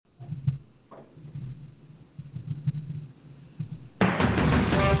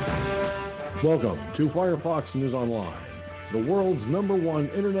Welcome to Firefoxnews Online, the world's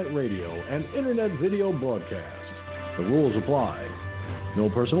 #1 internet radio and internet video broadcast. The rules apply. No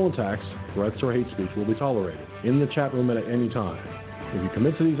personal attacks, threats, or hate speech will be tolerated in the chat room at any time. If you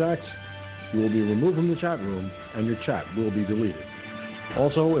commit to these acts, you will be removed from the chat room and your chat will be deleted.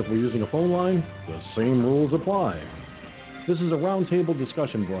 Also, if we're using a phone line, the same rules apply. This is a roundtable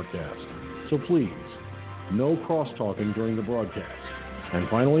discussion broadcast, so please, no cross-talking during the broadcast. And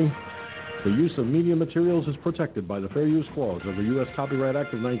finally, the use of media materials is protected by the Fair Use Clause of the U.S. Copyright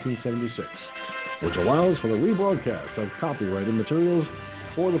Act of 1976, which allows for the rebroadcast of copyrighted materials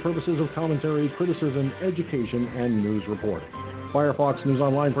for the purposes of commentary, criticism, education, and news reporting. Firefoxnews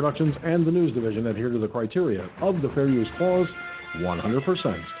Online Productions and the News Division adhere to the criteria of the Fair Use Clause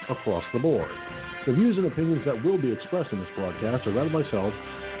 100% across the board. The views and opinions that will be expressed in this broadcast are that of myself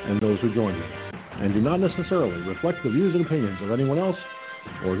and those who join me, and do not necessarily reflect the views and opinions of anyone else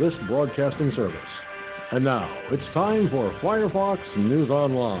or this broadcasting service. And now, it's time for Firefox News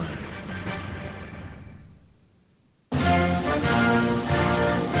Online.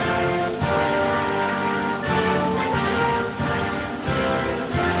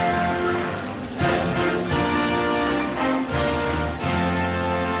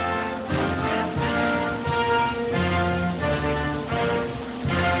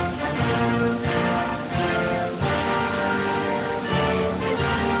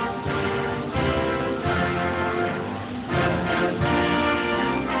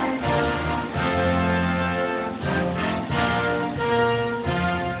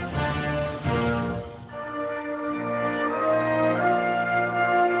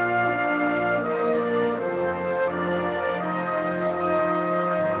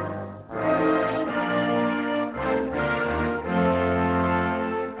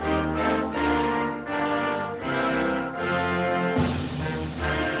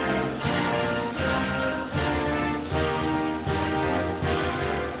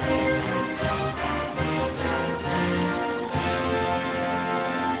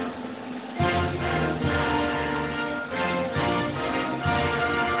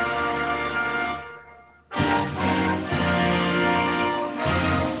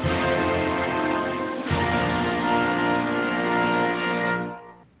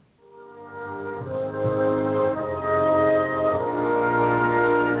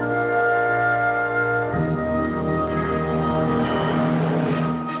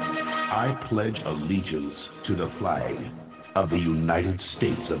 Pledge allegiance to the flag of the United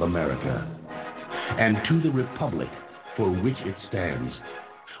States of America and to the republic for which it stands,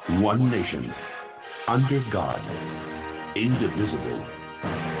 one nation, under God, indivisible,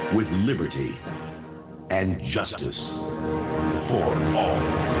 with liberty and justice for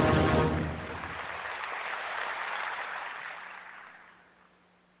all.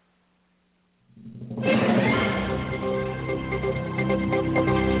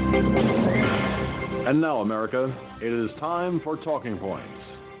 And now, America, it is time for Talking Points.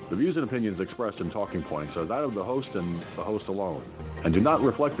 The views and opinions expressed in Talking Points are that of the host and the host alone, and do not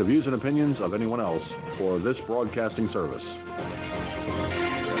reflect the views and opinions of anyone else or this broadcasting service.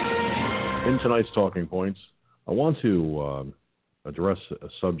 In tonight's Talking Points, I want to address a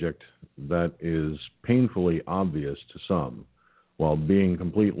subject that is painfully obvious to some, while being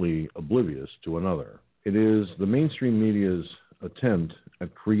completely oblivious to another. It is the mainstream media's attempt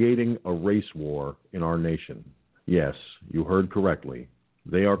at creating a race war in our nation. Yes, you heard correctly.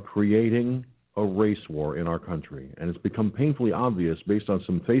 They are creating a race war in our country, and it's become painfully obvious based on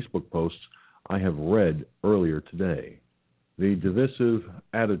some Facebook posts I have read earlier today. The divisive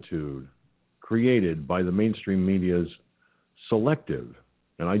attitude created by the mainstream media's selective,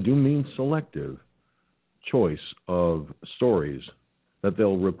 and I do mean selective, choice of stories that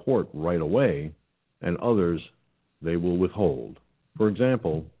they'll report right away and others they will withhold. For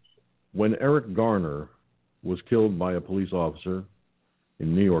example, when Eric Garner was killed by a police officer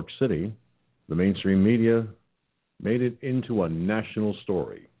in New York City, the mainstream media made it into a national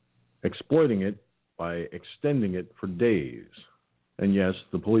story, exploiting it by extending it for days. And yes,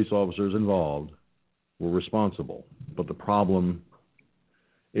 the police officers involved were responsible. But the problem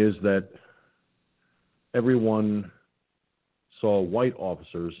is that everyone saw white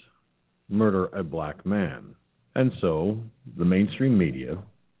officers murder a black man. And so the mainstream media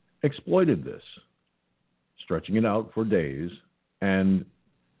exploited this, stretching it out for days and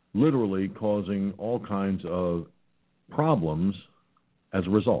literally causing all kinds of problems as a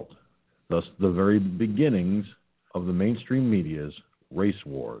result. Thus, the very beginnings of the mainstream media's race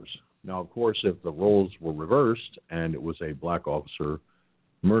wars. Now, of course, if the roles were reversed and it was a black officer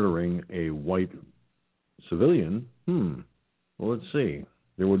murdering a white civilian, well, let's see.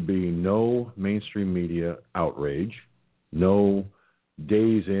 there would be no mainstream media outrage, no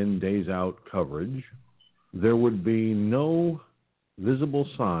days in, days out coverage. There would be no visible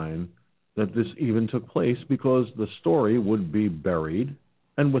sign that this even took place because the story would be buried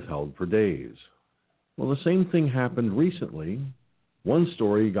and withheld for days. Well, the same thing happened recently. One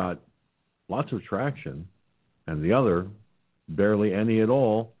story got lots of traction, and the other barely any at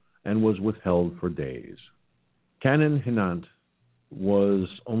all, and was withheld for days. Canon Hinant was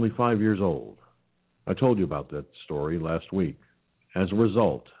only 5 years old. I told you about that story last week. As a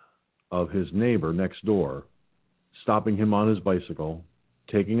result of his neighbor next door stopping him on his bicycle,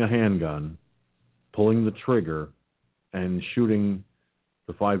 taking a handgun, pulling the trigger, and shooting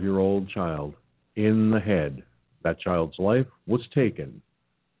the 5-year-old child in the head. That child's life was taken.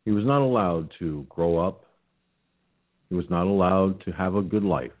 He was not allowed to grow up. He was not allowed to have a good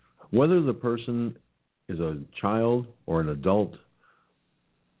life. Whether the person is a child or an adult,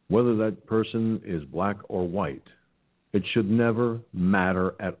 whether that person is black or white, it should never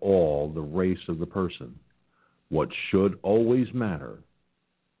matter at all the race of the person. What should always matter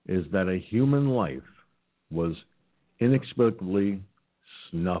is that a human life was inexplicably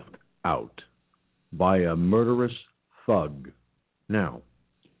snuffed out by a murderous thug. Now,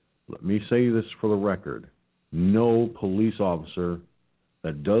 let me say this for the record. No police officer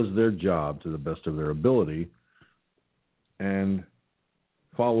that does their job to the best of their ability and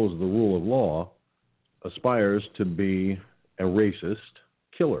follows the rule of law aspires to be a racist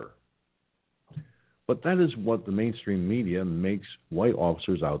killer. But that is what the mainstream media makes white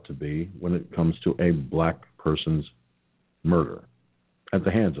officers out to be when it comes to a black person's murder at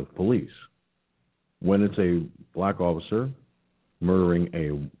the hands of police. When it's a black officer murdering a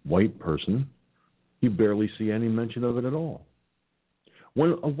white person, you barely see any mention of it at all.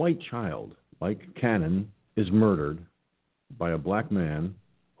 When a white child like Cannon is murdered by a black man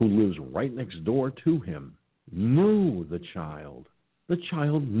who lives right next door to him, knew the child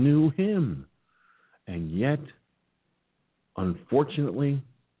knew him. And yet, unfortunately,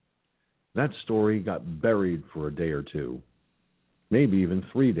 that story got buried for a day or two, maybe even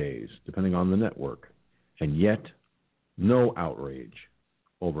 3 days, depending on the network. And yet, no outrage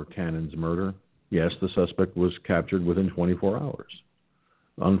over Cannon's murder. Yes, the suspect was captured within 24 hours.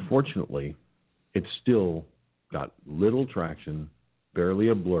 Unfortunately, it still got little traction, barely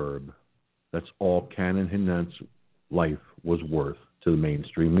a blurb. That's all Canon Hinant's life was worth to the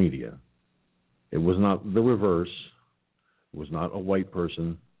mainstream media. It was not the reverse. It was not a white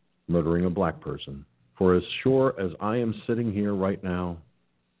person murdering a black person. For as sure as I am sitting here right now,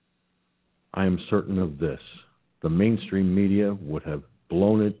 I am certain of this. The mainstream media would have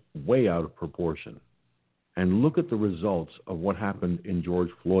blown it way out of proportion. And look at the results of what happened in George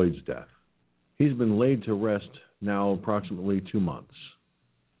Floyd's death. He's been laid to rest now approximately 2 months.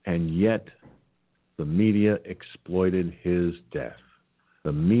 And yet, the media exploited his death.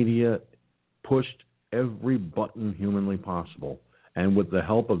 The media pushed every button humanly possible. And with the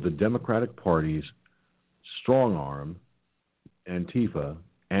help of the Democratic Party's strong arm, Antifa,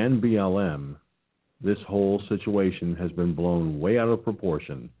 and BLM, this whole situation has been blown way out of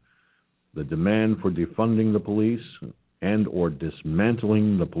proportion. The demand for defunding the police and or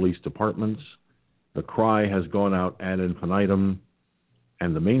dismantling the police departments, the cry has gone out ad infinitum,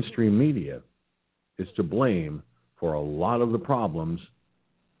 and the mainstream media is to blame for a lot of the problems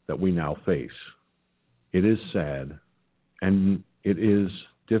that we now face. It is sad, and it is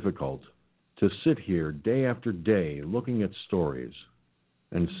difficult to sit here day after day looking at stories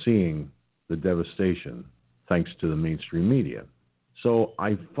and seeing the devastation thanks to the mainstream media. So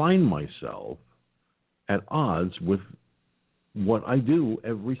I find myself at odds with what I do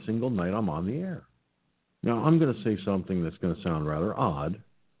every single night I'm on the air. Now, I'm going to say something that's going to sound rather odd,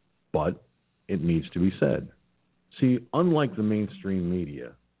 but it needs to be said. See, unlike the mainstream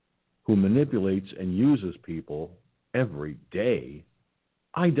media, who manipulates and uses people every day,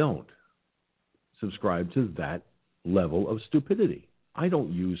 I don't subscribe to that level of stupidity. I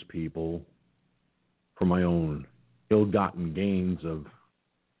don't use people for my own ill-gotten gains of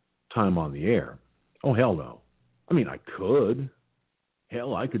time on the air. Oh, hell no. I mean, I could.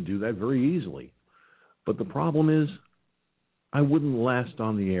 Hell, I could do that very easily. But the problem is, I wouldn't last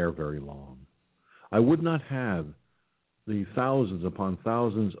on the air very long. I would not have the thousands upon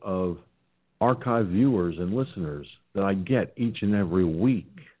thousands of archive viewers and listeners that I get each and every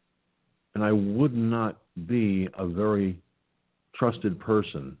week. And I would not be a very trusted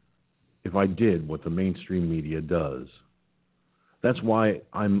person if I did what the mainstream media does. That's why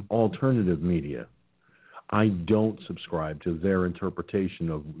I'm alternative media. I don't subscribe to their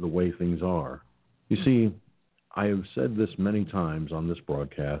interpretation of the way things are. You see, I have said this many times on this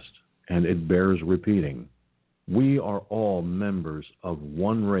broadcast, and it bears repeating. We are all members of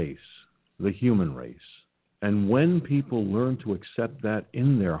one race, the human race. And when people learn to accept that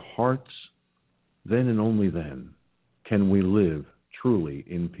in their hearts, then and only then can we live truly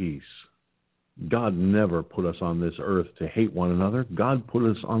in peace. God never put us on this earth to hate one another. God put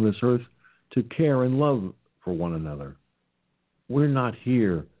us on this earth to care and love for one another. We're not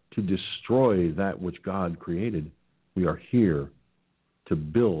here to destroy that which God created. We are here to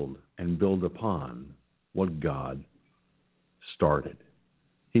build and build upon what God started.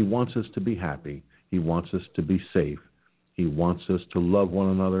 He wants us to be happy. He wants us to be safe. He wants us to love one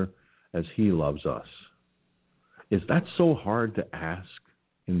another as He loves us. Is that so hard to ask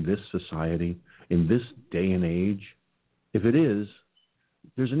in this society, in this day and age? If it is,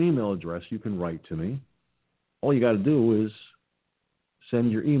 there's an email address you can write to me. All you got to do is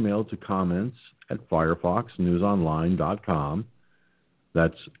send your email to comments@firefoxnewsonline.com.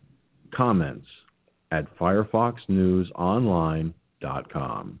 That's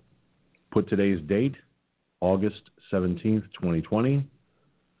comments@firefoxnewsonline.com. Put today's date, August 17th, 2020,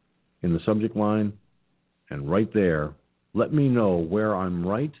 in the subject line, and right there, let me know where I'm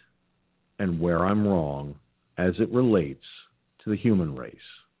right and where I'm wrong as it relates to the human race.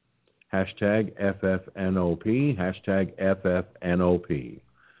 Hashtag FFNOP, hashtag FFNOP.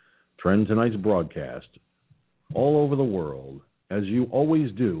 Trend tonight's broadcast all over the world, as you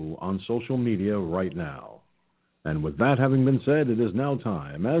always do on social media right now. And with that having been said, it is now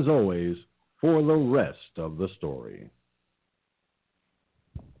time, as always, for the rest of the story.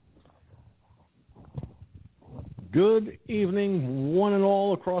 Good evening, one and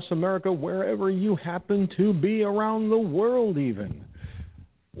all across America, wherever you happen to be around the world even.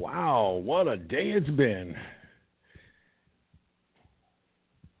 Wow, what a day it's been.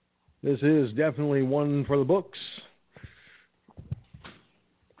 This is definitely one for the books.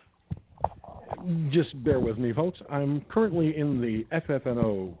 Just bear with me, folks. I'm currently in the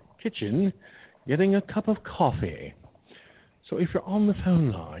FFNO kitchen getting a cup of coffee. So if you're on the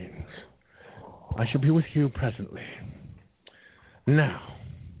phone lines, I shall be with you presently. Now,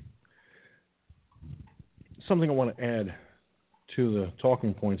 something I want to add to the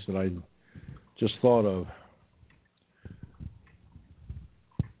talking points that I just thought of.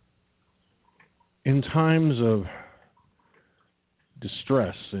 In times of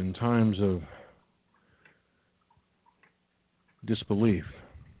distress, in times of disbelief,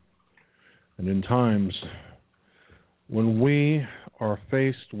 and in times when we are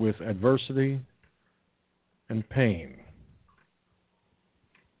faced with adversity and pain,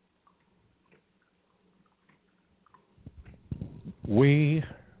 we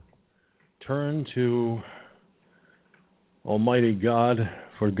turn to Almighty God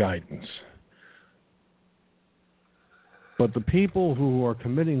for guidance. But the people who are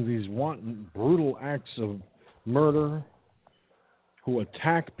committing these wanton, brutal acts of murder, who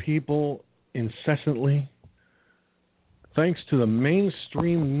attack people incessantly, thanks to the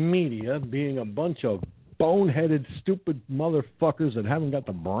mainstream media being a bunch of boneheaded, stupid motherfuckers that haven't got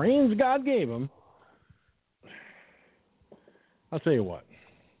the brains God gave them, I'll tell you what.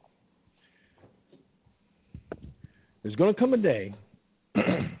 There's going to come a day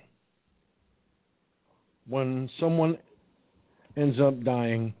when someone ends up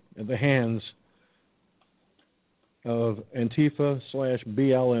dying at the hands of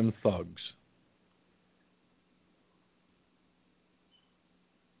Antifa/BLM thugs.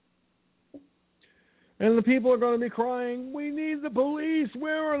 And the people are going to be crying, we need the police.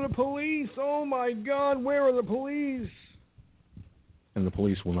 Where are the police? Oh, my God, where are the police? And the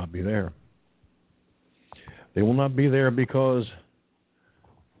police will not be there. They will not be there because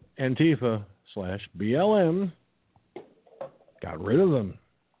Antifa/BLM got rid of them.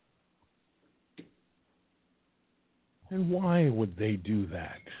 And why would they do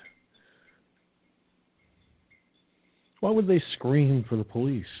that? Why would they scream for the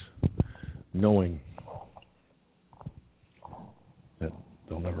police, knowing that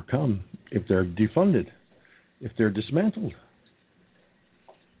they'll never come if they're defunded, if they're dismantled?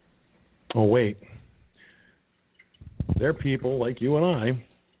 Oh, wait. They're people like you and I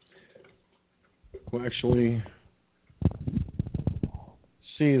who actually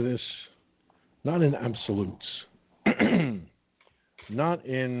see this not in absolutes, not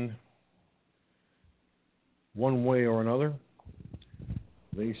in one way or another.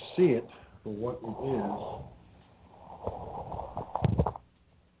 They see it for what it is.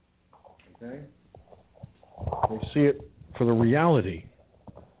 Okay? They see it for the reality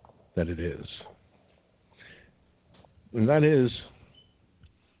that it is. And that is,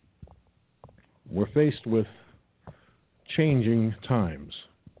 we're faced with changing times.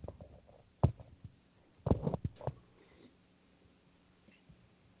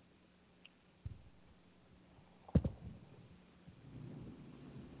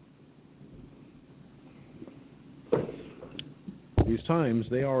 These times,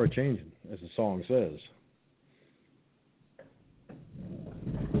 they are a-changing, as the song says.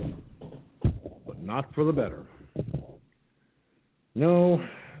 But not for the better. No,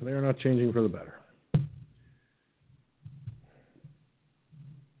 they're not changing for the better.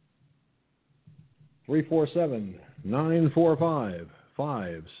 Three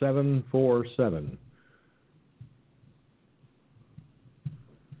 479455747.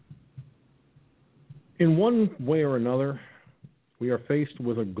 In one way or another, we are faced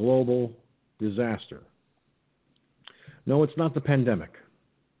with a global disaster. No, it's not the pandemic.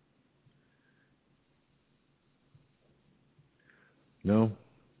 No,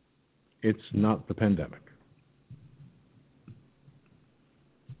 it's not the pandemic.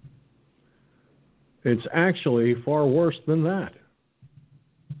 It's actually far worse than that.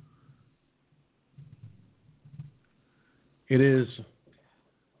 It is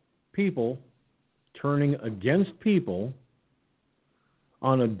people turning against people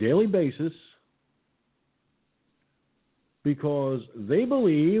on a daily basis because they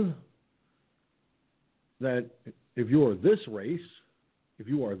believe that if you are this race,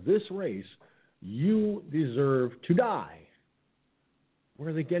 you deserve to die. Where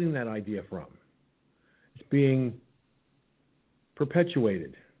are they getting that idea from? It's being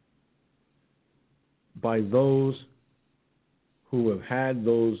perpetuated by those who have had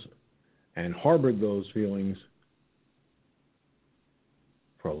those and harbored those feelings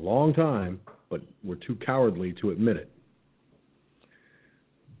for a long time, but were too cowardly to admit it.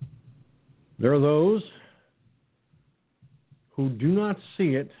 There are those who do not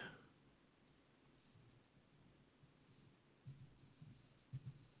see it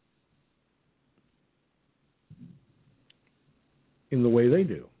in the way they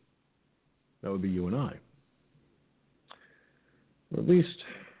do. That would be you and I. Or at least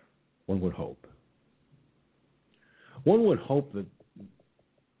one would hope. One would hope that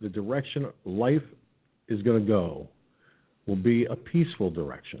the direction life is going to go will be a peaceful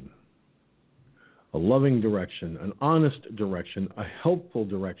direction, a loving direction, an honest direction, a helpful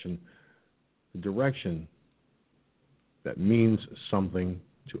direction, a direction that means something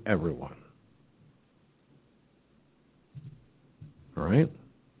to everyone. All right?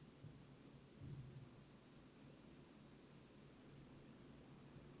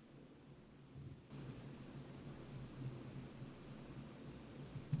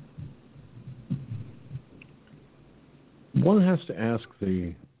 One has to ask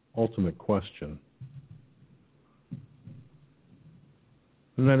the ultimate question,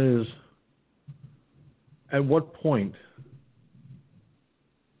 and that is, at what point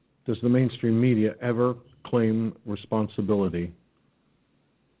does the mainstream media ever claim responsibility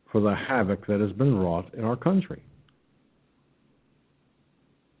for the havoc that has been wrought in our country?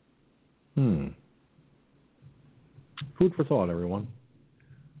 Food for thought, everyone.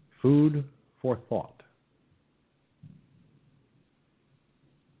 Food for thought.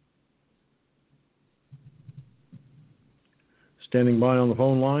 Standing by on the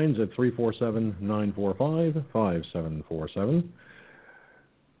phone lines at 347-945-5747.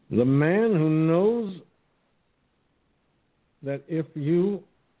 The man who knows that if you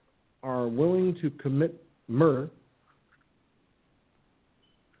are willing to commit murder,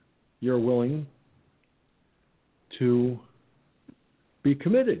 you're willing to be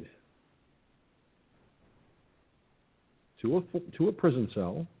committed to a prison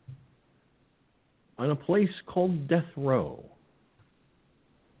cell on a place called death row.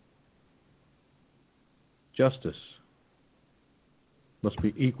 Justice must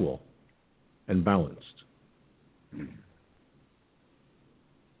be equal and balanced.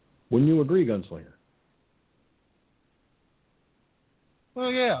 Wouldn't you agree, Gunslinger?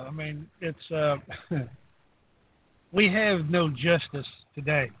 Well, yeah. I mean, it's we have no justice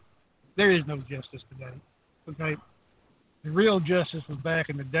today. There is no justice today. Okay, the real justice was back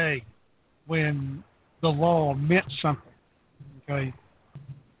in the day when the law meant something. Okay,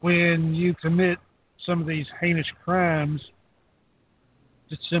 when you commit some of these heinous crimes,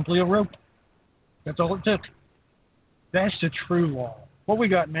 it's simply a rope. That's all it took. That's the true law. What we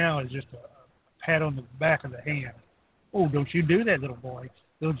got now is just a pat on the back of the hand. Oh, don't you do that, little boy.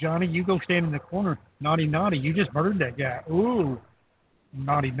 Little Johnny, you go stand in the corner. Naughty, naughty. You just murdered that guy. Ooh,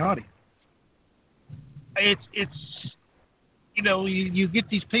 naughty, naughty. It's you know, you get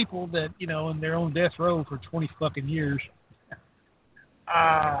these people that, you know, and they're on death row for 20 fucking years.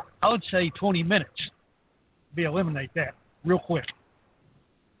 I would say 20 minutes. Eliminate that. real quick.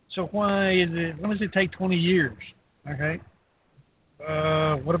 So why does it take 20 years? Okay.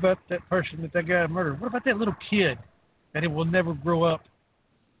 What about that person that guy murdered? What about that little kid that it will never grow up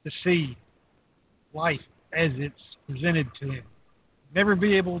to see life as it's presented to him? Never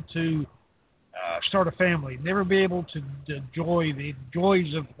be able to start a family. Never be able to enjoy the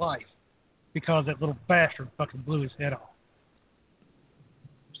joys of life because that little bastard fucking blew his head off.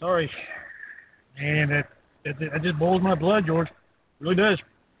 Sorry. And that just boils my blood, George. It really does.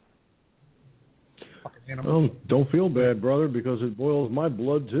 Well, don't feel bad, brother, because it boils my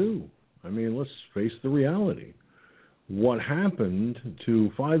blood too. I mean, let's face the reality. What happened to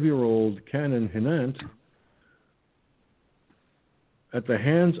 5-year-old Canon Hinant at the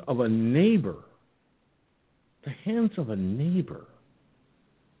hands of a neighbor,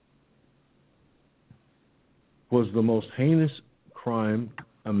 was the most heinous crime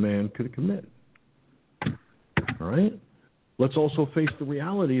a man could commit. All right? Let's also face the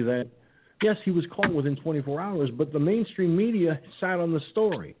reality that, yes, he was caught within 24 hours, but the mainstream media sat on the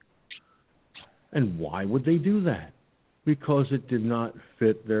story. And why would they do that? Because it did not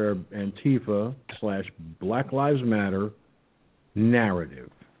fit their Antifa/Black Lives Matter narrative.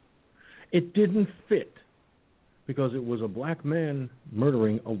 It didn't fit because it was a black man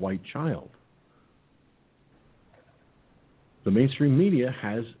murdering a white child. The mainstream media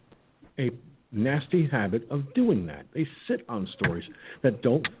has a nasty habit of doing that. They sit on stories that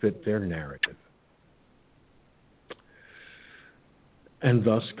don't fit their narrative. And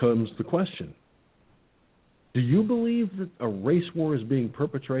thus comes the question. Do you believe that a race war is being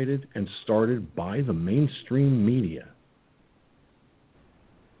perpetrated and started by the mainstream media?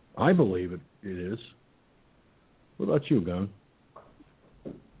 I believe it is. What about you, Gunn?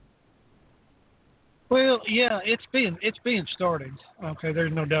 Well, yeah, it's being started. Okay,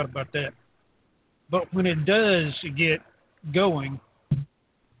 there's no doubt about that. But when it does get going,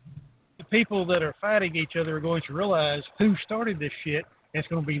 the people that are fighting each other are going to realize who started this shit, and it's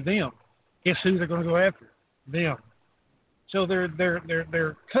going to be them. Guess who they're going to go after? Them. So they're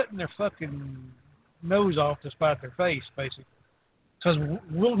cutting their fucking nose off to spite their face, basically, because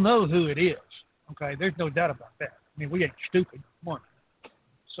we'll know who it is. Okay, there's no doubt about that. I mean, we ain't stupid. Come on.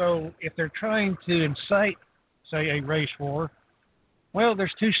 So if they're trying to incite, say, a race war, well,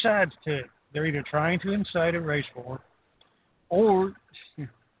 there's two sides to it. They're either trying to incite a race war, or,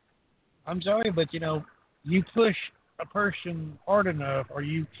 I'm sorry, but, you push a person hard enough, or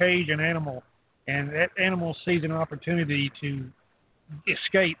you cage an animal, and that animal sees an opportunity to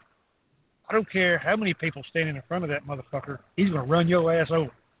escape. I don't care how many people standing in front of that motherfucker, he's going to run your ass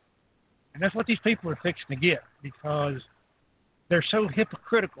over. And that's what these people are fixing to get, because they're so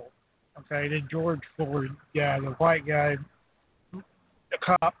hypocritical. Okay, the George Floyd guy, the white guy, the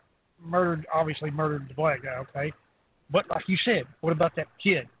cop, obviously murdered the black guy, okay? But like you said, what about that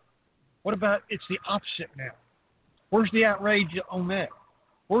kid? What about it's the opposite now? Where's the outrage on that?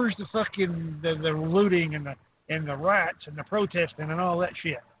 Where's the fucking the looting and the riots and the protesting and all that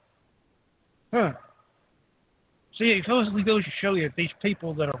shit? Huh. See, it supposedly goes to show you that these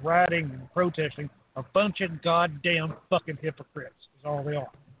people that are rioting and protesting are a bunch of goddamn fucking hypocrites, is all they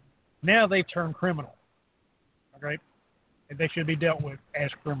are. Now they've turned criminal. Okay? And they should be dealt with as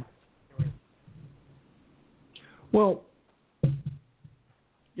criminals. Well,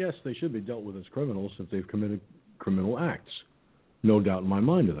 yes, they should be dealt with as criminals if they've committed criminal acts. No doubt in my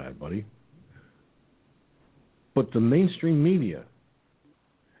mind of that, buddy. But the mainstream media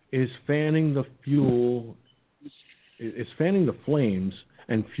is fanning the flames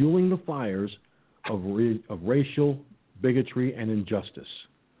and fueling the fires of racial bigotry and injustice.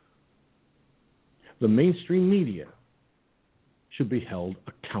 The mainstream media should be held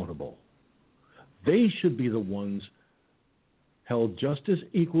accountable. They should be the ones held just as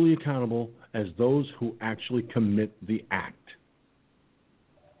equally accountable as those who actually commit the act.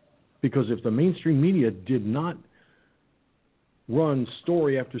 Because if the mainstream media did not run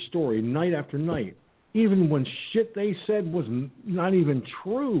story after story, night after night, even when shit they said was not even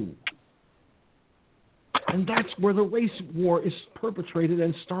true, and that's where the race war is perpetrated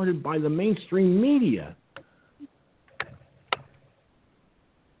and started by the mainstream media.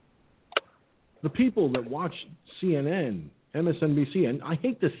 The people that watch CNN, MSNBC, and I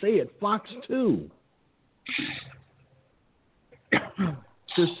hate to say it, Fox too.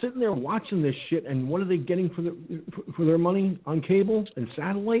 They're sitting there watching this shit, and what are they getting for their money on cable and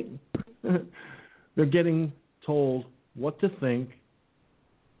satellite? They're getting told what to think,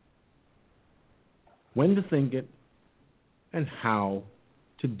 when to think it, and how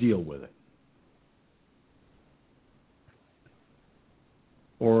to deal with it.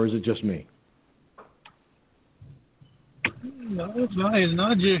 Or is it just me? No, it's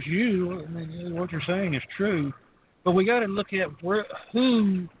not just you. I mean, what you're saying is true, but we got to look at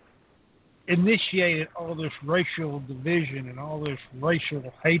who initiated all this racial division and all this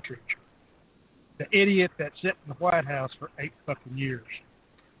racial hatred. The idiot that sat in the White House for 8 fucking years.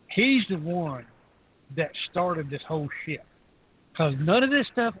 He's the one that started this whole shit. Because none of this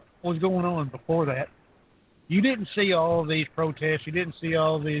stuff was going on before that. You didn't see all of these protests. You didn't see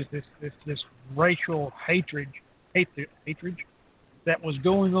all of this racial hatred that was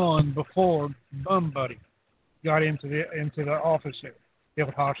going on before Bum Buddy got into the office there.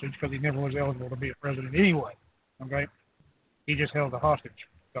 Held hostage because he never was eligible to be a president anyway. Okay, he just held the hostage,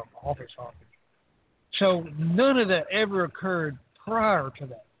 the office hostage. So none of that ever occurred prior to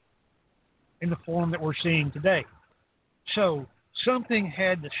that in the form that we're seeing today. So something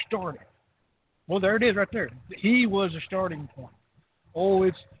had to start it. Well, there it is right there. He was a starting point. Oh,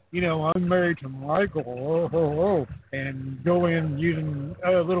 it's, I'm married to Michael, and go in using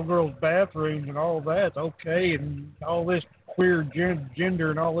little girls' bathrooms and all that, okay, and all this queer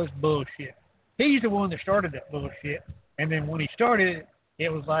gender and all this bullshit. He's the one that started that bullshit, and then when he started it, it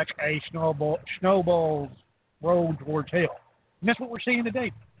was like a snowball's road towards hell. And that's what we're seeing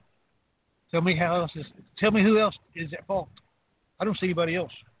today. Tell me who else is at fault. I don't see anybody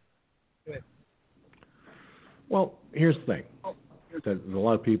else. Go ahead. Well, here's the thing. That a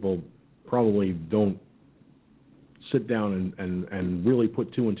lot of people probably don't sit down and really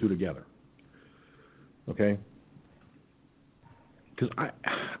put two and two together. Okay? Because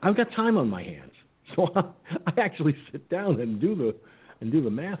I've got time on my hands. So I actually sit down and do the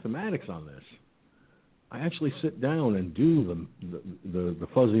mathematics on this. I actually sit down and do the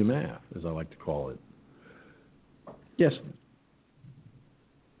fuzzy math, as I like to call it. Yes,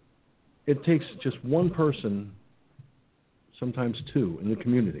 it takes just one person, sometimes two, in the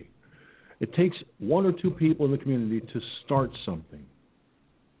community. It takes one or two people in the community to start something.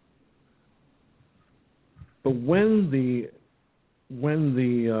 But when the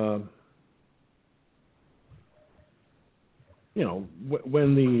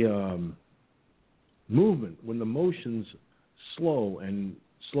movement, when the motions slow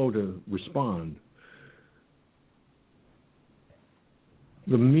to respond,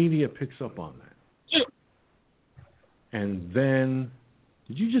 the media picks up on that. And then,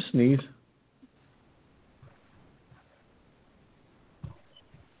 did you just sneeze?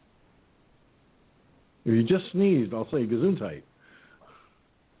 If you just sneezed, I'll say gesundheit.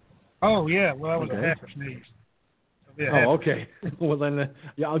 Oh, yeah. Well, that was okay. a half a sneeze. Yeah, okay. Well, then,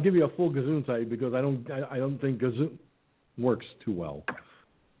 I'll give you a full gesundheit because I don't think gesund works too well.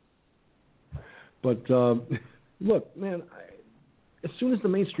 But, look, man, as soon as the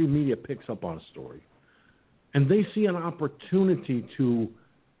mainstream media picks up on a story, and they see an opportunity to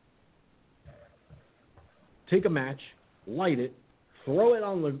take a match, light it, throw it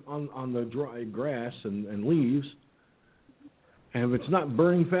on the dry grass and leaves, and if it's not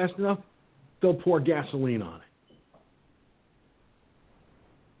burning fast enough, they'll pour gasoline on it.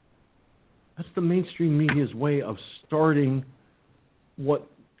 That's the mainstream media's way of starting what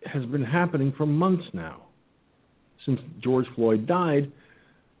has been happening for months now. Since George Floyd died,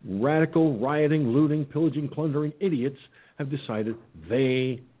 radical, rioting, looting, pillaging, plundering idiots have decided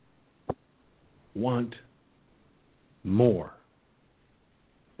they want more.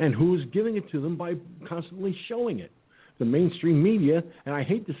 And who's giving it to them by constantly showing it? The mainstream media, and I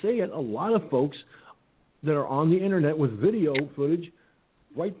hate to say it, a lot of folks that are on the internet with video footage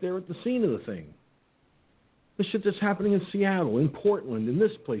right there at the scene of the thing. The shit that's happening in Seattle, in Portland, in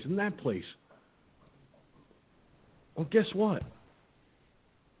this place, in that place. Well, guess what?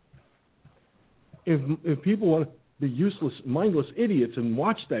 If people want to be useless, mindless idiots and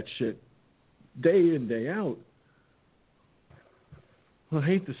watch that shit day in, day out, well, I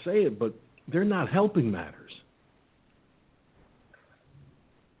hate to say it, but they're not helping matters.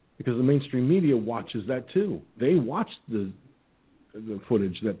 Because the mainstream media watches that too. They watch the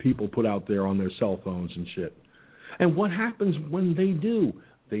footage that people put out there on their cell phones and shit. And what happens when they do?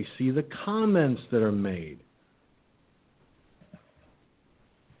 They see the comments that are made.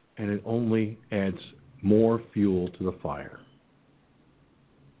 And it only adds more fuel to the fire.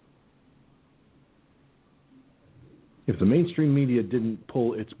 If the mainstream media didn't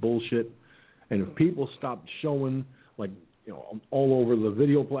pull its bullshit, and if people stopped showing, all over the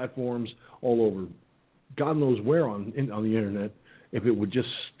video platforms, all over God knows where on the internet, if it would just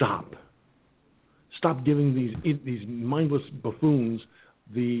stop giving these mindless buffoons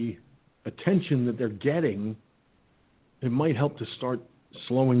the attention that they're getting, it might help to start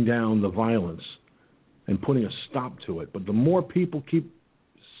slowing down the violence and putting a stop to it. But the more people keep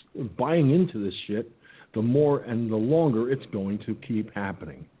buying into this shit, the more and the longer it's going to keep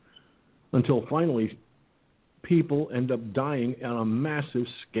happening, until finally people end up dying on a massive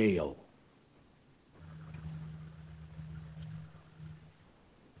scale.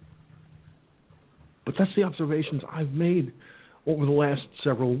 But that's the observations I've made over the last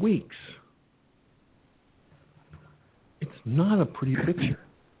several weeks. It's not a pretty picture.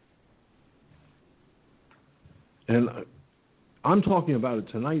 And I'm talking about it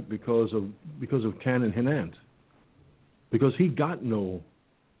tonight because of Canon Hinant. Because he got no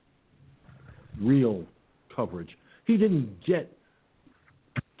real coverage. He didn't get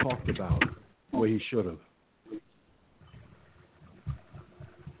talked about the way he should have.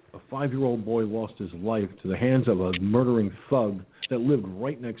 A 5-year-old boy lost his life to the hands of a murdering thug that lived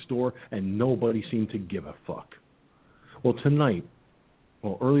right next door, and nobody seemed to give a fuck. Well,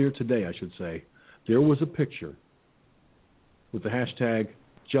 earlier today, I should say, there was a picture with the hashtag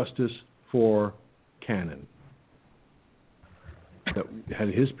Justice for Cannon that had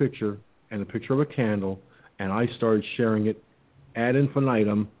his picture and a picture of a candle, and I started sharing it ad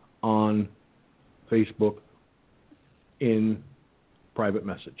infinitum on Facebook in private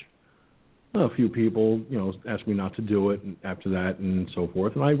message. A few people, asked me not to do it after that and so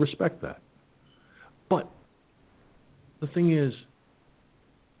forth, and I respect that. But the thing is,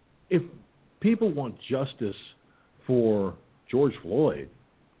 if people want justice for George Floyd,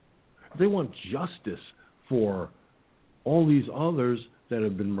 if they want justice for all these others that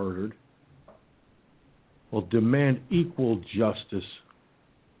have been murdered, well, demand equal justice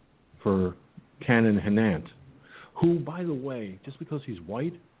for Canon Hinant, who, by the way, just because he's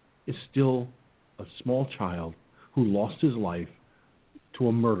white, is still a small child who lost his life to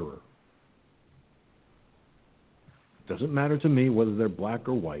a murderer. It doesn't matter to me whether they're black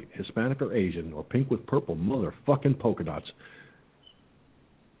or white, Hispanic or Asian, or pink with purple motherfucking polka dots.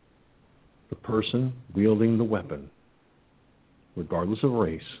 The person wielding the weapon, regardless of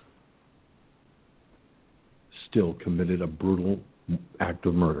race, still committed a brutal act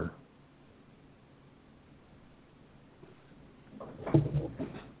of murder.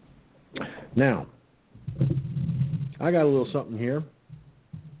 Now, I got a little something here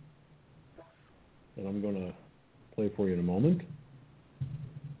that I'm going to play for you in a moment.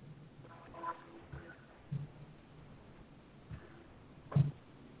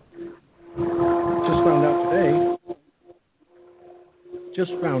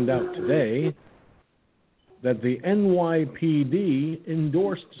 Just found out today that the NYPD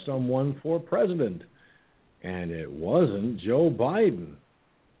endorsed someone for president, and it wasn't Joe Biden.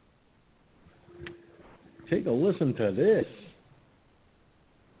 Take a listen to this.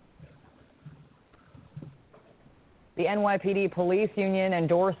 The NYPD police union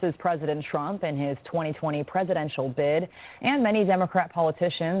endorses President Trump in his 2020 presidential bid, and many Democrat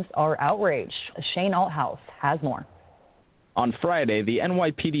politicians are outraged. Shane Althouse has more. On Friday, the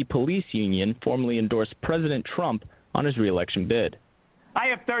NYPD police union formally endorsed President Trump on his re-election bid. I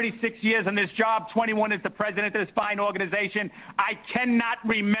have 36 years in this job, 21 as the president of this fine organization. I cannot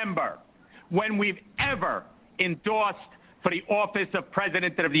remember when we've ever endorsed for the office of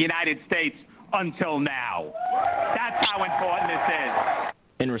President of the United States until now. That's how important this is.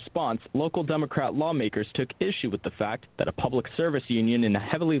 In response, local Democrat lawmakers took issue with the fact that a public service union in a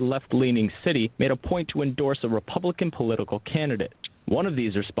heavily left-leaning city made a point to endorse a Republican political candidate. One of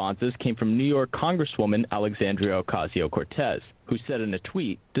these responses came from New York Congresswoman Alexandria Ocasio-Cortez, who said in a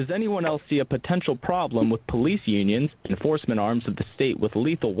tweet, "Does anyone else see a potential problem with police unions, enforcement arms of the state with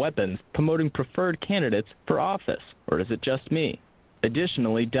lethal weapons, promoting preferred candidates for office? Or is it just me?"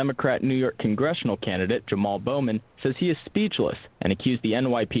 Additionally, Democrat New York congressional candidate Jamal Bowman says he is speechless and accused the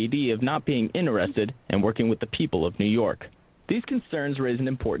NYPD of not being interested in working with the people of New York. These concerns raise an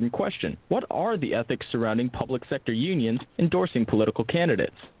important question. What are the ethics surrounding public sector unions endorsing political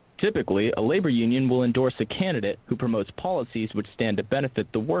candidates? Typically, a labor union will endorse a candidate who promotes policies which stand to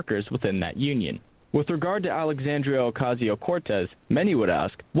benefit the workers within that union. With regard to Alexandria Ocasio-Cortez, many would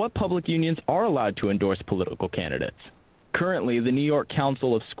ask, what public unions are allowed to endorse political candidates? Currently, the New York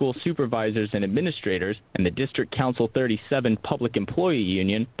Council of School Supervisors and Administrators and the District Council 37 Public Employee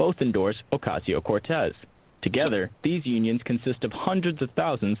Union both endorse Ocasio-Cortez. Together, these unions consist of hundreds of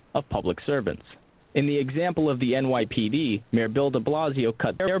thousands of public servants. In the example of the NYPD, Mayor Bill de Blasio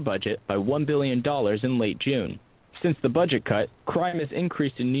cut their budget by $1 billion in late June. Since the budget cut, crime has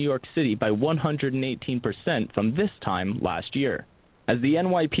increased in New York City by 118% from this time last year. As the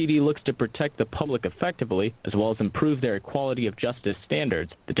NYPD looks to protect the public effectively, as well as improve their equality of justice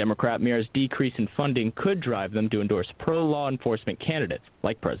standards, the Democrat mayor's decrease in funding could drive them to endorse pro-law enforcement candidates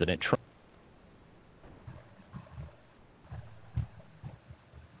like President Trump.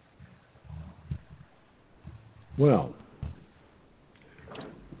 Well,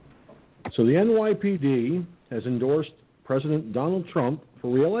 so the NYPD has endorsed President Donald Trump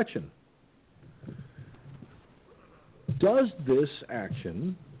for re-election. Does this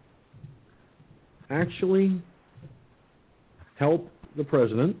action actually help the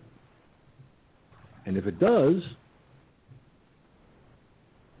president? And if it does,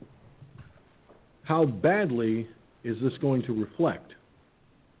 how badly is this going to reflect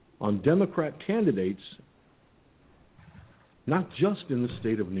on Democrat candidates, not just in the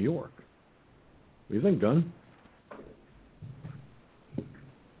state of New York? What do you think, Gunn?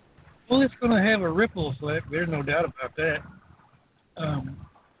 Well, it's going to have a ripple effect. There's no doubt about that.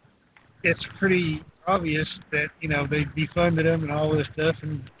 It's pretty obvious that, you know, they defunded them and all this stuff,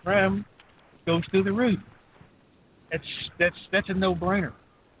 and crime goes through the roof. That's a no-brainer.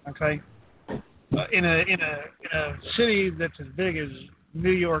 Okay, in a city that's as big as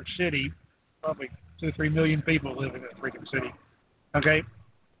New York City, probably 2 or 3 million people live in that freaking city. Okay,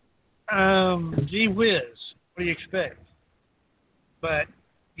 gee whiz, what do you expect? But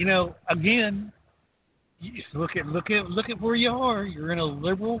you know, again, you look at where you are. You're in a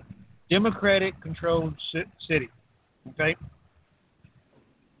liberal, Democratic-controlled city. Okay,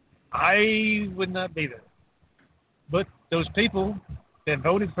 I would not be there. But those people that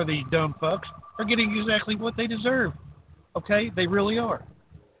voted for these dumb fucks are getting exactly what they deserve. Okay, they really are.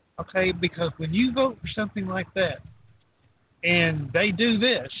 Okay, because when you vote for something like that, and they do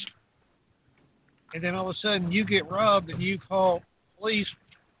this, and then all of a sudden you get robbed and you call police.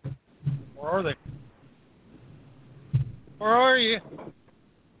 Where are they? Where are you?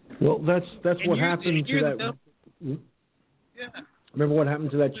 Well, that's what happened to that. Yeah. Remember what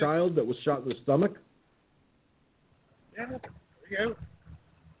happened to that child that was shot in the stomach? Yeah. There you go.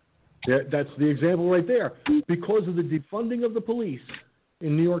 Yeah, that's the example right there. Because of the defunding of the police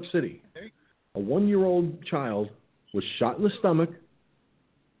in New York City, a 1-year-old child was shot in the stomach,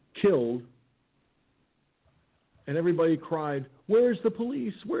 killed, and everybody cried, "Where's the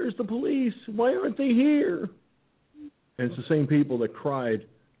police? Where's the police? Why aren't they here?" And it's the same people that cried,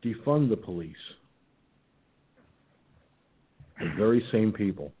 "Defund the police." The very same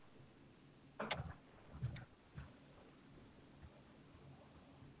people.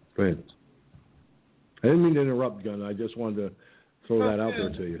 Go ahead. I didn't mean to interrupt, Gunn. I just wanted to throw that out there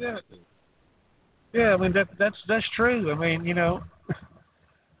to you. Yeah, I mean that's true. I mean, you know,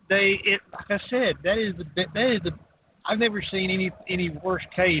 like I said, that is the I've never seen any worse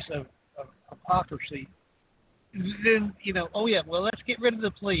case of hypocrisy than, you know, oh yeah, well, let's get rid of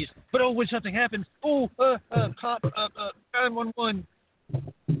the police, but when something happens, cop 911.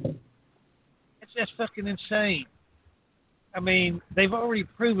 That's fucking insane. I mean, they've already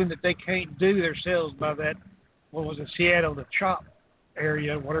proven that they can't do themselves by that, what was it, Seattle, the CHOP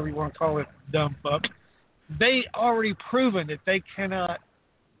area, whatever you want to call it, dumb fuck. They already proven that they cannot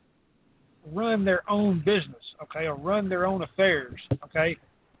run their own business, okay, or run their own affairs, okay?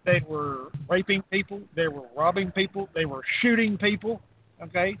 They were raping people, they were robbing people, they were shooting people,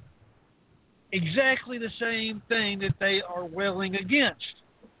 okay? Exactly the same thing that they are wailing against.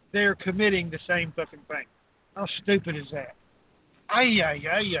 They're committing the same fucking thing. How stupid is that?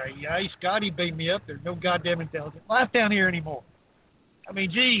 Scotty beat me up. There's no goddamn intelligent life down here anymore. I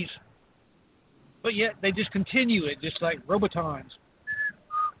mean, geez. But yet they just continue it, just like robotons.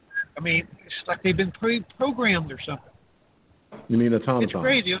 I mean, it's like they've been pre-programmed or something. You mean automatons? It's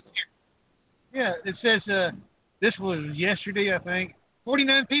crazy. Yeah, it says this was yesterday, I think.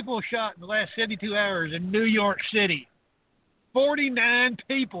 49 people shot in the last 72 hours in New York City. 49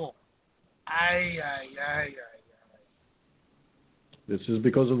 people. This is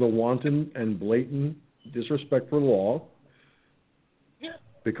because of the wanton and blatant disrespect for law. Yeah.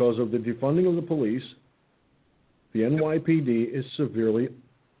 Because of the defunding of the police, the NYPD is severely,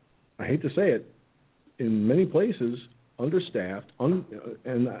 I hate to say it, in many places understaffed, and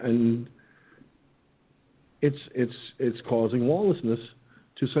it's causing lawlessness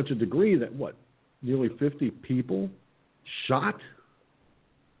to such a degree that nearly 50 people shot.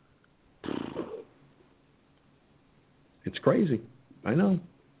 It's crazy. I know.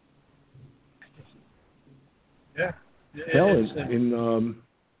 Yeah. Hell,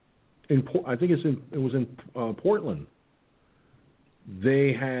 I think it was in Portland.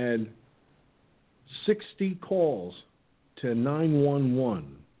 They had 60 calls to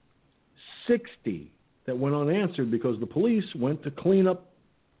 911. 60 that went unanswered because the police went to clean up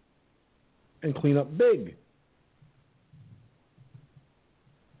big.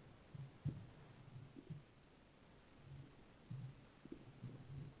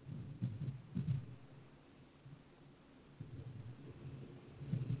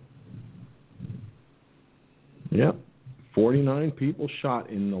 Yep. 49 people shot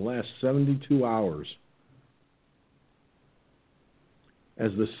in the last 72 hours.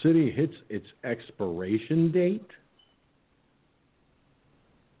 As the city hits its expiration date.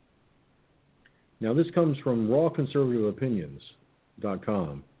 Now, this comes from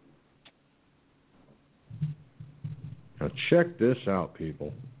rawconservativeopinions.com. Now, check this out,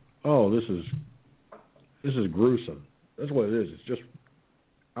 people. Oh, this is gruesome. That's what it is. It's just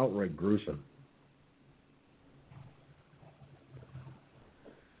outright gruesome.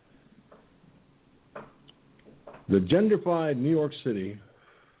 The gentrified New York City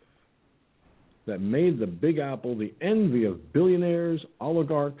that made the Big Apple the envy of billionaires,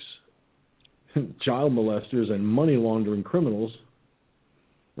 oligarchs, child molesters, and money laundering criminals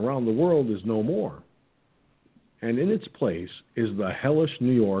around the world is no more. And in its place is the hellish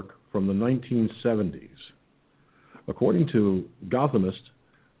New York from the 1970s. According to Gothamist,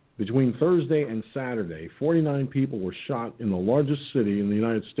 between Thursday and Saturday, 49 people were shot in the largest city in the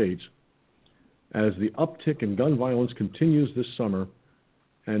United States as the uptick in gun violence continues this summer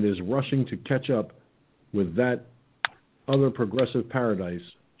and is rushing to catch up with that other progressive paradise,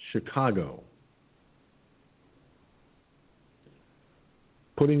 Chicago.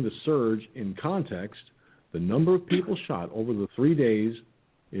 Putting the surge in context, the number of people shot over the 3 days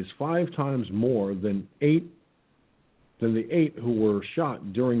is 5 times more than the 8 who were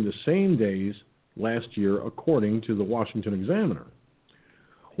shot during the same days last year, according to the Washington Examiner.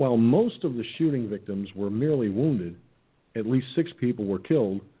 While most of the shooting victims were merely wounded, at least 6 people were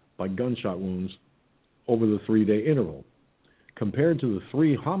killed by gunshot wounds over the 3-day interval, compared to the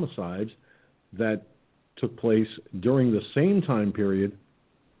 3 homicides that took place during the same time period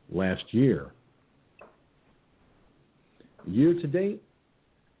last year. Year to date,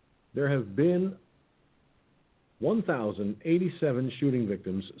 there have been 1,087 shooting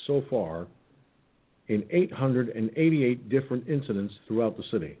victims so far in 888 different incidents throughout the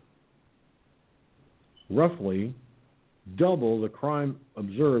city. Roughly double the crime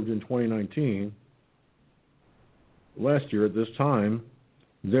observed in 2019. Last year at this time,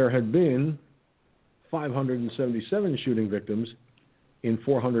 there had been 577 shooting victims in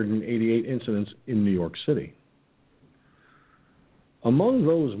 488 incidents in New York City. Among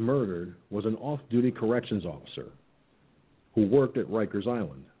those murdered was an off-duty corrections officer who worked at Rikers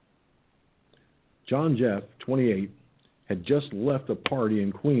Island. John Jeff, 28, had just left a party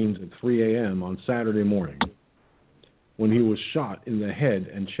in Queens at 3 a.m. on Saturday morning when he was shot in the head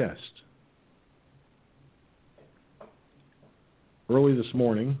and chest. Early this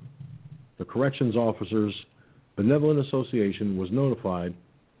morning, the Corrections Officers Benevolent Association was notified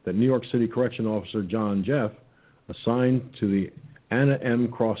that New York City Correction Officer John Jeff, assigned to the Anna M.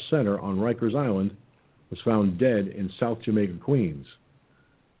 Cross Center on Rikers Island, was found dead in South Jamaica, Queens.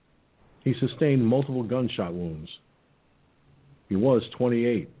 He sustained multiple gunshot wounds. He was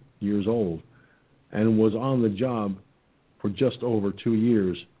 28 years old and was on the job for just over 2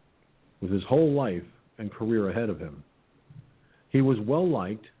 years, with his whole life and career ahead of him. He was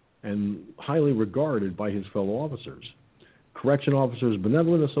well-liked and highly regarded by his fellow officers. Correction Officers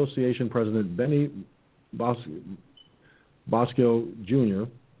Benevolent Association President Benny Bosco Jr.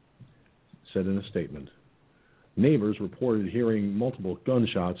 said in a statement, neighbors reported hearing multiple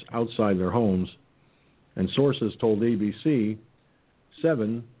gunshots outside their homes, and sources told ABC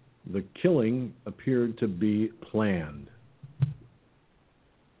 7 the killing appeared to be planned.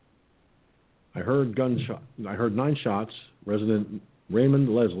 I heard 9 shots, resident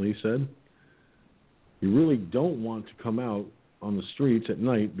Raymond Leslie said. You really don't want to come out on the streets at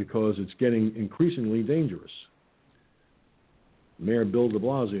night because it's getting increasingly dangerous. Mayor Bill de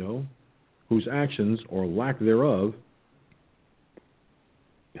Blasio, whose actions or lack thereof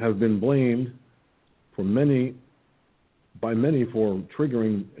have been blamed by many for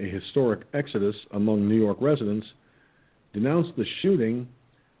triggering a historic exodus among New York residents, denounced the shooting,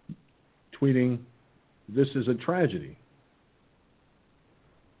 tweeting, "This is a tragedy."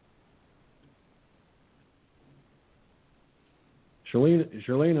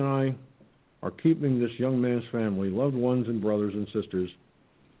 Charlene and I are keeping this young man's family, loved ones, and brothers and sisters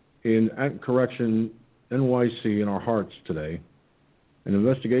at Correction NYC in our hearts today. An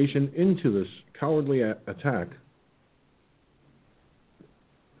investigation into this cowardly attack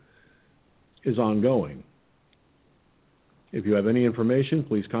is ongoing. If you have any information,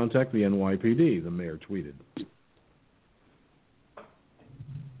 please contact the NYPD, the mayor tweeted.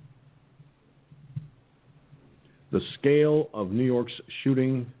 The scale of New York's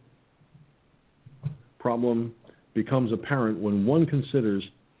shooting problem becomes apparent when one considers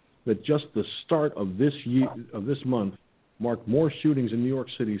that just the start of this month marked more shootings in New York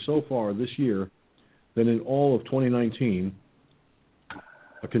City so far this year than in all of 2019,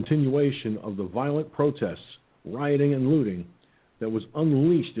 a continuation of the violent protests, rioting, and looting that was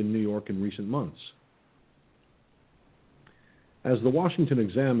unleashed in New York in recent months. As the Washington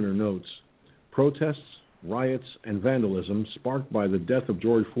Examiner notes, protests, riots, and vandalism sparked by the death of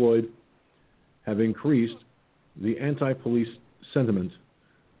George Floyd have increased the anti-police sentiment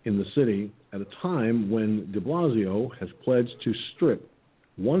in the city at a time when de Blasio has pledged to strip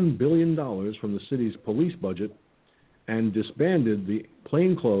 $1 billion from the city's police budget and disbanded the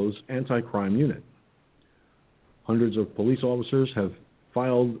plainclothes anti-crime unit. Hundreds of police officers have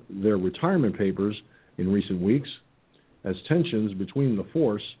filed their retirement papers in recent weeks as tensions between the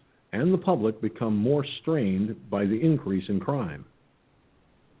force and the public become more strained by the increase in crime.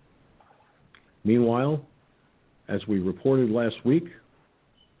 Meanwhile, as we reported last week,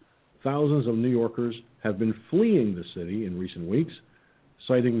 thousands of New Yorkers have been fleeing the city in recent weeks,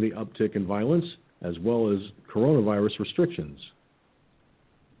 citing the uptick in violence as well as coronavirus restrictions.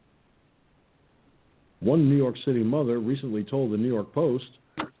 One New York City mother recently told the New York Post,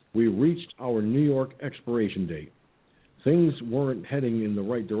 "We reached our New York expiration date. Things weren't heading in the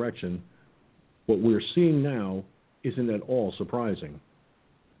right direction. What we're seeing now isn't at all surprising."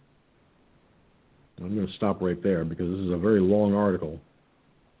 I'm going to stop right there because this is a very long article.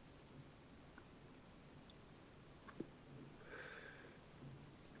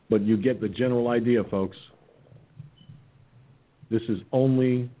 But you get the general idea, folks. This is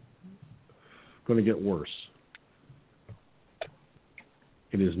only going to get worse.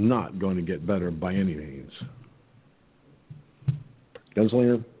 It is not going to get better by any means.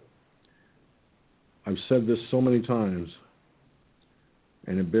 Gunslinger, I've said this so many times,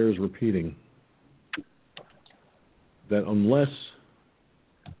 and it bears repeating, that unless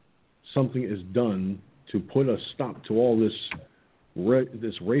something is done to put a stop to all this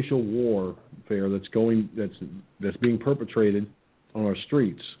racial warfare that's being perpetrated on our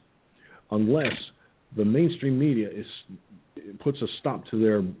streets, unless the mainstream media puts a stop to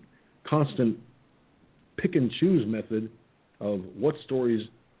their constant pick and choose method of what story's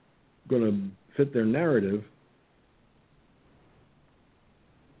going to fit their narrative,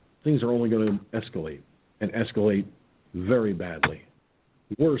 things are only going to escalate, and escalate very badly,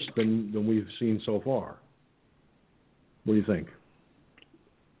 worse than we've seen so far. What do you think?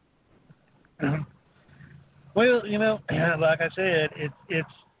 Well, you know, like I said,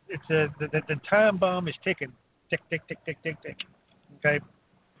 the time bomb is ticking, tick, tick, tick, tick, tick, tick. Okay.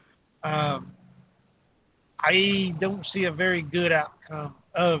 I don't see a very good outcome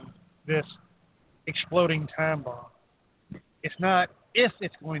of this exploding time bomb. It's not if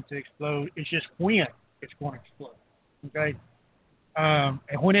it's going to explode; it's just when it's going to explode. Okay.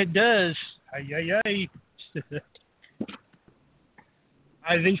 And when it does,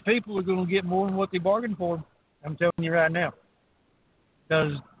 these people are going to get more than what they bargained for. I'm telling you right now.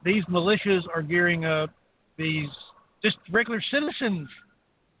 Because these militias are gearing up. These just regular citizens'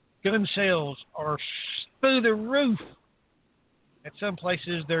 gun sales are through the roof. At some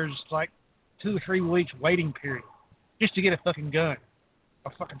places, there's like 2 or 3 weeks waiting period just to get a fucking gun, a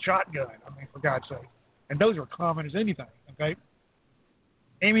fucking shotgun. I mean, for God's sake. And those are common as anything. Okay.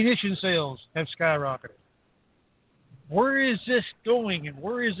 Ammunition sales have skyrocketed. Where is this going and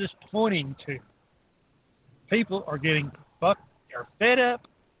where is this pointing to? People are getting fed up,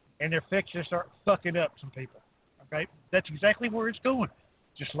 and they're fixing to start fucking up some people. Okay, that's exactly where it's going.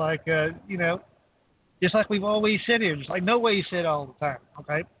 Just like just like we've always said here, just like No Way said all the time.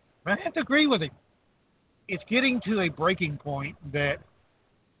 Okay, I have to agree with him. It's getting to a breaking point that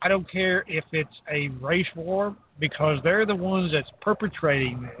I don't care if it's a race war because they're the ones that's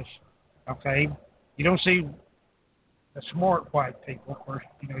perpetrating this. Okay, you don't see the smart white people. Of course,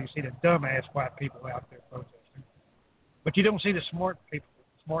 you see the dumbass white people out there protesting. But you don't see the smart people,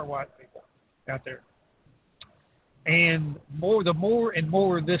 smart white people out there. And the more and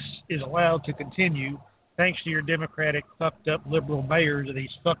more this is allowed to continue, thanks to your Democratic fucked up liberal mayors of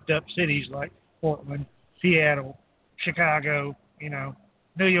these fucked up cities like Portland, Seattle, Chicago,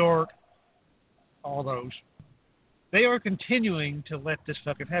 New York, all those. They are continuing to let this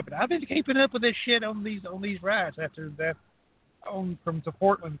fucking happen. I've been keeping up with this shit on these riots after that, from the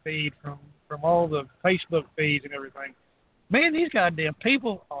Portland feed, from all the Facebook feeds and everything. Man, these goddamn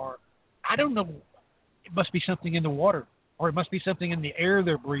people are, I don't know, it must be something in the water, or it must be something in the air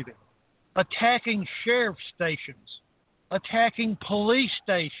they're breathing. Attacking sheriff stations, attacking police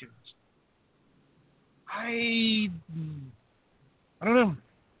stations. I don't know.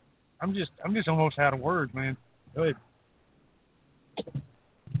 I'm just almost out of words, man. Go ahead.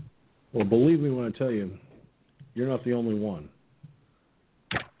 Well, believe me when I tell you, you're not the only one.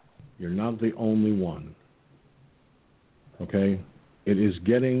 You're not the only one. Okay? It is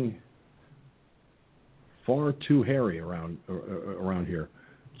getting far too hairy around here.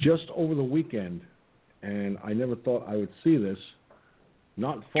 Just over the weekend, and I never thought I would see this,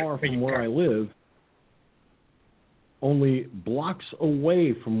 not far from where I live, only blocks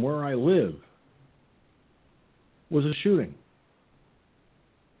away from where I live, was a shooting.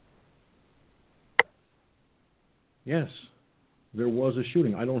 Yes, there was a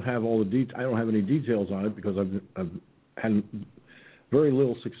shooting. I don't have I don't have any details on it because I've had very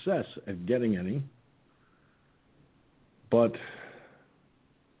little success at getting any. But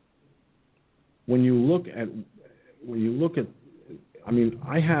when you look at, I mean,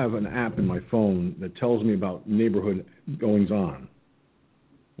 I have an app in my phone that tells me about neighborhood goings on.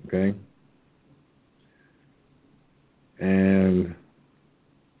 Okay? And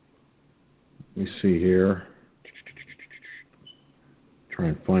let me see here. Try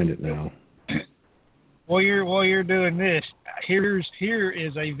and find it now. While you're doing this, here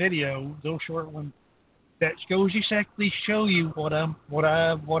is a video, those short one, that goes exactly show you what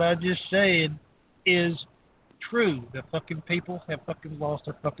I just said is true. The fucking people have fucking lost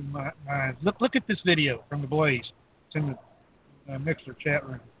their fucking minds. Look at this video from the Blaze. It's in the Mixer chat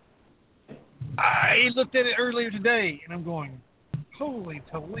room. I looked at it earlier today, and I'm going, holy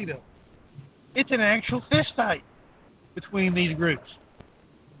Toledo! It's an actual fist fight between these groups.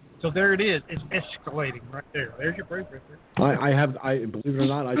 So there it is. It's escalating right there. There's your proof right there. I believe it or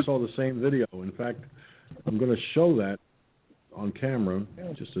not, I saw the same video. In fact, I'm going to show that on camera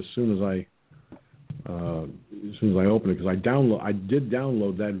just as soon as I open it, because I did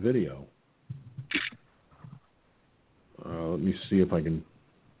download that video. Let me see if I can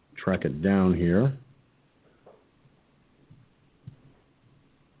track it down here.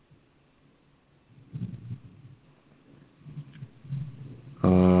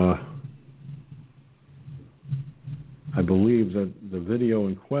 I believe that the video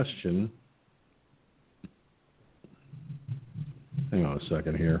in question. Hang on a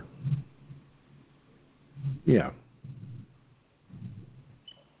second here. Yeah.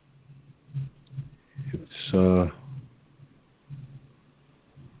 It's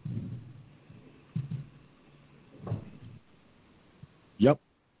Yep.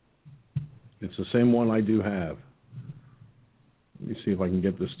 It's the same one I do have. Let me see if I can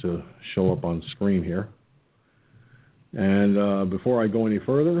get this to show up on screen here. And before I go any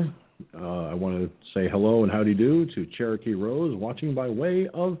further, I want to say hello and howdy do to Cherokee Rose, watching by way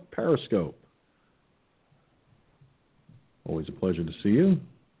of Periscope. Always a pleasure to see you.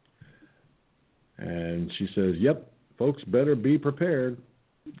 And she says, yep, folks better be prepared.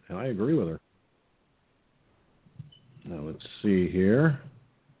 And I agree with her. Now let's see here.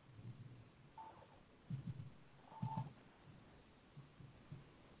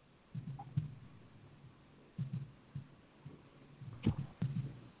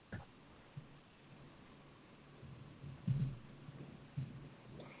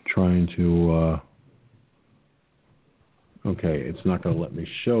 Trying to, okay, it's not going to let me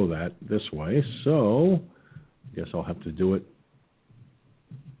show that this way, so I guess I'll have to do it.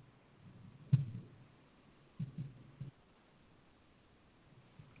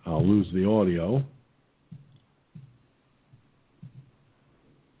 I'll lose the audio.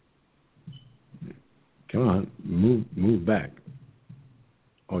 Come on, move back.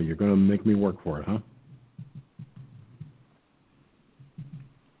 Oh, you're going to make me work for it, huh?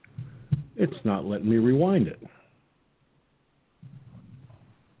 It's not letting me rewind it.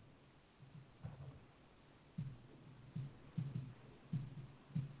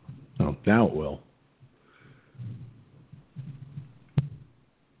 Oh, now it will.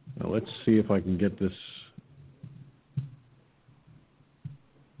 Now let's see if I can get this.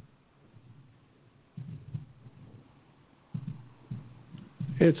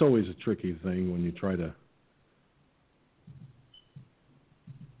 It's always a tricky thing when you try to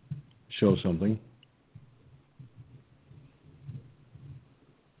show something.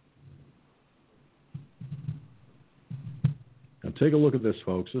 Now take a look at this,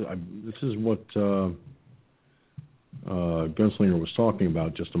 folks. This is what Gunslinger was talking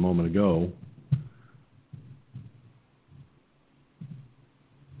about just a moment ago.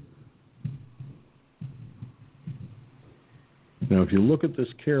 Now, if you look at this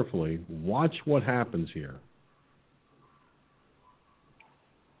carefully, watch what happens here.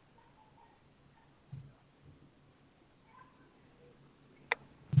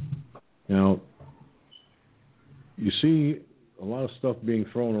 Now, you see a lot of stuff being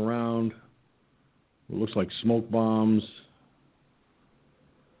thrown around. It looks like smoke bombs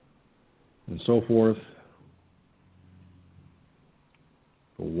and so forth.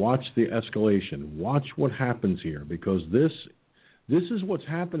 Watch the escalation. Watch what happens here, because this is what's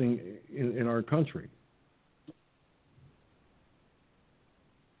happening in our country.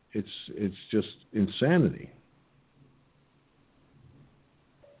 It's just insanity.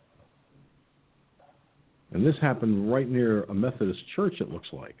 And this happened right near a Methodist church, it looks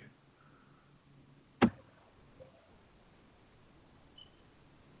like.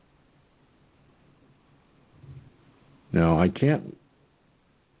 Now, I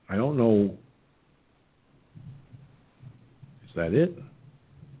don't know, is that it?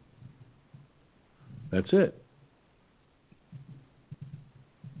 That's it.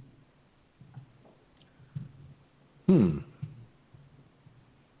 I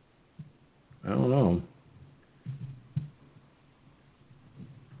don't know.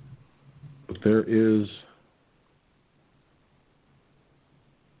 But there is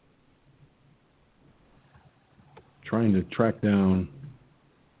trying to track down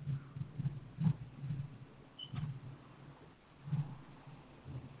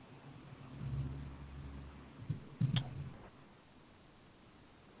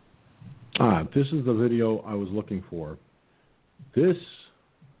this is the video I was looking for. This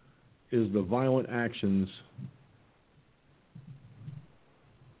is the violent actions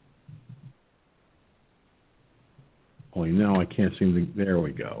only now I can't seem to, there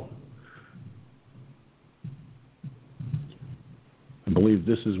we go. I believe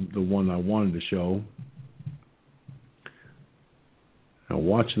this is the one I wanted to show. Now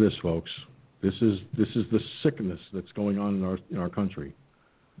watch this, folks. This is the sickness that's going on in our country.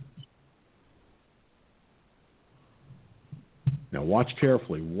 Now watch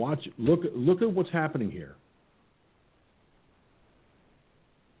carefully. Look at what's happening here.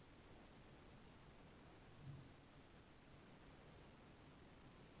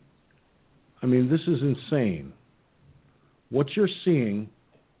 I mean, this is insane. What you're seeing,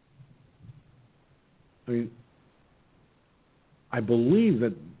 I mean, I believe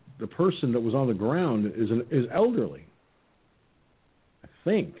that the person that was on the ground is elderly. I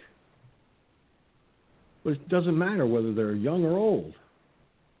think. But it doesn't matter whether they're young or old.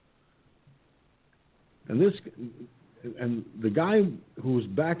 And the guy whose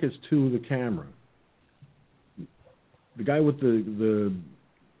back is to the camera, the guy with the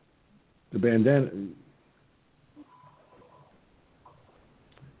bandana.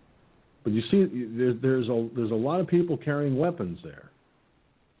 But you see, there's a lot of people carrying weapons there.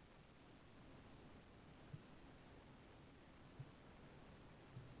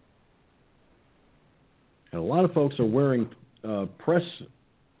 And a lot of folks are wearing press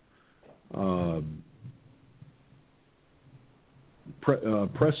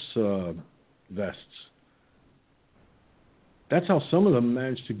vests. That's how some of them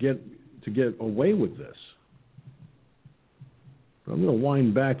managed to get away with this. But I'm going to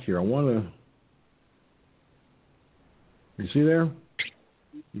wind back here. I want to. You see there?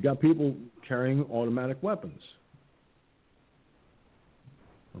 You got people carrying automatic weapons.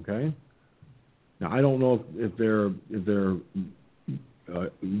 Okay. Now I don't know if they're there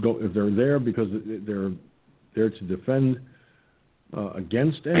because they're there to defend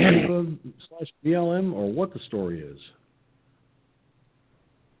against Antifa/BLM or what the story is.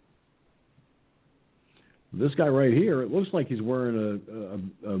 This guy right here, it looks like he's wearing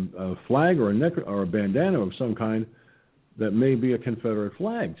a flag or a bandana of some kind that may be a Confederate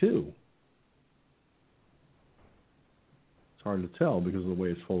flag too. It's hard to tell because of the way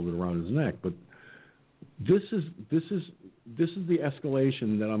it's folded around his neck, but this is the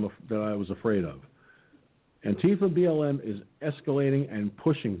escalation that I was afraid of. Antifa BLM is escalating and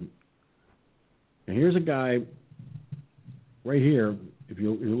pushing. And here's a guy right here. If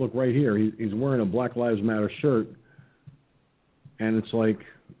you look right here, he's wearing a Black Lives Matter shirt, and it's like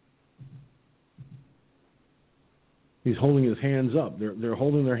he's holding his hands up. They're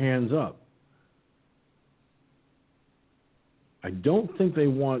holding their hands up. I don't think they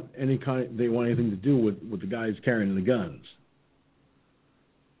want anything to do with the guys carrying the guns.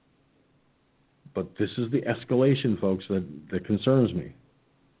 But this is the escalation, folks, that concerns me.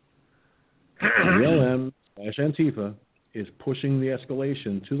 BLM/Antifa is pushing the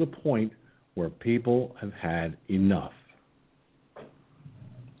escalation to the point where people have had enough.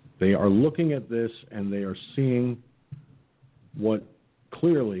 They are looking at this and they are seeing what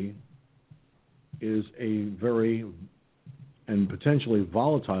clearly is a very and potentially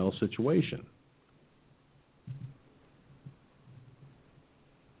volatile situation.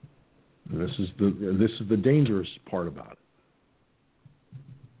 And this is the dangerous part about it.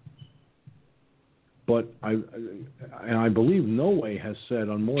 But I believe Noe has said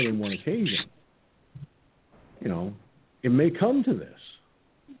on more than one occasion, it may come to this.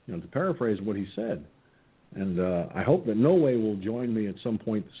 to paraphrase what he said. And I hope that No Way will join me at some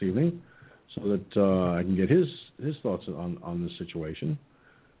point this evening so that I can get his thoughts on this situation.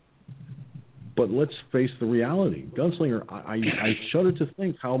 But let's face the reality. Gunslinger, I shudder to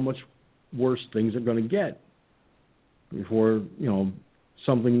think how much worse things are going to get before,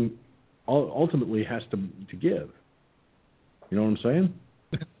 something ultimately has to give. You know what I'm saying?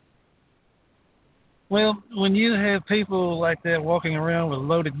 Well, when you have people like that walking around with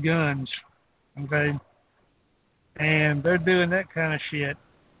loaded guns, okay, and they're doing that kind of shit,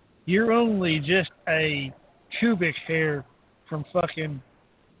 you're only just a cubic hair from fucking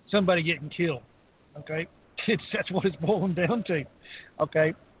somebody getting killed, okay? That's what it's boiling down to,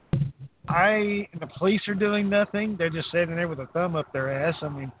 okay? The police are doing nothing. They're just sitting there with a thumb up their ass. I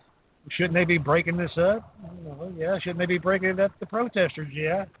mean, shouldn't they be breaking this up? Well, yeah. Shouldn't they be breaking it up? The protesters,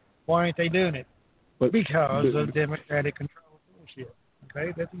 yeah. Why aren't they doing it? Because of Democratic control bullshit.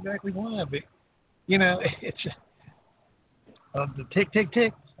 Okay, that's exactly why. But, it's the tick, tick,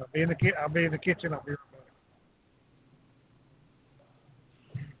 tick. I'll be in the kitchen. I'll be right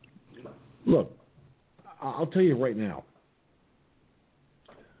back. Look, I'll tell you right now.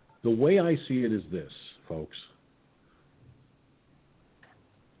 The way I see it is this, folks.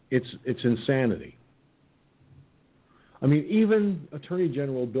 It's insanity. I mean, even Attorney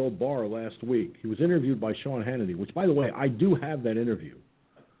General Bill Barr last week, he was interviewed by Sean Hannity, which, by the way, I do have that interview.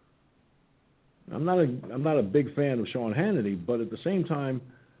 I'm not a big fan of Sean Hannity, but at the same time,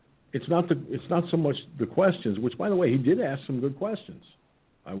 it's not so much the questions, which, by the way, he did ask some good questions.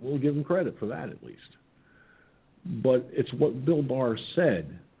 I will give him credit for that at least. But it's what Bill Barr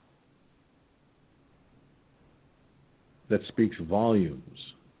said that speaks volumes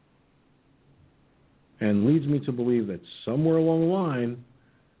and leads me to believe that somewhere along the line,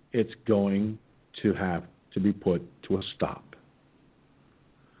 it's going to have to be put to a stop.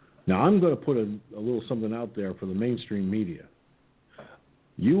 Now, I'm going to put a little something out there for the mainstream media.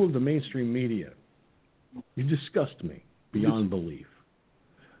 You of the mainstream media, you disgust me beyond belief.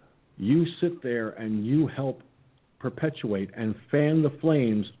 You sit there and you help perpetuate and fan the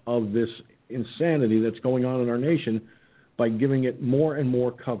flames of this insanity that's going on in our nation by giving it more and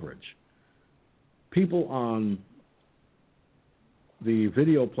more coverage. People on the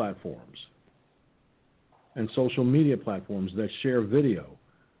video platforms and social media platforms that share video,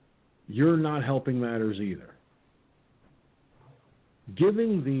 you're not helping matters either.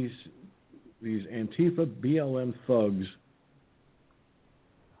 Giving these Antifa BLM thugs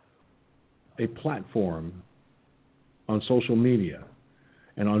a platform on social media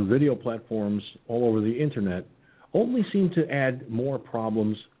and on video platforms all over the internet only seem to add more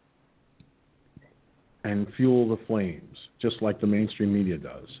problems and fuel the flames, just like the mainstream media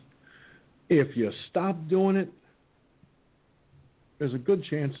does. If you stop doing it, there's a good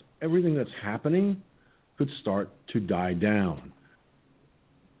chance everything that's happening could start to die down.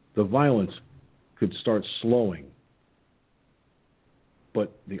 The violence could start slowing.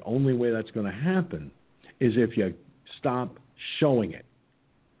 But the only way that's going to happen is if you stop showing it.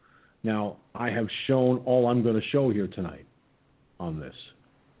 Now, I have shown all I'm going to show here tonight on this.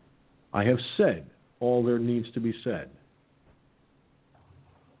 I have said all there needs to be said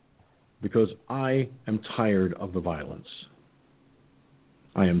because I am tired of the violence.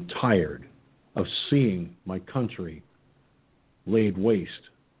 I am tired of seeing my country laid waste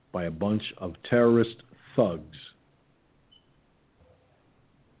by a bunch of terrorist thugs.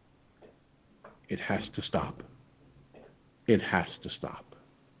 It has to stop. It has to stop.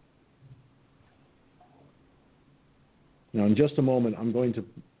 Now, in just a moment, I'm going to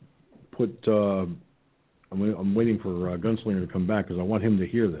put. I'm waiting for Gunslinger to come back because I want him to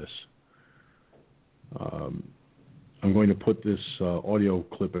hear this. I'm going to put this audio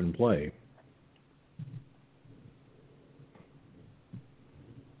clip in play.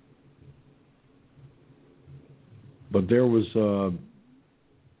 But there was a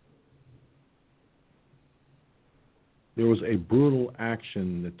brutal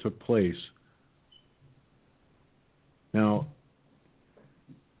action that took place. Now,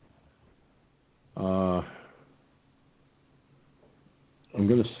 I'm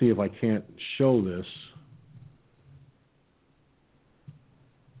going to see if I can't show this.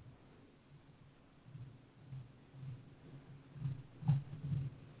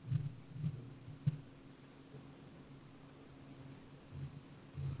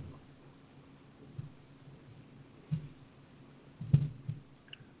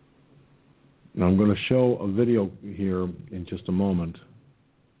 Now I'm going to show a video here in just a moment.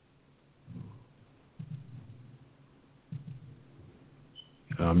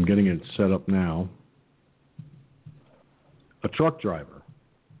 I'm getting it set up now. A truck driver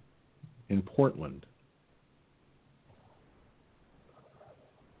in Portland.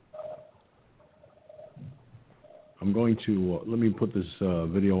 I'm going to, let me put this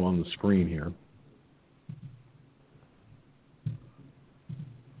video on the screen here.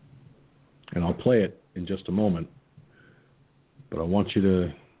 And I'll play it in just a moment. But I want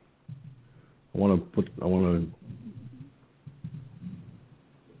to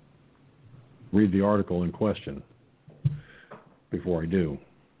read the article in question before I do.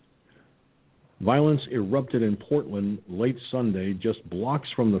 Violence erupted in Portland late Sunday, just blocks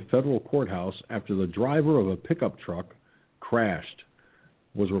from the federal courthouse after the driver of a pickup truck crashed,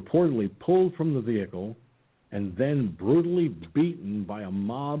 was reportedly pulled from the vehicle, and then brutally beaten by a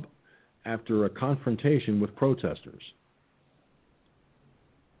mob after a confrontation with protesters.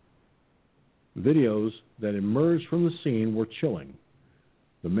 Videos that emerged from the scene were chilling.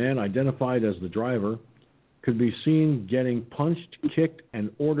 The man, identified as the driver, could be seen getting punched, kicked, and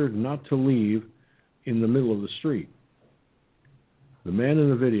ordered not to leave in the middle of the street. The man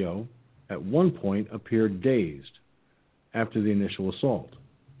in the video at one point appeared dazed after the initial assault,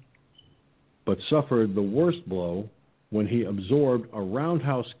 but suffered the worst blow when he absorbed a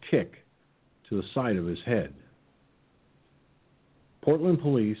roundhouse kick to the side of his head. Portland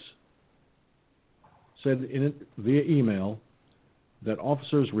police said in it via email that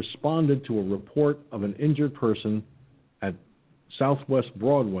officers responded to a report of an injured person at Southwest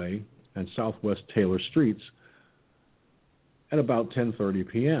Broadway and Southwest Taylor Streets at about 10:30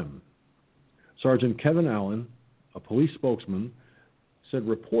 p.m. Sergeant Kevin Allen, a police spokesman, said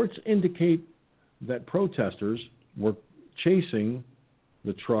reports indicate that protesters were chasing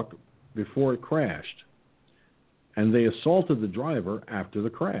the truck before it crashed, and they assaulted the driver after the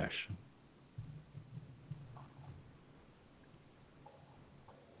crash.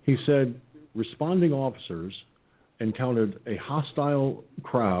 He said responding officers encountered a hostile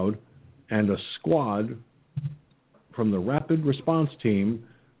crowd and a squad from the rapid response team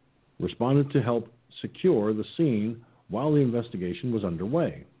responded to help secure the scene while the investigation was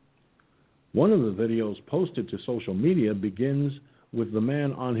underway. One of the videos posted to social media begins with the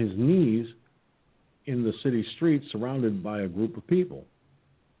man on his knees in the city street surrounded by a group of people.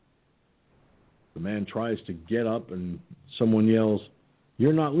 The man tries to get up and someone yells,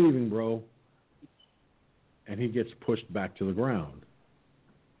 "You're not leaving, bro," and he gets pushed back to the ground.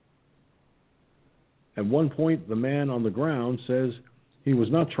 At one point, the man on the ground says he was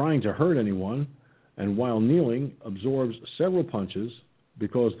not trying to hurt anyone, and while kneeling, absorbs several punches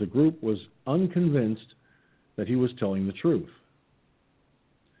because the group was unconvinced that he was telling the truth.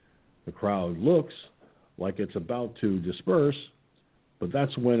 The crowd looks like it's about to disperse, but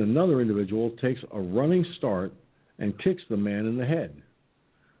that's when another individual takes a running start and kicks the man in the head,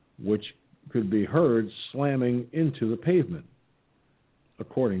 which could be heard slamming into the pavement,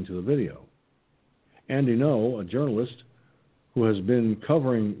 according to the video. Andy No, a journalist who has been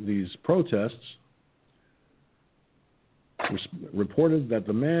covering these protests, reported that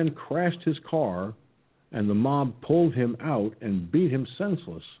the man crashed his car and the mob pulled him out and beat him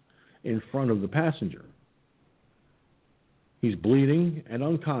senseless in front of the passenger. He's bleeding and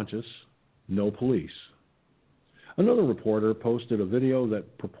unconscious, no police. Another reporter posted a video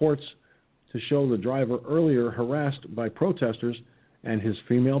that purports to show the driver earlier harassed by protesters and his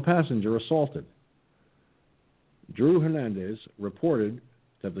female passenger assaulted. Drew Hernandez reported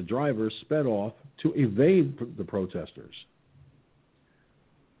that the driver sped off to evade the protesters.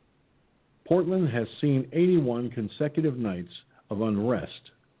 Portland has seen 81 consecutive nights of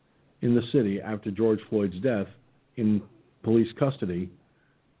unrest in the city after George Floyd's death in police custody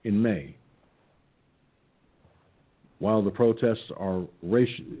in May. While the protests for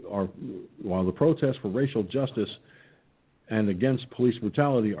racial justice and against police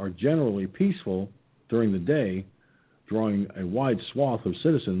brutality are generally peaceful during the day, drawing a wide swath of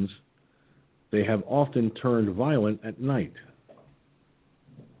citizens, they have often turned violent at night.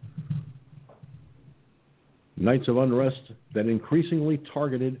 Nights of unrest that increasingly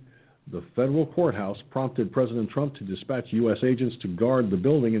targeted the federal courthouse prompted President Trump to dispatch U.S. agents to guard the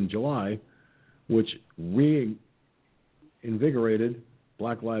building in July, which reinvigorated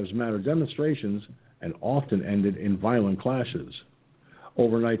Black Lives Matter demonstrations and often ended in violent clashes.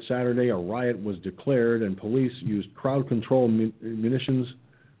 Overnight Saturday, a riot was declared and police used crowd control munitions,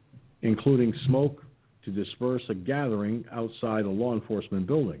 including smoke, to disperse a gathering outside a law enforcement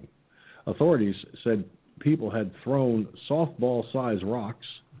building. Authorities said people had thrown softball-sized rocks,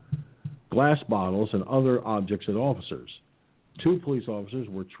 glass bottles, and other objects at officers. 2 police officers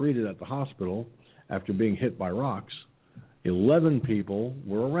were treated at the hospital after being hit by rocks. 11 people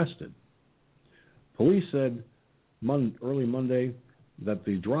were arrested. Police said early Monday that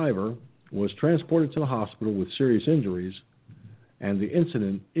the driver was transported to the hospital with serious injuries, and the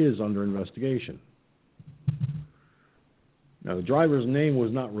incident is under investigation. Now, the driver's name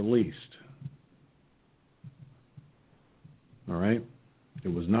was not released. All right?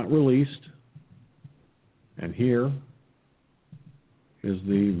 It was not released. And here is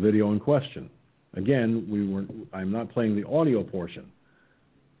the video in question. Again, I'm not playing the audio portion.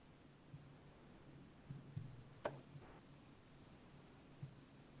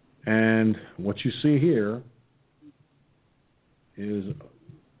 And what you see here is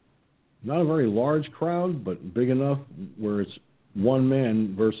not a very large crowd, but big enough where it's one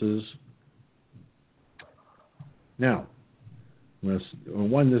man versus... Now, I'm going to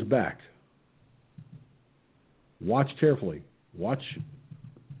wind this back. Watch carefully. Watch.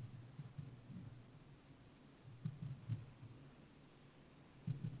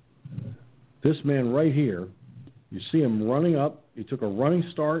 This man right here, you see him running up. He took a running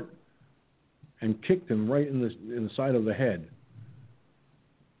start and kicked him right in the side of the head.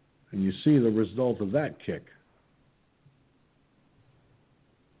 And you see the result of that kick.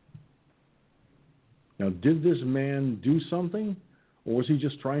 Now, did this man do something, or was he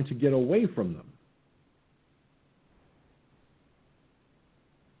just trying to get away from them?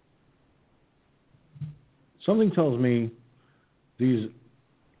 Something tells me these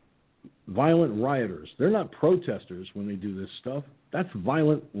violent rioters, they're not protesters when they do this stuff. That's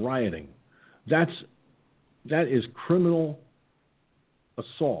violent rioting. That is criminal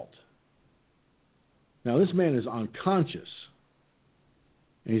assault. Now, this man is unconscious,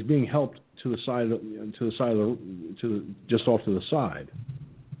 and he's being helped to the side, just off to the side.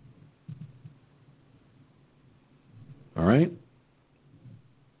 All right.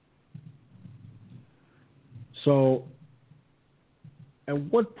 So, at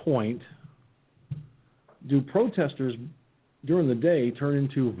what point do protesters during the day turn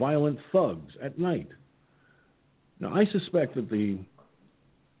into violent thugs at night? Now, I suspect that the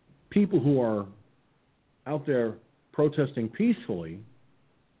people who are out there protesting peacefully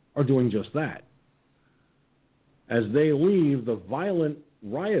are doing just that. As they leave, the violent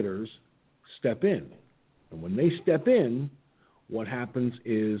rioters step in. And when they step in, what happens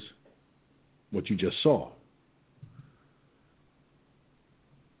is what you just saw.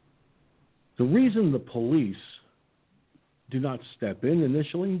 The reason the police do not step in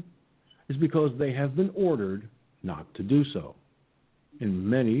initially is because they have been ordered not to do so in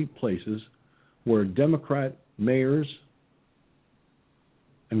many places where Democrat mayors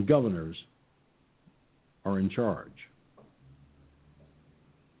and governors are in charge.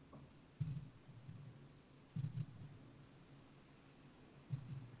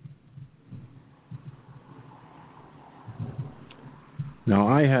 Now,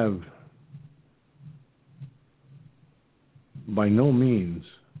 I have by no means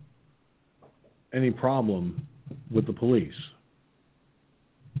any problem with the police.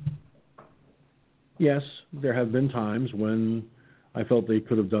 Yes, there have been times when I felt they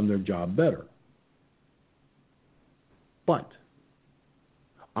could have done their job better. But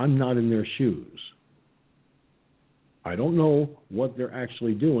I'm not in their shoes. I don't know what they're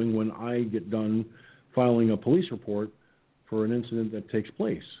actually doing when I get done filing a police report for an incident that takes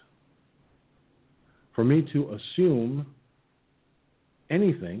place. For me to assume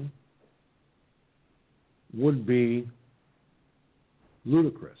anything would be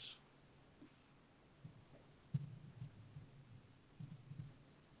ludicrous.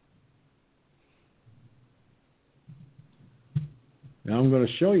 Now I'm going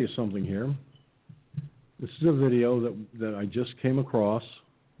to show you something here. This is a video that I just came across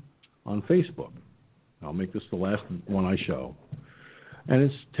on Facebook. I'll make this the last one I show.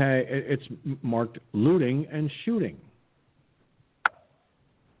 And it's marked looting and shooting.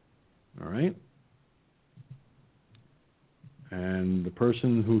 All right? And the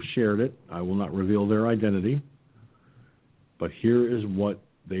person who shared it, I will not reveal their identity, but here is what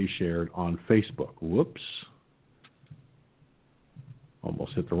they shared on Facebook. Whoops.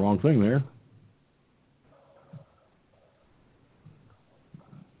 Almost hit the wrong thing there.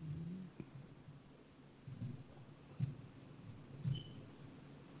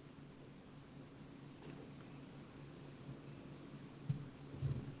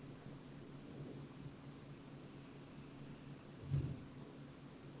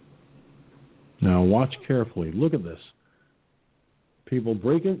 Now watch carefully. Look at this. People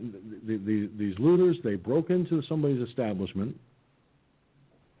break in, these looters, they broke into somebody's establishment.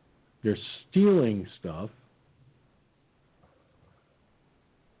 They're stealing stuff.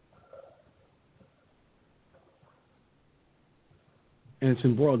 And it's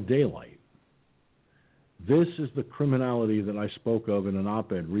in broad daylight. This is the criminality that I spoke of in an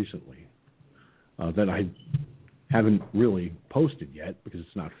op-ed recently. that I haven't really posted yet because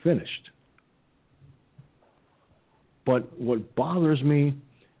it's not finished. But what bothers me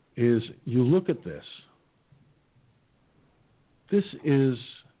is you look at this. This is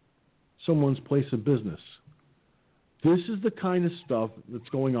someone's place of business. This is the kind of stuff that's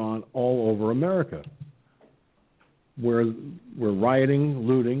going on all over America, where rioting,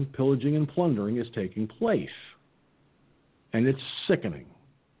 looting, pillaging, and plundering is taking place. And it's sickening.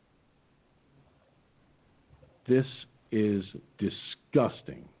 This is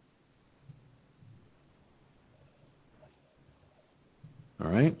disgusting. All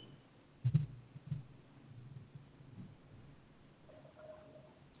right?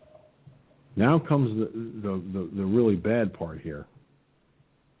 Now comes the really bad part here.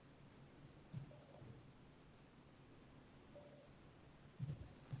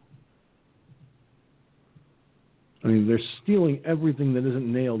 I mean, they're stealing everything that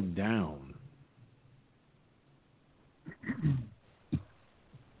isn't nailed down.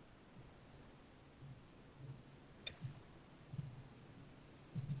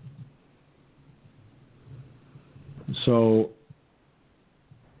 So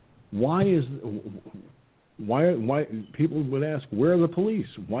why people would ask, where are the police?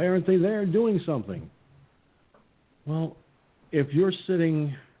 Why aren't they there doing something? Well, if you're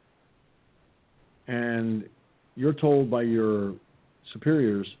sitting and you're told by your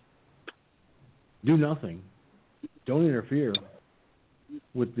superiors, do nothing, don't interfere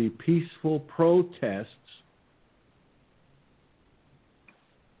with the peaceful protests.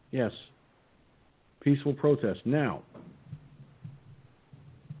 Yes, peaceful protests. Now,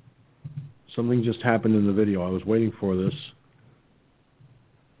 something just happened in the video. I was waiting for this.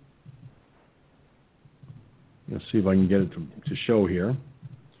 Let's see if I can get it to show here.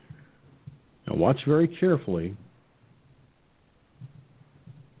 Now watch very carefully.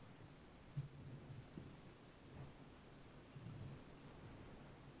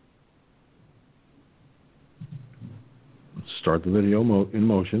 Let's start the video in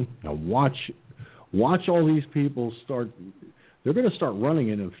motion. Now watch all these people start. They're going to start running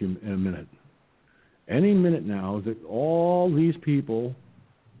in a minute. Any minute now, that all these people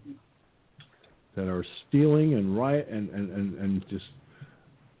that are stealing and riot and just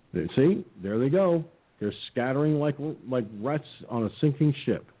see, there they go. They're scattering like rats on a sinking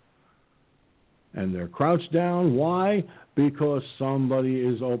ship, and they're crouched down. Why? Because somebody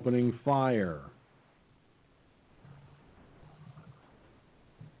is opening fire.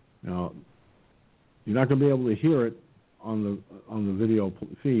 Now, you're not going to be able to hear it on the video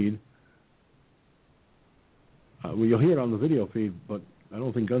feed. Well, you'll hear it on the video feed, but I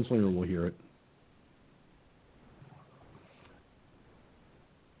don't think Gunslinger will hear it.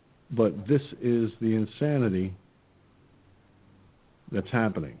 But this is the insanity that's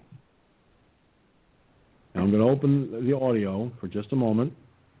happening. Now I'm going to open the audio for just a moment.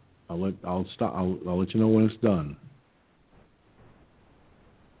 I'll let you know when it's done.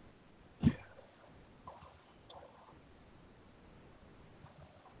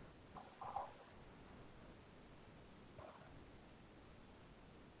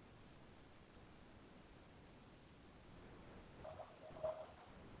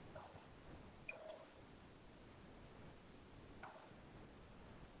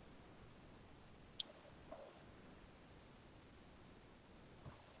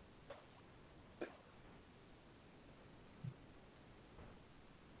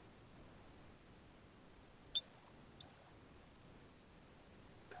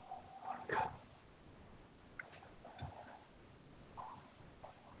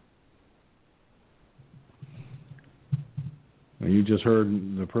 You just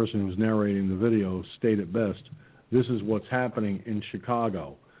heard the person who's narrating the video state it best. This is what's happening in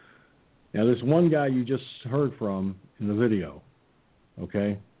Chicago. Now, this one guy you just heard from in the video,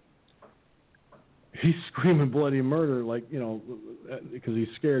 okay, he's screaming bloody murder, like, because he's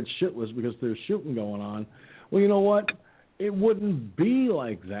scared shitless because there's shooting going on. Well, you know what? It wouldn't be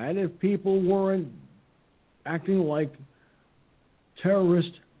like that if people weren't acting like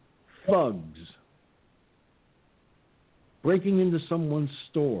terrorist thugs, breaking into someone's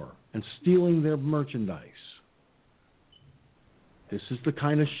store and stealing their merchandise. This is the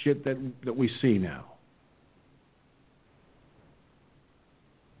kind of shit that we see now.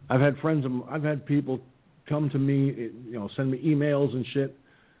 I've had people come to me, send me emails and shit,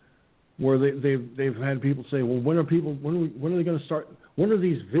 where they've had people say, well, when are they going to start? When are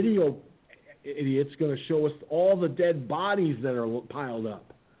these video idiots going to show us all the dead bodies that are piled up?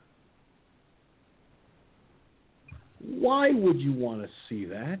 Why would you want to see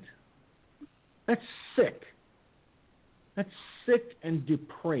that? That's sick. That's sick and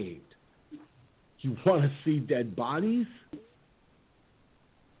depraved. You want to see dead bodies?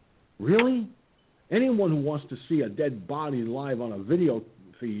 Really? Anyone who wants to see a dead body live on a video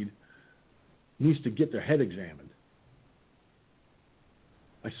feed needs to get their head examined.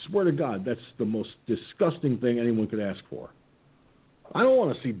 I swear to God, that's the most disgusting thing anyone could ask for. I don't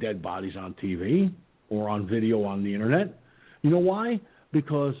want to see dead bodies on TV or on video on the internet. You know why?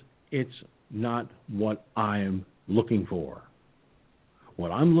 Because it's not what I'm looking for.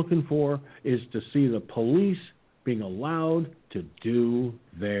 What I'm looking for is to see the police being allowed to do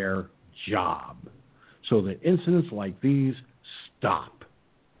their job so that incidents like these stop.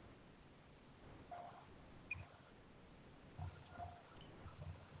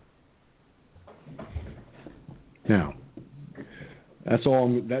 Now, that's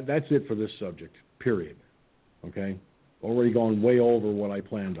all. That's it for this subject. Period. Okay, already gone way over what I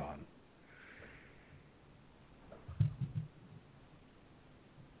planned on.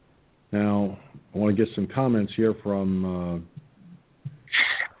 Now, I want to get some comments here from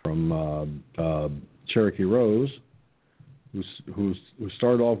Cherokee Rose, who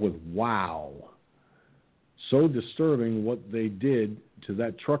started off with, "Wow, so disturbing what they did to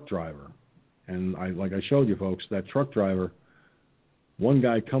that truck driver." And like I showed you folks, that truck driver, one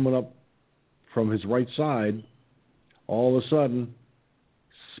guy coming up from his right side, all of a sudden,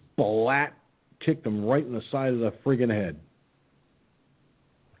 splat, kicked him right in the side of the friggin' head.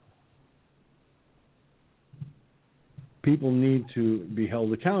 People need to be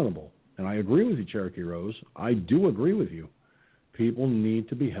held accountable. And I agree with you, Cherokee Rose. I do agree with you. People need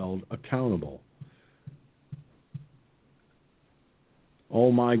to be held accountable.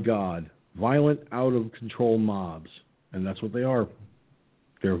 Oh, my God. Violent, out-of-control mobs. And that's what they are.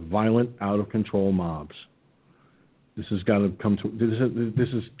 They're violent, out-of-control mobs. This has got to come to. This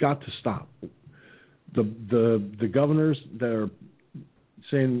has got to stop. The governors that are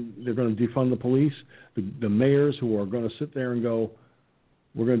saying they're going to defund the police, the mayors who are going to sit there and go,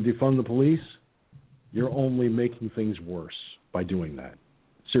 we're going to defund the police, you're only making things worse by doing that.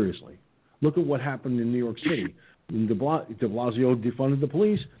 Seriously. Look at what happened in New York City. De Blasio defunded the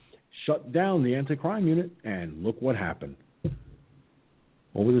police, shut down the anti-crime unit, and look what happened.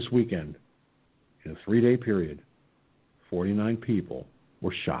 Over this weekend, in a 3-day period, 49 people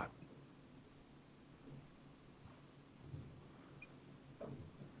were shot.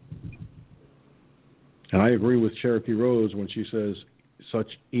 And I agree with Cherokee Rose when she says, such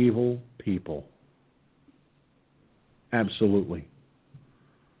evil people. Absolutely.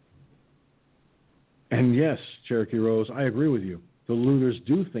 And yes, Cherokee Rose, I agree with you. The looters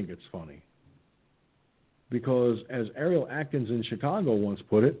do think it's funny. Because as Ariel Atkins in Chicago once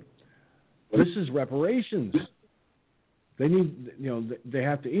put it, this is reparations. They need, they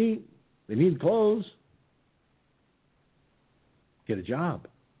have to eat. They need clothes. Get a job.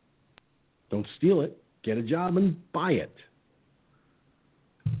 Don't steal it. Get a job and buy it.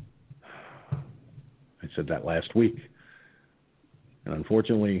 I said that last week. And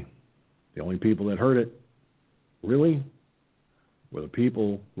unfortunately, the only people that heard it, really, were the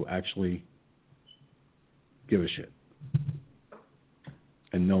people who actually give a shit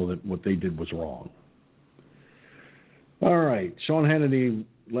and know that what they did was wrong. All right, Sean Hannity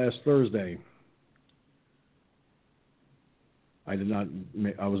last Thursday. I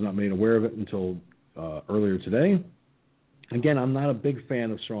was not made aware of it until earlier today. Again, I'm not a big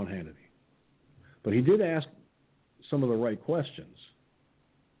fan of Sean Hannity, but he did ask some of the right questions,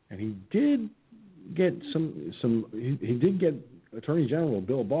 and he did get he did get Attorney General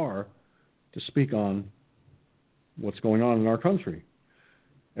Bill Barr to speak on what's going on in our country.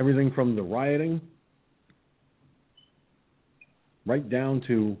 Everything from the rioting right down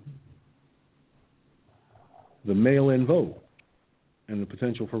to the mail-in vote and the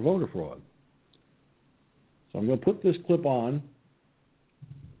potential for voter fraud. So I'm going to put this clip on.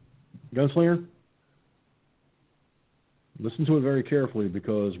 Gunslinger, listen to it very carefully,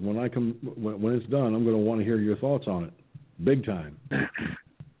 because when it's done, I'm going to want to hear your thoughts on it. Big time.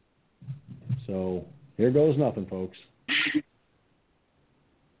 So here goes nothing, folks.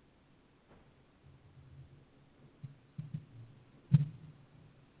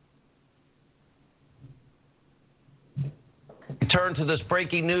 Turn to this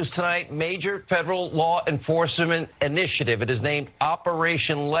breaking news tonight. Major federal law enforcement initiative. It is named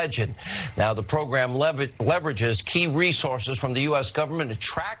Operation Legend. Now, the program leverages key resources from the U.S. government to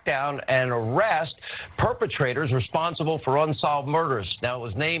track down and arrest perpetrators responsible for unsolved murders. Now, it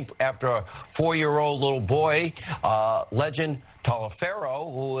was named after a 4-year-old little boy, Legend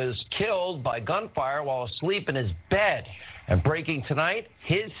Taliaferro, who was killed by gunfire while asleep in his bed. And breaking tonight,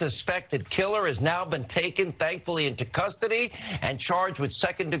 his suspected killer has now been taken, thankfully, into custody and charged with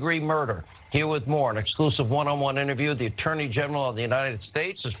second-degree murder. Here with more, an exclusive one-on-one interview with the Attorney General of the United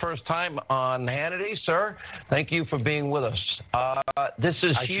States. His first time on Hannity, sir. Thank you for being with us. This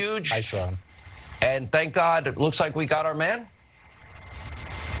is huge. Hi, Sean. And thank God, it looks like we got our man.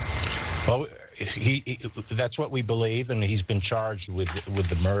 Well, that's what we believe, and he's been charged with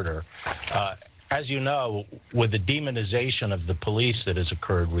the murder. As you know, with the demonization of the police that has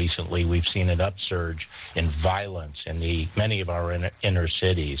occurred recently, we've seen an upsurge in violence in many of our inner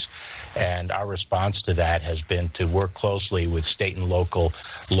cities. And our response to that has been to work closely with state and local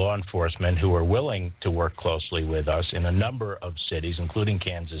law enforcement who are willing to work closely with us in a number of cities, including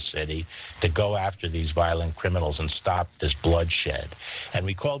Kansas City, to go after these violent criminals and stop this bloodshed. And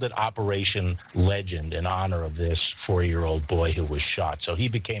we called it Operation Legend in honor of this 4-year-old boy who was shot. So he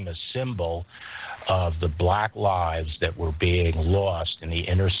became a symbol of the black lives that were being lost in the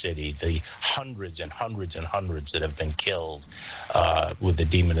inner city, the hundreds and hundreds and hundreds that have been killed with the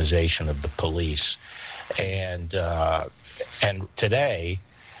demonization of the police. And today,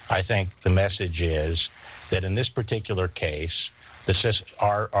 I think the message is that in this particular case,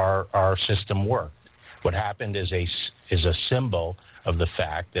 our system worked. What happened is a symbol of the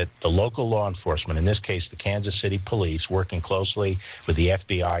fact that the local law enforcement, in this case the Kansas City Police, working closely with the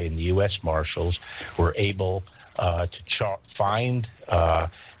FBI and the U.S. Marshals, were able to find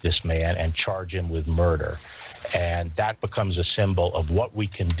this man and charge him with murder. And that becomes a symbol of what we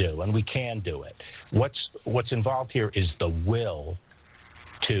can do, and we can do it. What's involved here is the will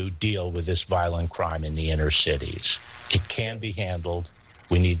to deal with this violent crime in the inner cities. It can be handled.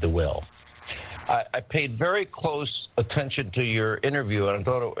 We need the will. I paid very close attention to your interview, and I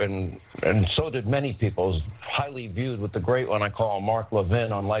thought, and so did many people. It was highly viewed with the great one I call Mark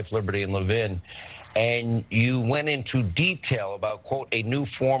Levin on Life, Liberty, and Levin. And you went into detail about, quote, a new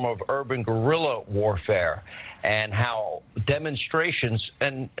form of urban guerrilla warfare and how demonstrations,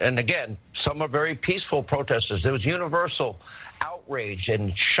 and again, some are very peaceful protesters. There was universal outrage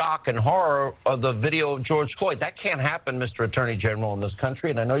and shock and horror of the video of George Floyd. That can't happen, Mr. Attorney General, in this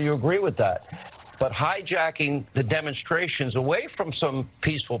country, and I know you agree with that. But hijacking the demonstrations away from some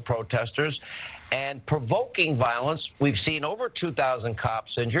peaceful protesters and provoking violence. We've seen over 2,000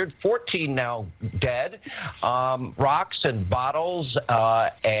 cops injured, 14 now dead, rocks and bottles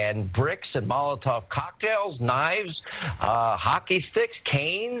and bricks and Molotov cocktails, knives, hockey sticks,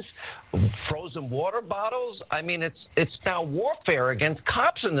 canes, frozen water bottles. I mean, it's now warfare against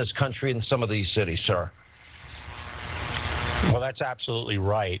cops in this country in some of these cities, sir. Well, that's absolutely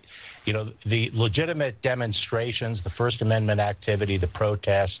right. You know, the legitimate demonstrations, the First Amendment activity, the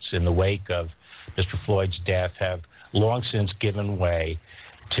protests in the wake of Mr. Floyd's death have long since given way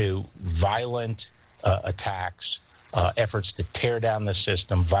to violent attacks, efforts to tear down the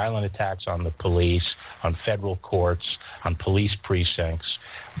system, violent attacks on the police, on federal courts, on police precincts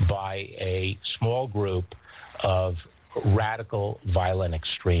by a small group of radical violent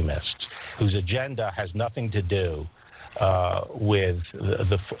extremists whose agenda has nothing to do with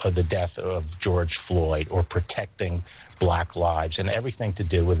the death of George Floyd or protecting black lives, and everything to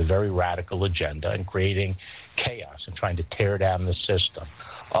do with a very radical agenda and creating chaos and trying to tear down the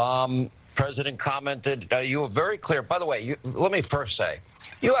system. President commented, you were very clear. By the way, let me first say,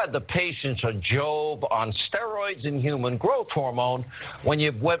 you had the patience of Job on steroids and human growth hormone when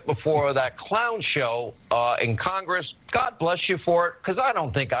you went before that clown show in Congress. God bless you for it, because I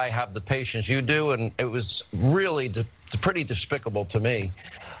don't think I have the patience you do, and it was really pretty despicable to me.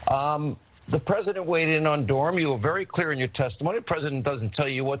 The president weighed in on Durham. You were very clear in your testimony. The president doesn't tell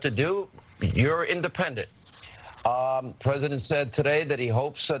you what to do. You're independent. The president said today that he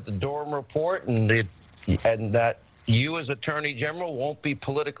hopes that the Durham report and that you as Attorney General won't be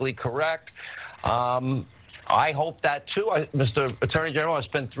politically correct. I hope that too. Mr. Attorney General, I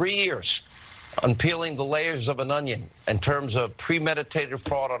spent 3 years unpeeling the layers of an onion in terms of premeditated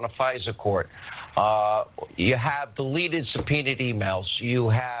fraud on a FISA court. You have deleted subpoenaed emails. You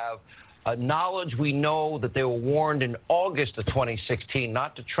have knowledge we know that they were warned in August of 2016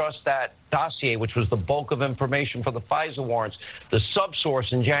 not to trust that dossier, which was the bulk of information for the FISA warrants. The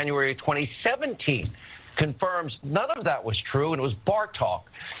subsource in January of 2017 confirms none of that was true, and it was bar talk.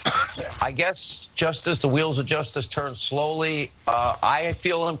 I guess the wheels of justice turn slowly. I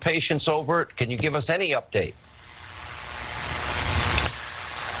feel impatience over it. Can you give us any update?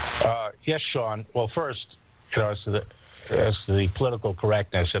 Yes, Sean. Well, first, as to the political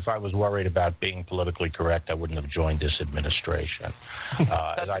correctness, if I was worried about being politically correct, I wouldn't have joined this administration.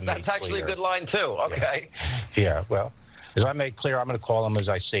 That's actually a good line, too. Okay. Yeah, well, As I made clear, I'm going to call them as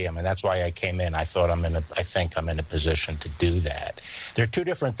I see them, and that's why I came in. I think I'm in a position to do that. There are two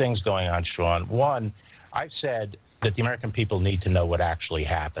different things going on, Sean. One, I've said that the American people need to know what actually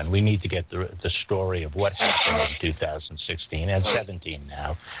happened. We need to get the story of what happened in 2016 and 17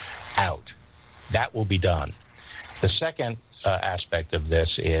 now out. That will be done. The second aspect of this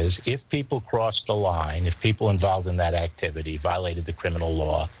is if people crossed the line, if people involved in that activity violated the criminal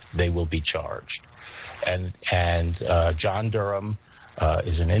law, they will be charged. And John Durham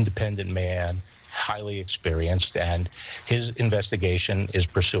is an independent man, highly experienced, and his investigation is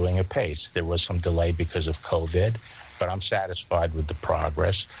pursuing a pace. There was some delay because of COVID, but I'm satisfied with the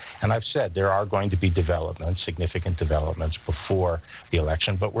progress. And I've said there are going to be developments, significant developments before the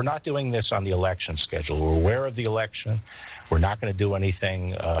election, but we're not doing this on the election schedule. We're aware of the election. We're not going to do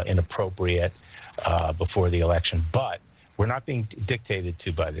anything inappropriate before the election, but we're not being dictated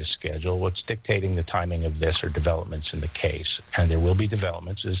to by this schedule. What's dictating the timing of this are developments in the case, and there will be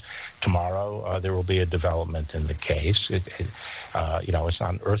developments. Tomorrow there will be a development in the case. It's not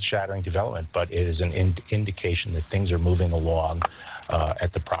an earth-shattering development, but it is an indication that things are moving along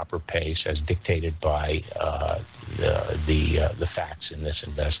at the proper pace as dictated by the facts in this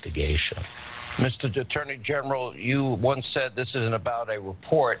investigation. Mr. Attorney General, you once said this isn't about a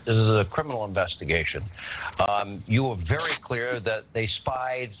report, this is a criminal investigation. You were very clear that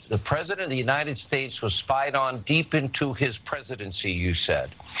the President of the United States was spied on deep into his presidency, you said.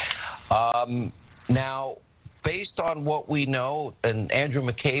 Now, based on what we know, and Andrew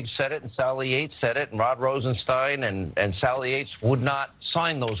McCabe said it, and Sally Yates said it, and Rod Rosenstein and Sally Yates would not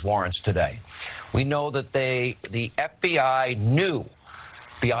sign those warrants today. We know that the FBI knew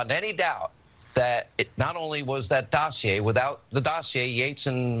beyond any doubt that it not only was that dossier, without the dossier, Yates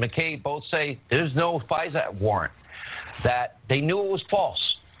and McCabe both say there's no FISA warrant, that they knew it was false.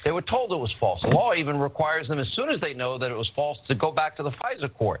 They were told it was false. The law even requires them, as soon as they know that it was false, to go back to the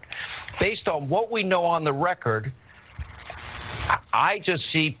FISA court. Based on what we know on the record, I just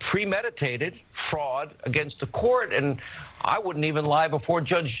see premeditated fraud against the court, and I wouldn't even lie before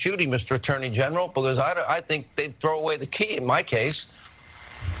Judge Judy, Mr. Attorney General, because I think they'd throw away the key in my case.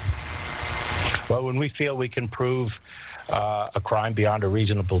 Well, when we feel we can prove a crime beyond a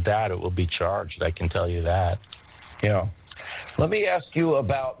reasonable doubt, it will be charged. I can tell you that. Yeah. Let me ask you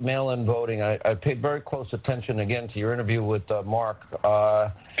about mail-in voting. I paid very close attention again to your interview with Mark,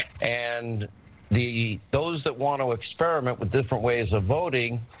 and those that want to experiment with different ways of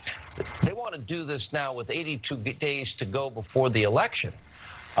voting, they want to do this now with 82 days to go before the election.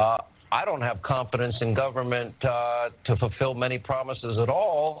 I don't have confidence in government to fulfill many promises at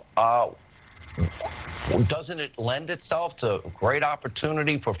all. Doesn't it lend itself to great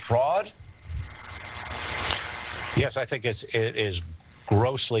opportunity for fraud? Yes, I think it is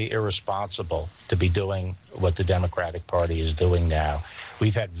grossly irresponsible to be doing what the Democratic Party is doing now.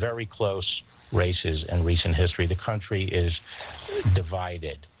 We've had very close races in recent history. The country is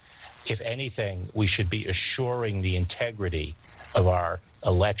divided. If anything, we should be assuring the integrity of our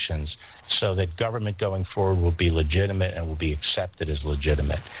elections so that government going forward will be legitimate and will be accepted as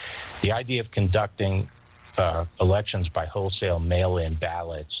legitimate. The idea of conducting elections by wholesale mail-in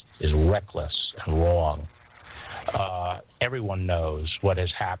ballots is reckless and wrong. Everyone knows what has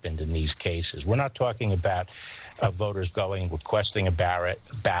happened in these cases. We're not talking about voters requesting a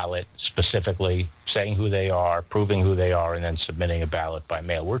ballot specifically, saying who they are, proving who they are, and then submitting a ballot by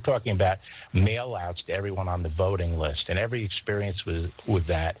mail. We're talking about mail-outs to everyone on the voting list, and every experience with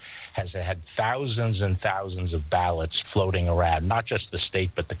that has had thousands and thousands of ballots floating around, not just the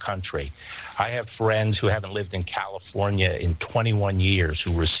state but the country. I have friends who haven't lived in California in 21 years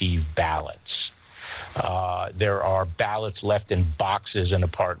who receive ballots. There are ballots left in boxes in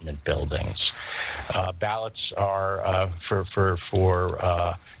apartment buildings. Ballots are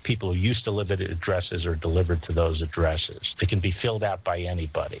for people who used to live at addresses or delivered to those addresses. They can be filled out by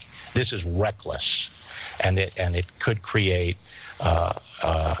anybody. This is reckless, and it could create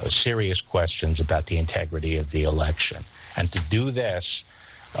serious questions about the integrity of the election. And to do this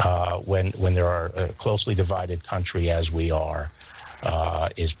when there are a closely divided country as we are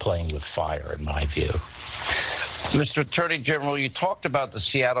is playing with fire, in my view. Mr. Attorney General, you talked about the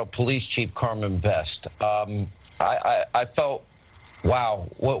Seattle Police Chief Carmen Best. I felt, wow,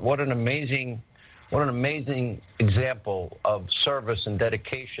 what an amazing example of service and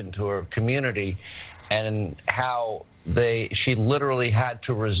dedication to her community, and how she literally had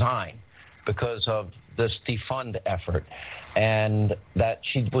to resign because of this defund effort, and that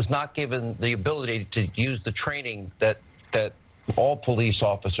she was not given the ability to use the training that all police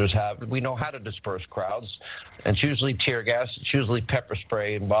officers have. We know how to disperse crowds. And it's usually tear gas, it's usually pepper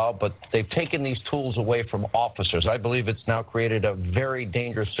spray involved, but they've taken these tools away from officers. I believe it's now created a very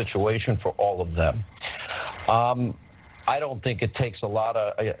dangerous situation for all of them. I don't think it takes a lot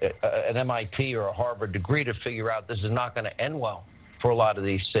of an MIT or a Harvard degree to figure out this is not going to end well for a lot of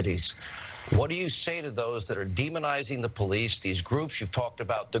these cities. What do you say to those that are demonizing the police, these groups? You've talked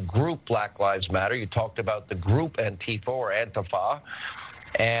about the group Black Lives Matter. You talked about the group Antifa or Antifa.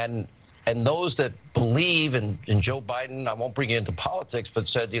 And those that believe in Joe Biden, I won't bring you into politics, but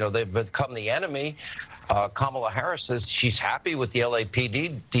said, they've become the enemy. Kamala Harris says she's happy with the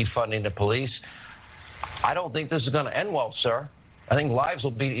LAPD defunding the police. I don't think this is going to end well, sir. I think lives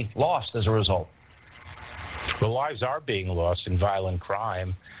will be lost as a result. Well, lives are being lost in violent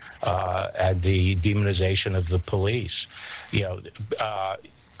crime. And the demonization of the police.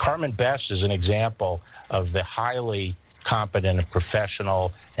 Carmen Best is an example of the highly competent and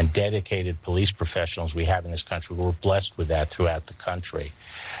professional and dedicated police professionals we have in this country. We're blessed with that throughout the country.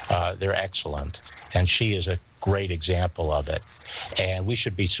 They're excellent, and she is a great example of it. And we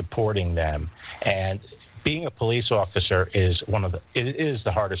should be supporting them. And being a police officer is it is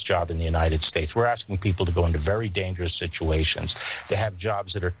the hardest job in the United States. We're asking people to go into very dangerous situations, to have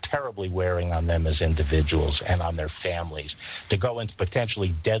jobs that are terribly wearing on them as individuals and on their families, to go into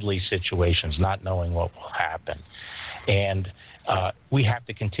potentially deadly situations, not knowing what will happen. And we have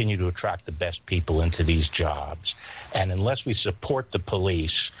to continue to attract the best people into these jobs. And unless we support the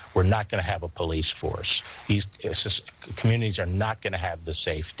police, we're not going to have a police force. These communities are not going to have the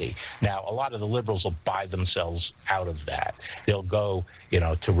safety. Now, a lot of the liberals will buy themselves out of that. They'll go,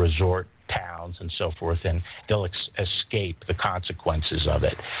 to resort towns and so forth, and they'll escape the consequences of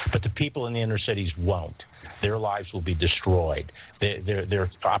it. But the people in the inner cities won't. Their lives will be destroyed. Their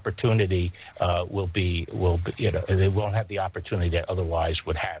opportunity will be, they won't have the opportunity that otherwise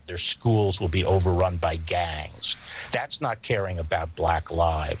would have. Their schools will be overrun by gangs. That's not caring about black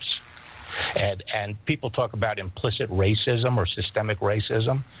lives. And people talk about implicit racism or systemic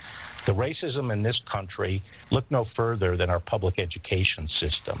racism. The racism in this country, look no further than our public education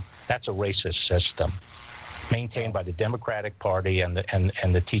system. That's a racist system maintained by the Democratic Party and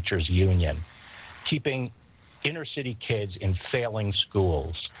the teachers' union, keeping inner city kids in failing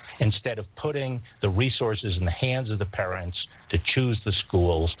schools instead of putting the resources in the hands of the parents to choose the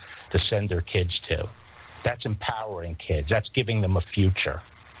schools to send their kids to. That's empowering kids. That's giving them a future.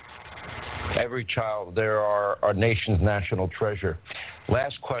 Every child, they're our nation's national treasure.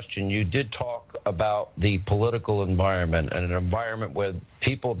 Last question. You did talk about the political environment and an environment where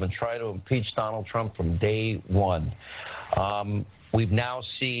people have been trying to impeach Donald Trump from day one. We've now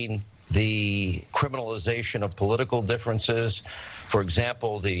seen the criminalization of political differences. For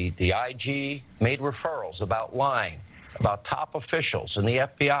example, the IG made referrals about lying, about top officials in the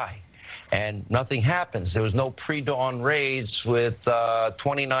FBI, and nothing happens. There was no pre-dawn raids with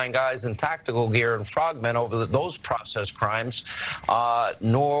 29 guys in tactical gear and frogmen over those process crimes,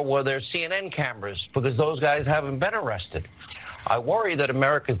 nor were there CNN cameras because those guys haven't been arrested. I worry that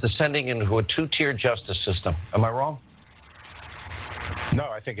America is descending into a two-tier justice system. Am I wrong? No,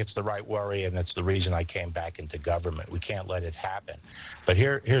 I think it's the right worry, and it's the reason I came back into government. We can't let it happen. But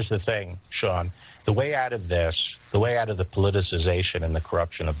here's the thing, Sean. The way out of this, the way out of the politicization and the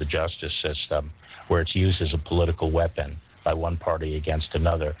corruption of the justice system, where it's used as a political weapon by one party against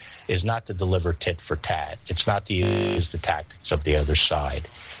another, is not to deliver tit for tat. It's not to use the tactics of the other side.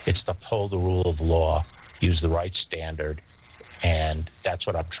 It's to uphold the rule of law, use the right standard, and that's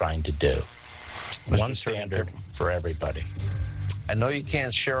what I'm trying to do. One standard for everybody. I know you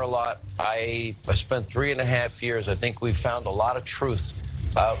can't share a lot. I spent 3.5 years. I think we found a lot of truth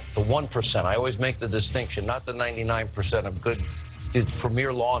about the 1%. I always make the distinction, not the 99% of good,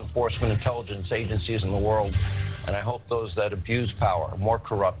 premier law enforcement intelligence agencies in the world. And I hope those that abuse power, more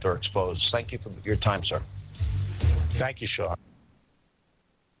corrupt, are exposed. Thank you for your time, sir. Thank you, Sean.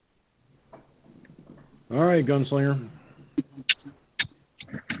 All right, Gunslinger.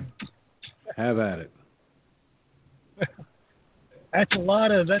 Have at it. That's a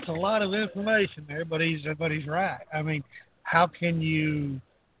lot of information there, but he's right. I mean, how can you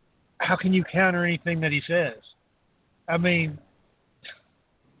counter anything that he says? I mean,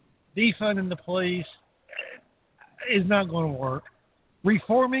 defunding the police is not going to work.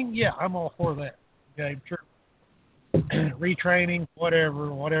 Reforming, yeah, I'm all for that. Okay, sure. Retraining,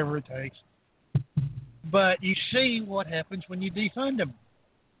 whatever it takes. But you see what happens when you defund them.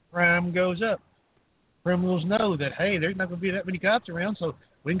 Crime goes up. Criminals know that, hey, there's not going to be that many cops around, so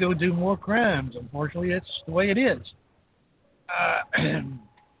we can go do more crimes. Unfortunately, that's the way it is.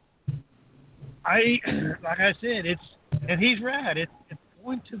 Like I said, And he's right. It's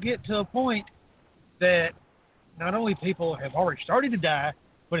going to get to a point that not only people have already started to die,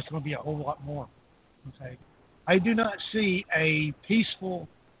 but it's going to be a whole lot more. Okay, I do not see a peaceful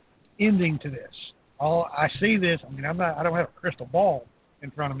ending to this. I see this. I mean, I don't have a crystal ball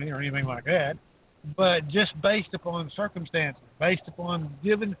in front of me or anything like that, but just based upon circumstances, based upon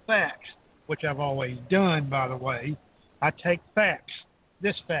given facts, which I've always done, by the way, I take facts,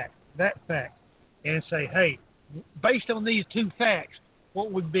 this fact, that fact, and say, hey, based on these two facts,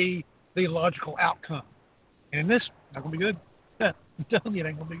 what would be the logical outcome? And this, not going to be good. I'm telling you, it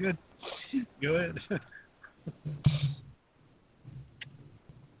ain't going to be good. Good.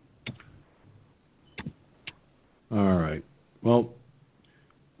 All right. Well,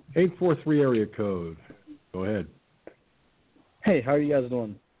 843 area code. Go ahead. Hey, how are you guys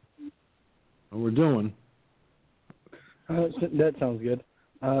doing? What we're doing. That sounds good.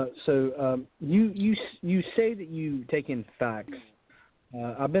 You say that you take in facts.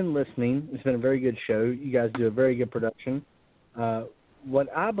 I've been listening. It's been a very good show. You guys do a very good production. What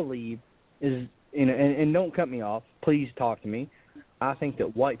I believe is, and don't cut me off. Please talk to me. I think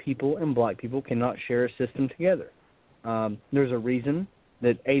that white people and black people cannot share a system together. There's a reason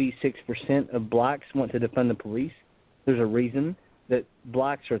that 86% of blacks want to defund the police. There's a reason that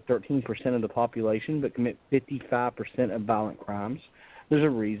blacks are 13% of the population but commit 55% of violent crimes. There's a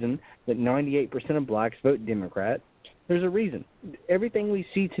reason that 98% of blacks vote Democrat. There's a reason. Everything we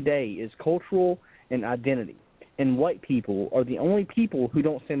see today is cultural and identity. And white people are the only people who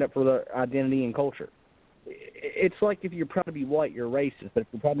don't stand up for their identity and culture. It's like if you're proud to be white, you're racist. But if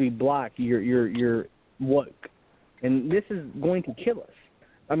you're proud to be black, you're woke. And this is going to kill us.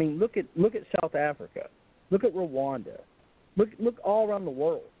 I mean, look at South Africa. Look at Rwanda. Look all around the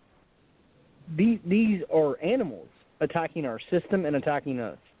world. These are animals attacking our system and attacking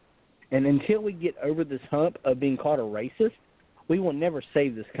us. And until we get over this hump of being called a racist, we will never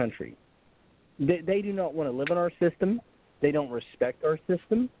save this country. They do not want to live in our system. They don't respect our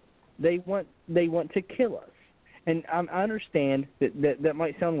system. They want to kill us. And I understand that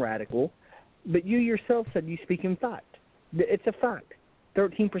might sound radical, but you yourself said you speak in fact. It's a fact.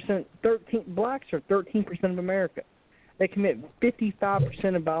 13% blacks are 13% of America. They commit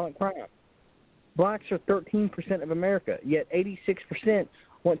 55% of violent crime. Blacks are 13% of America, yet 86%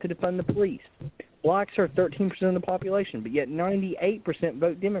 want to defund the police. Blacks are 13% of the population, but yet 98%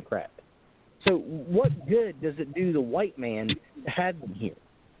 vote Democrat. So what good does it do the white man to have them here?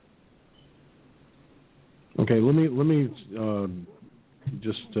 Okay, let me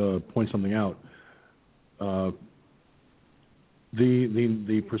just point something out.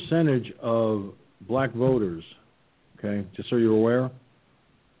 The percentage of black voters, okay, just so you're aware,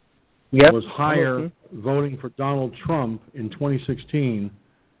 was higher voting for Donald Trump in 2016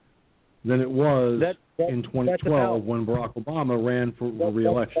 than it was in 2012 when Barack Obama ran for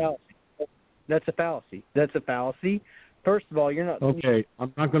re-election. That's a fallacy. That's a fallacy. First of all, you're not... Okay,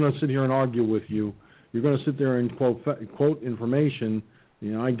 I'm not going to sit here and argue with you. You're going to sit there and quote information.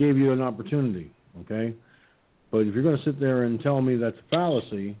 You know, I gave you an opportunity, okay? But if you're going to sit there and tell me that's a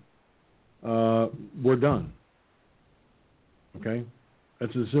fallacy, we're done. Okay?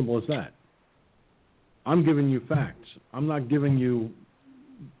 That's as simple as that. I'm giving you facts. I'm not giving you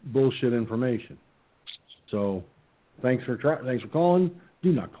bullshit information. So, thanks for calling.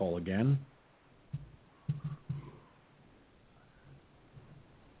 Do not call again.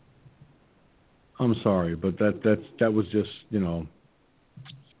 I'm sorry, but that was just, you know,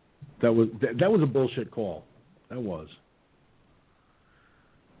 that was a bullshit call. That was.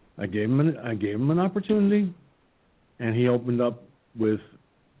 I gave him an opportunity, and he opened up with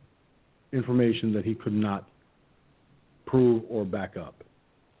information that he could not prove or back up.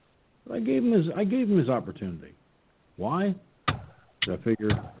 I gave him his opportunity. Why? I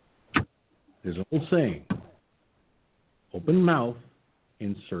figured there's an old saying: open mouth,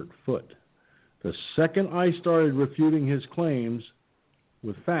 insert foot. The second I started refuting his claims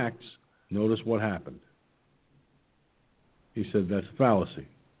with facts, notice what happened. He said, that's a fallacy.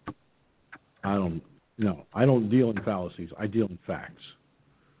 I don't deal in fallacies. I deal in facts.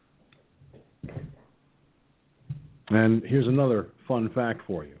 And here's another fun fact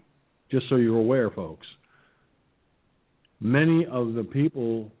for you, just so you're aware, folks. Many of the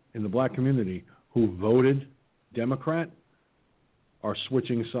people in the black community who voted Democrat are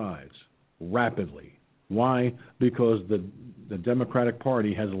switching sides rapidly. Why? Because the Democratic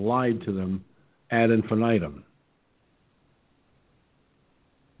Party has lied to them ad infinitum.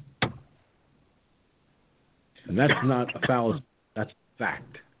 And that's not a fallacy. That's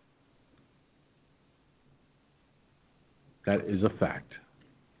fact. That is a fact.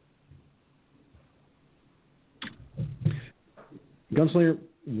 Gunslinger,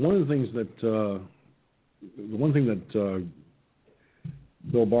 one of the things that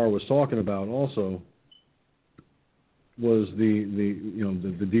Bill Barr was talking about also was the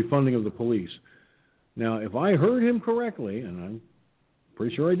defunding of the police. Now, if I heard him correctly, and I'm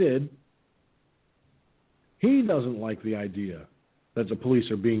pretty sure I did, he doesn't like the idea that the police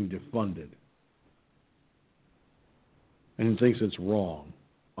are being defunded, and he thinks it's wrong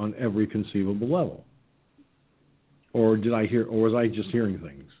on every conceivable level. Or was I just hearing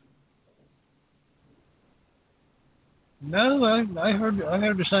things? No, I heard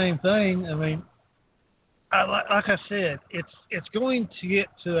the same thing. I mean, like I said, it's going to get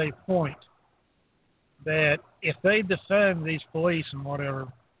to a point that if they defund these police and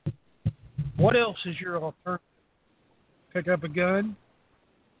whatever, what else is your alternative? Pick up a gun,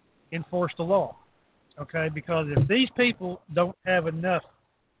 enforce the law, okay? Because if these people don't have enough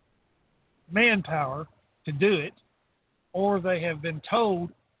manpower to do it, or they have been told,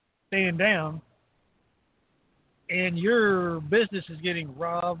 stand down, and your business is getting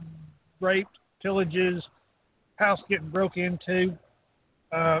robbed, raped, pillages, house getting broke into.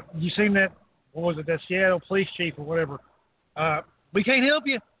 You seen that? What was it? That Seattle police chief or whatever. We can't help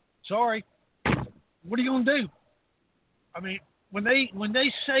you. Sorry. What are you gonna do? I mean, when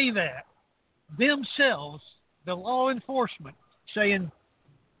they say that themselves, the law enforcement saying,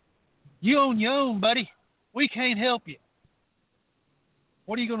 "You on your own, buddy. We can't help you."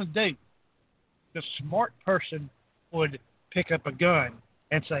 What are you gonna do? The smart person would pick up a gun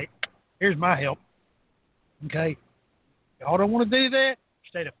and say, "Here's my help. Okay, y'all don't want to do that?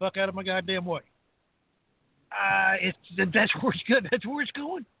 Stay the fuck out of my goddamn way." That's where it's good. That's where it's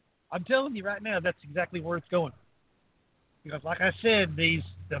going. I'm telling you right now, that's exactly where it's going. Because, like I said, the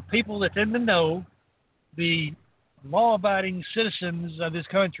people that's in the know, the law-abiding citizens of this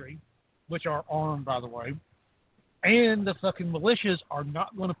country, which are armed, by the way, and the fucking militias are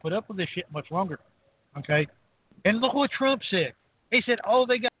not going to put up with this shit much longer. Okay? And look what Trump said. He said all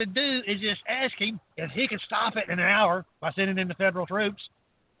they got to do is just ask him if he can stop it in an hour by sending in the federal troops.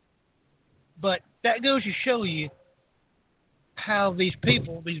 But that goes to show you how these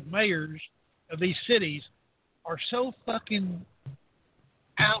people, these mayors of these cities, are so fucking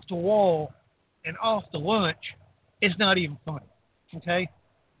out the wall and off the lunch, it's not even funny. Okay?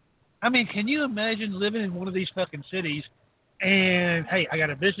 I mean, can you imagine living in one of these fucking cities and, hey, I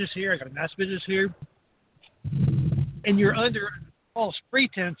got a business here, I got a nice business here, and you're under false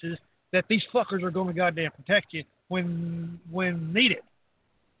pretenses that these fuckers are going to goddamn protect you when needed.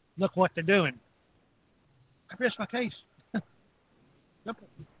 Look what they're doing. I rest my case. Simple.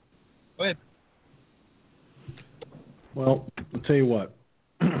 Go ahead. Well, I'll tell you what.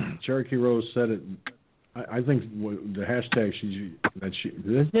 Cherokee Rose said it. I think the hashtag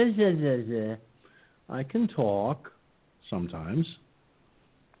I can talk sometimes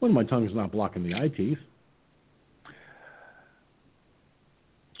when my tongue's not blocking the eye teeth.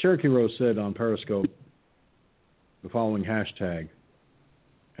 Cherokee Rose said on Periscope the following hashtag,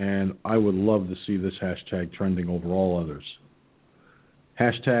 and I would love to see this hashtag trending over all others.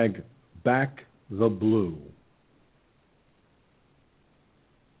 Hashtag back the blue,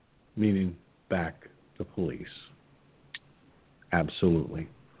 meaning back the police. Absolutely.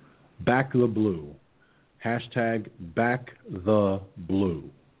 Back the blue. Hashtag back the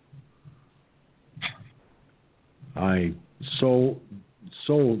blue. I so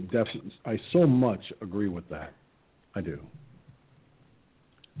much agree with that. I do.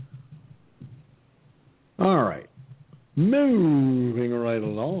 All right. Moving right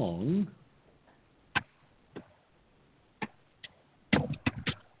along.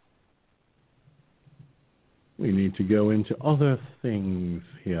 We need to go into other things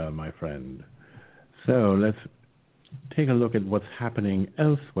here, my friend. So let's take a look at what's happening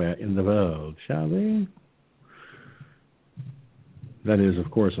elsewhere in the world, shall we? That is,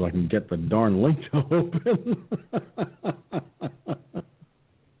 of course, if I can get the darn link to open.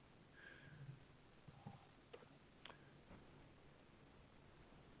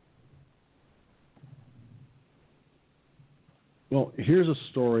 Well, here's a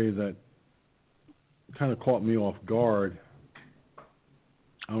story that kind of caught me off guard.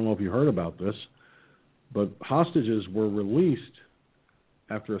 I don't know if you heard about this, but hostages were released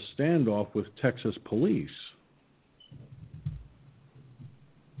after a standoff with Texas police.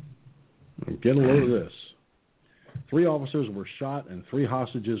 Get a load of this. 3 officers were shot and 3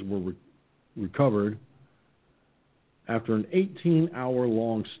 hostages were recovered after an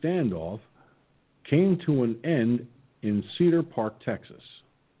 18-hour-long standoff came to an end in Cedar Park, Texas.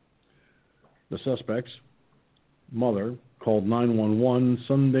 The suspect's mother called 911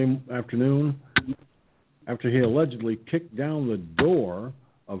 Sunday afternoon after he allegedly kicked down the door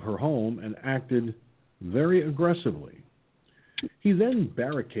of her home and acted very aggressively. He then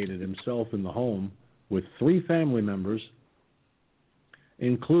barricaded himself in the home with 3 family members,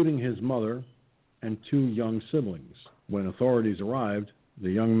 including his mother and 2 young siblings. When authorities arrived,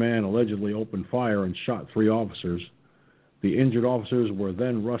 the young man allegedly opened fire and shot 3 officers. The injured officers were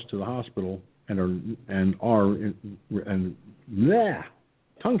then rushed to the hospital and are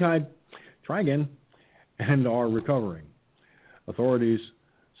recovering. Authorities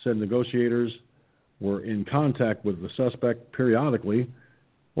said negotiators were in contact with the suspect periodically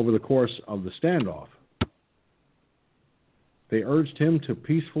over the course of the standoff. They urged him to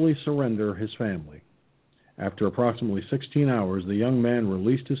peacefully surrender his family. After approximately 16 hours, the young man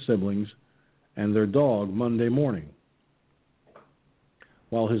released his siblings and their dog Monday morning,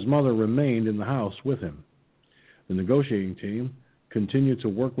 while his mother remained in the house with him. The negotiating team continued to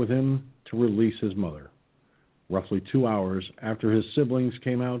work with him to release his mother. Roughly 2 hours after his siblings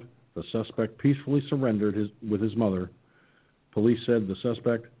came out, the suspect peacefully surrendered with his mother. Police said the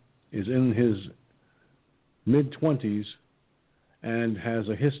suspect is in his mid-20s and has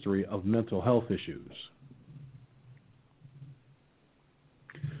a history of mental health issues.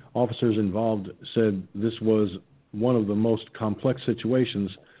 Officers involved said this was one of the most complex situations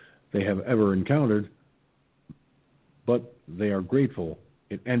they have ever encountered, but they are grateful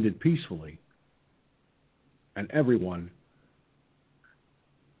it ended peacefully and everyone,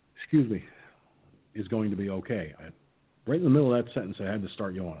 is going to be okay. Right in the middle of that sentence, I had to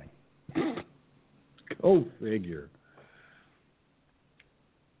start yawning. Go figure.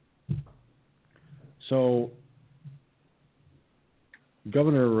 So,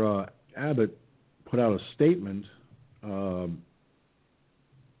 Governor Abbott put out a statement in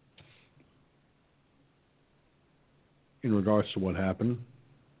regards to what happened.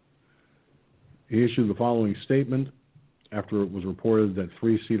 He issued the following statement after it was reported that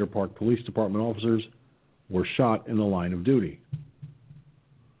 3 Cedar Park Police Department officers were shot in the line of duty.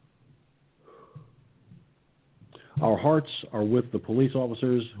 Our hearts are with the police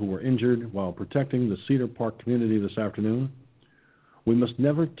officers who were injured while protecting the Cedar Park community this afternoon. We must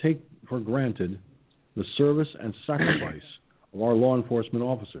never take for granted the service and sacrifice of our law enforcement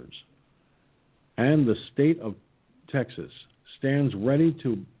officers. And the state of Texas stands ready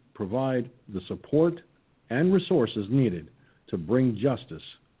to provide the support and resources needed to bring justice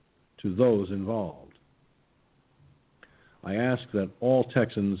to those involved. I ask that all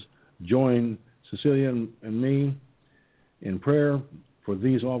Texans join Cecilia and me in prayer for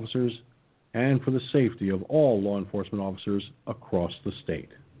these officers and for the safety of all law enforcement officers across the state.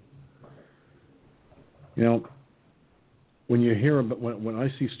 You know, when you hear about, when I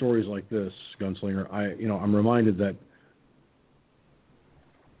see stories like this, Gunslinger, I'm reminded that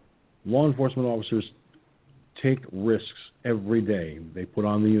law enforcement officers take risks every day. They put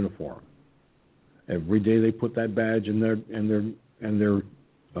on the uniform. Every day they put that badge in their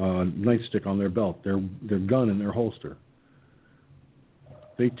nightstick on their belt, their gun in their holster.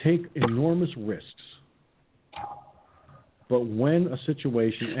 They take enormous risks. But when a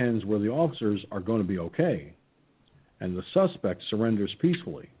situation ends where the officers are going to be okay and the suspect surrenders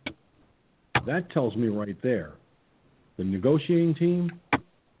peacefully, that tells me right there the negotiating team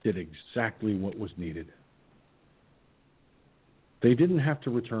did exactly what was needed. They didn't have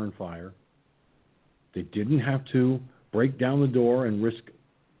to return fire. They didn't have to break down the door and risk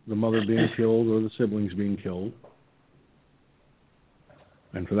the mother being killed or the siblings being killed.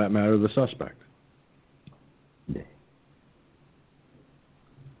 And for that matter, the suspect.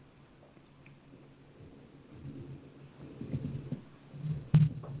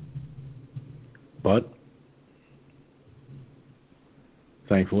 But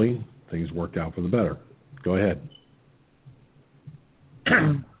thankfully, things worked out for the better. Go ahead.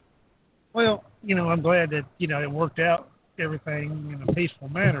 Well, I'm glad that, it worked out everything in a peaceful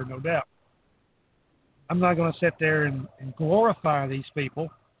manner, no doubt. I'm not going to sit there and glorify these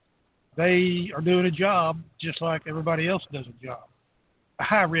people. They are doing a job just like everybody else does a job, a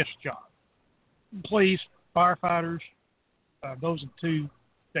high-risk job. Police, firefighters, those are the two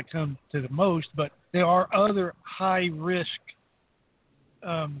that come to the most, but there are other high-risk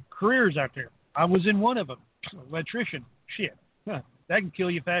careers out there. I was in one of them, electrician. Shit, that can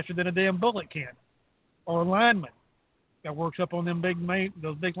kill you faster than a damn bullet can. Or a lineman that works up on them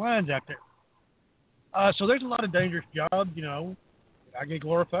those big lines out there. So there's a lot of dangerous jobs, I get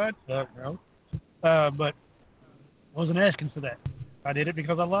glorified, no. But wasn't asking for that. I did it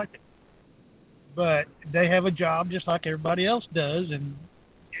because I liked it. But they have a job just like everybody else does, and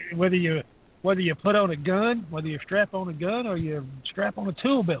whether you put on a gun, whether you strap on a gun or you strap on a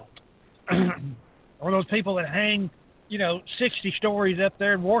tool belt, Or those people that hang, 60 stories up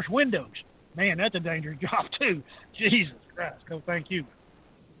there and wash windows. Man, that's a dangerous job too. Jesus Christ, no thank you.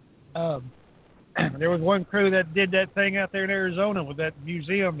 There was one crew that did that thing out there in Arizona with that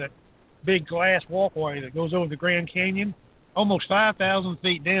museum, that big glass walkway that goes over the Grand Canyon, almost 5,000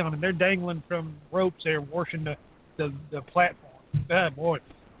 feet down, and they're dangling from ropes there, washing the platform. God, boy,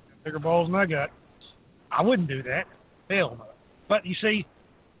 bigger balls than I got. I wouldn't do that. Hell no. But you see,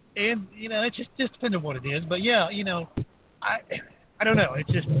 and it just depends on what it is. But yeah, I don't know.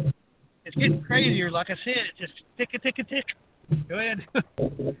 It's getting crazier. Like I said, it's just tick. Go ahead.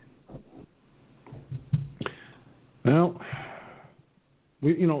 Well,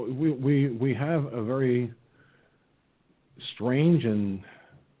 we have a very strange and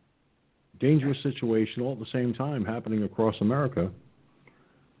dangerous situation all at the same time happening across America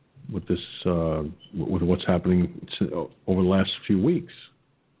with this with what's happening over the last few weeks.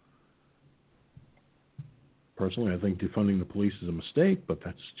 Personally, I think defunding the police is a mistake, but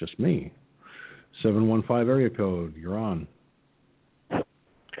that's just me. 715 area code, you're on.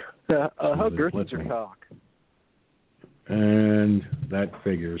 How good is your talk? And that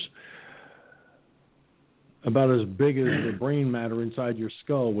figures about as big as the brain matter inside your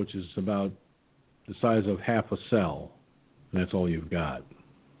skull, which is about the size of half a cell. And that's all you've got.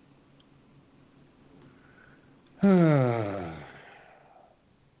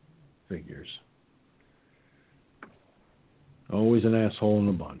 Figures. Always an asshole in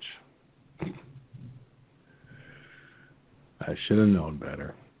the bunch. I should have known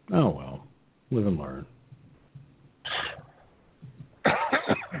better. Oh well, live and learn.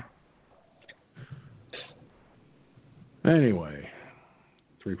 Anyway,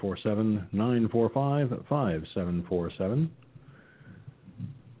 347-945-5747.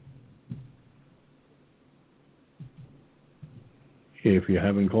 If you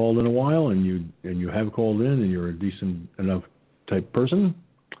haven't called in a while and you have called in and you're a decent enough type person,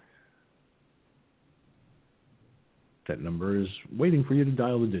 that number is waiting for you to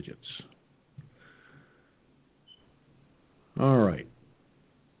dial the digits. All right.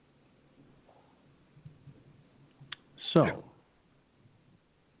 So,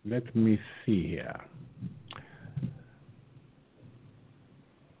 let me see here.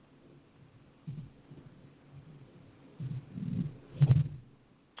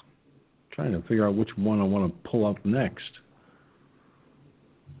 Trying to figure out which one I want to pull up next.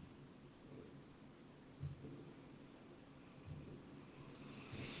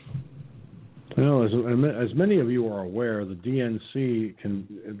 Well, as many of you are aware, the DNC,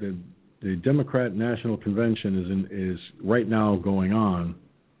 the Democrat National Convention, is right now going on.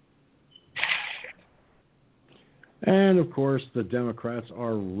 And, of course, the Democrats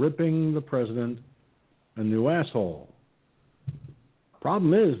are ripping the president a new asshole.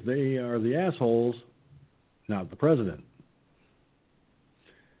 Problem is, they are the assholes, not the president.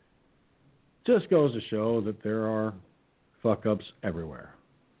 Just goes to show that there are fuck-ups everywhere.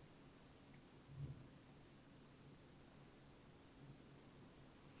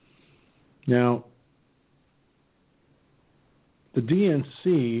 Now, the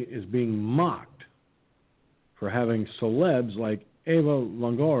DNC is being mocked for having celebs like Eva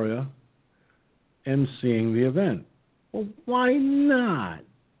Longoria emceeing the event. Well, why not?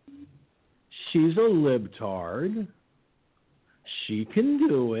 She's a libtard. She can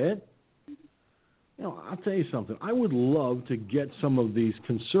do it. I'll tell you something. I would love to get some of these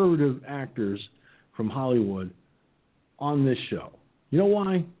conservative actors from Hollywood on this show. You know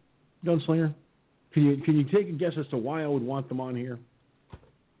why, Gunslinger? Can you take a guess as to why I would want them on here?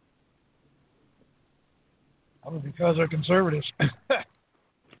 Probably because they're conservatives.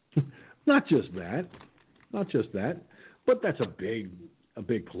 Not just that, but that's a big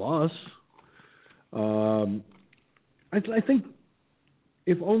plus. I think,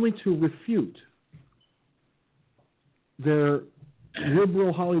 if only to refute their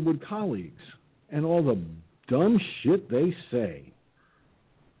liberal Hollywood colleagues and all the dumb shit they say.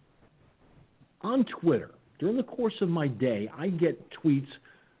 On Twitter, during the course of my day, I get tweets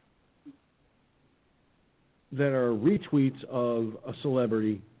that are retweets of a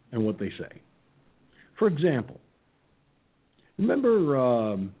celebrity and what they say. For example, remember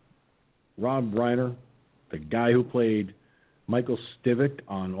Rob Reiner, the guy who played Michael Stivic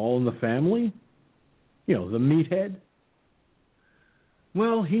on All in the Family? The meathead?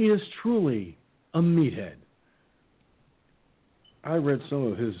 Well, he is truly a meathead. I read some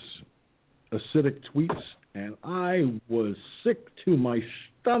of his acidic tweets, and I was sick to my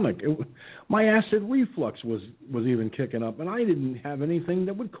stomach. My acid reflux was even kicking up, and I didn't have anything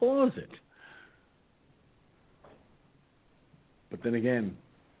that would cause it. But then again,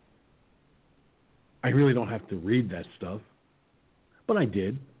 I really don't have to read that stuff. But I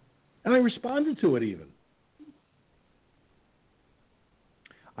did. And I responded to it even.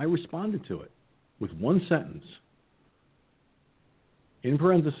 I responded to it with one sentence. In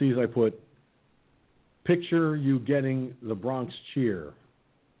parentheses, I put, picture you getting the Bronx cheer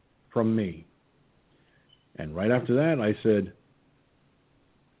from me. And right after that, I said,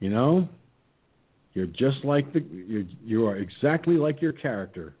 you know, you're just like you are exactly like your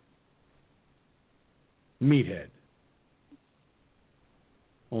character, Meathead.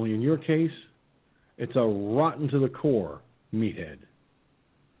 Only in your case, it's a rotten to the core meathead.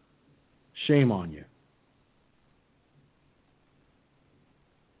 Shame on you.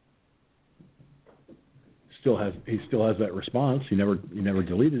 He still has that response. He never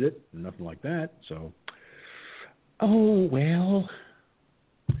deleted it, nothing like that. So, oh well.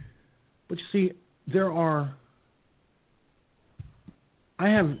 But you see, I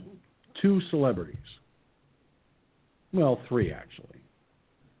have two celebrities. Well, three actually,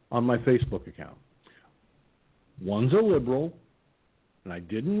 on my Facebook account. One's a liberal, and I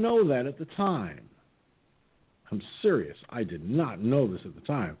didn't know that at the time. I'm serious. I did not know this at the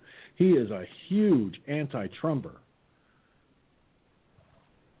time. He is a huge anti-Trumper.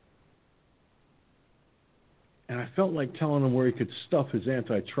 And I felt like telling him where he could stuff his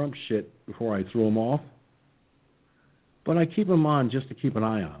anti-Trump shit before I threw him off. But I keep him on just to keep an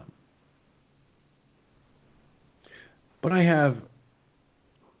eye on him. But I have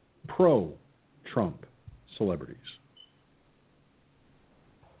pro-Trump celebrities.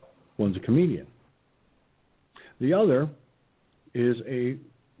 One's a comedian. The other is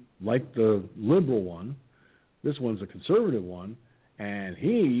like the liberal one, this one's a conservative one, and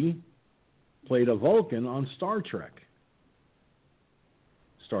he played a Vulcan on Star Trek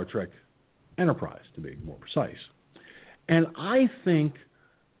Enterprise, to be more precise. And I think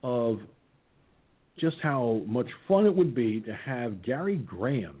of just how much fun it would be to have Gary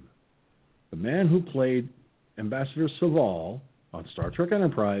Graham, the man who played Ambassador Saval on Star Trek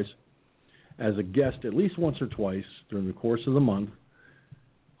Enterprise, as a guest at least once or twice during the course of the month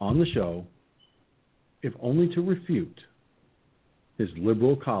on the show, if only to refute his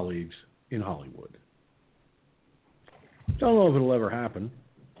liberal colleagues in Hollywood. Don't know if it'll ever happen.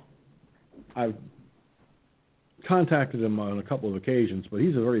 I've contacted him on a couple of occasions, but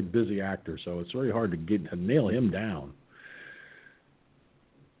he's a very busy actor, so it's very hard to nail him down.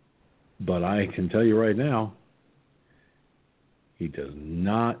 But I can tell you right now, he does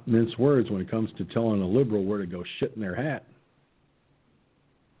not mince words when it comes to telling a liberal where to go shit in their hat.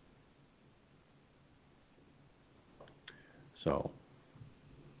 So,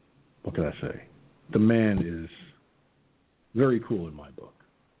 what can I say? The man is very cool in my book.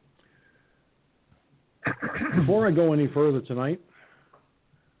 Before I go any further tonight,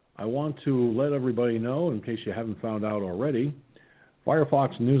 I want to let everybody know, in case you haven't found out already,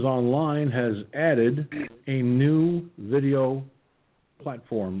 Firefoxnews Online has added a new video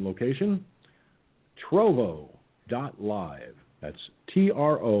platform location, Trovo.live. That's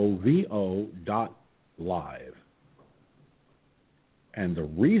TROVO.live. And the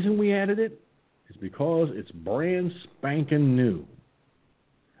reason we added it is because it's brand spanking new.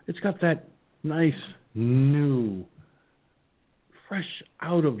 It's got that nice, new, fresh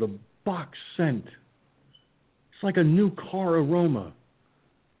out of the box scent. It's like a new car aroma.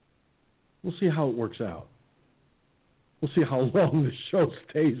 We'll see how it works out. We'll see how long the show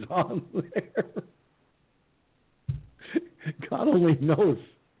stays on there. God only knows.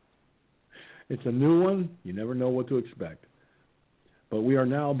 It's a new one. You never know what to expect. But we are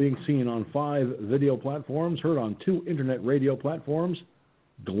now being seen on 5 video platforms, heard on 2 internet radio platforms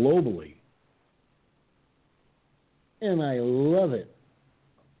globally. And I love it.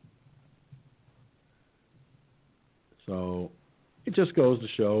 So it just goes to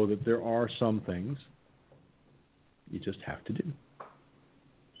show that there are some things you just have to do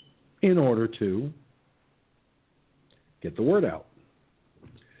in order to get the word out.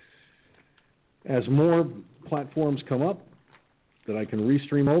 As more platforms come up that I can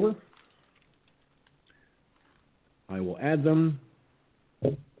restream over, I will add them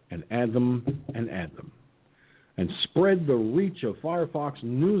and add them and add them and spread the reach of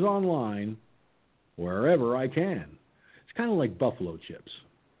Firefoxnews Online wherever I can. It's kind of like buffalo chips.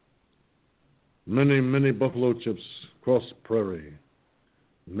 Many, many buffalo chips cross prairie.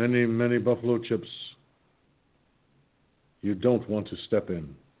 Many, many buffalo chips you don't want to step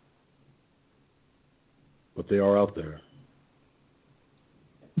in. But they are out there.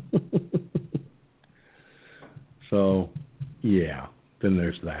 So, yeah, then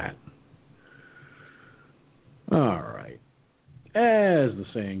there's that. All right. As the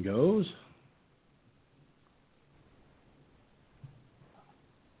saying goes,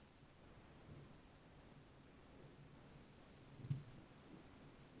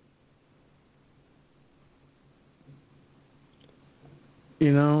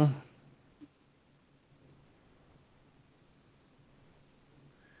 You know,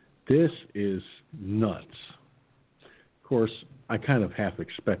 this is nuts. Of course, I kind of half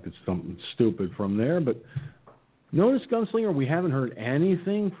expected something stupid from there, but notice, Gunslinger, we haven't heard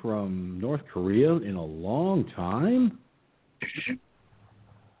anything from North Korea in a long time.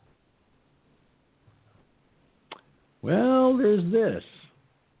 Well, there's this.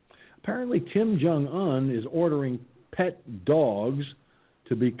 Apparently, Kim Jong-un is ordering pet dogs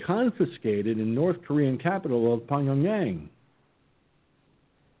to be confiscated in North Korean capital of Pyongyang.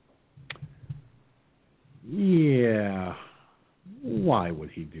 Yeah. Why would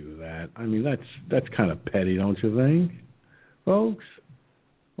he do that? I mean, that's kind of petty, don't you think, folks?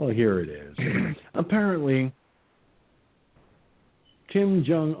 Well, here it is. Apparently, Kim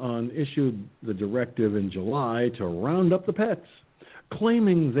Jong-un issued the directive in July to round up the pets,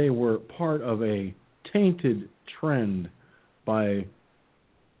 claiming they were part of a tainted trend by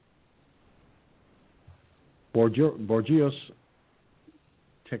Bourgeois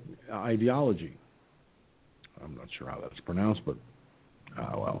ideology. I'm not sure how that's pronounced, but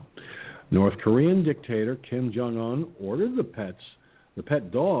well. North Korean dictator Kim Jong-un ordered the pet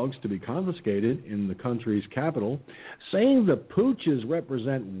dogs to be confiscated in the country's capital, saying the pooches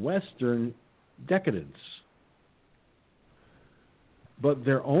represent Western decadence. But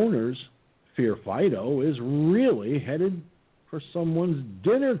their owners fear Fido is really headed for someone's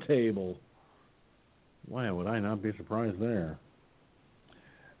dinner table. Why would I not be surprised there?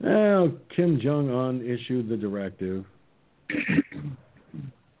 Now, Kim Jong-un issued the directive.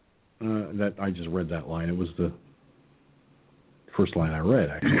 That I just read that line. It was the first line I read,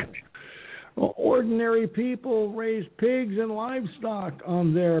 actually. Well, ordinary people raise pigs and livestock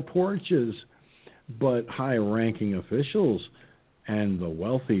on their porches, but high-ranking officials and the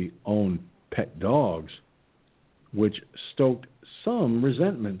wealthy own pet dogs, which stoked some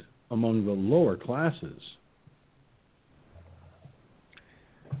resentment among the lower classes.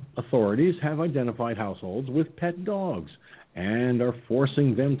 Authorities have identified households with pet dogs and are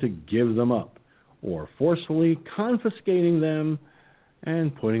forcing them to give them up or forcefully confiscating them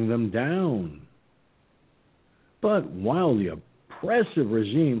and putting them down. But while the oppressive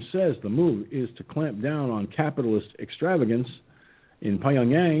regime says the move is to clamp down on capitalist extravagance in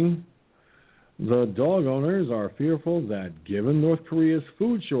Pyongyang, the dog owners are fearful that given North Korea's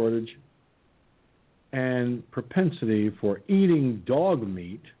food shortage and propensity for eating dog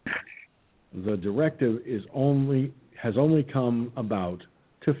meat, the directive has only come about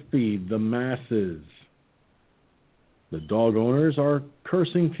to feed the masses. The dog owners are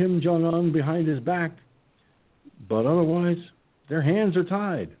cursing Kim Jong-un behind his back, but otherwise, their hands are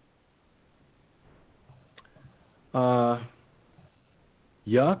tied. Yuck.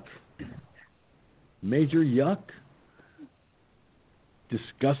 Major yuck.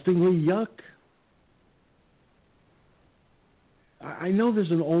 Disgustingly yuck. I know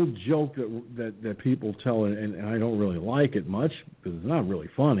there's an old joke that people tell, and I don't really like it much because it's not really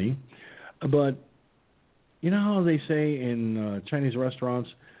funny. But you know how they say in Chinese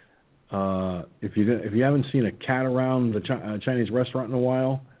restaurants, if you haven't seen a cat around the Chinese restaurant in a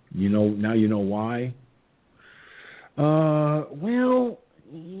while, now you know why. Well,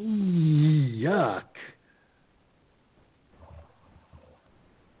 yuck.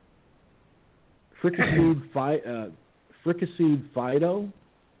 Fricasseed Fido,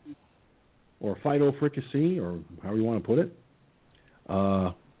 or Fido fricassee, or however you want to put it.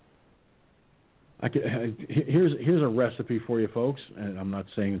 Here's a recipe for you, folks. And I'm not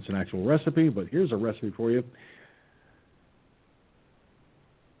saying it's an actual recipe, but here's a recipe for you.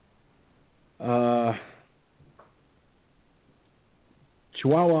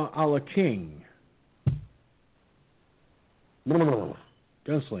 Chihuahua a la King.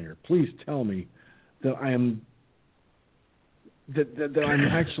 Gunslinger, please tell me that I'm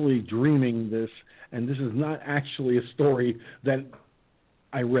actually dreaming this, and this is not actually a story that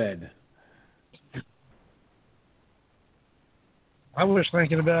I read. I was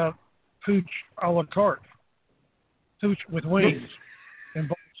thinking about pooch a la carte. Pooch with wings and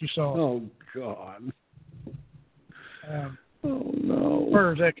balls you saw. Oh, God. Oh, no.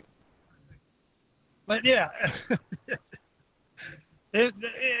 For a second. But, yeah. it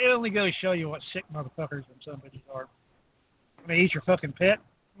only goes to show you what sick motherfuckers some bitches are. They eat your fucking pet?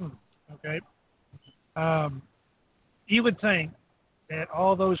 Okay. You would think that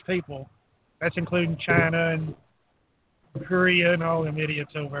all those people, that's including China and Korea and all them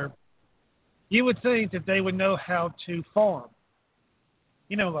idiots over, you would think that they would know how to farm.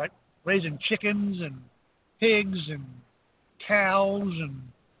 You know, like raising chickens and pigs and cows and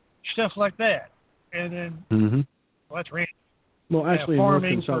stuff like that. And then, well, that's ranch. Well, actually, in North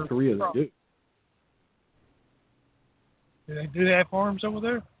and South Korea, they do. Do they do have farms over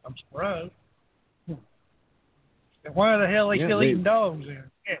there? I'm surprised. And why the hell are they still eating dogs then?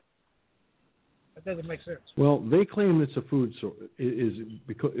 Yeah. That doesn't make sense. Well, they claim it's a food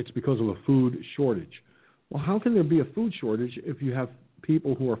because of a food shortage. Well, how can there be a food shortage if you have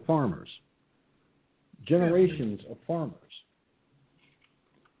people who are farmers? Generations of farmers.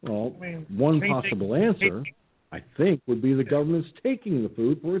 Well, one possible answer, I think, would be the government's taking the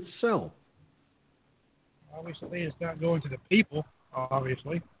food for itself. Obviously, it's not going to the people,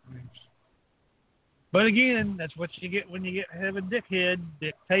 obviously. But again, that's what you get when you have a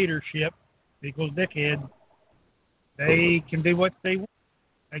dictatorship equals dickhead. They can do what they want.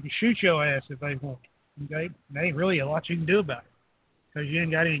 They can shoot your ass if they want. Okay? There ain't really a lot you can do about it because you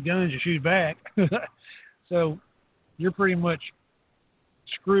ain't got any guns to shoot back. So you're pretty much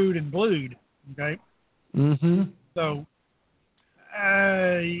screwed and blued. Okay? Mm-hmm. So,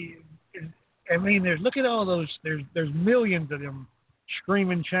 I mean, look at all those. There's millions of them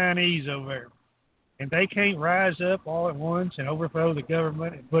screaming Chinese over there, and they can't rise up all at once and overthrow the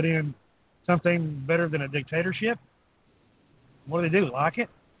government and put in something better than a dictatorship. What do they do? Like it?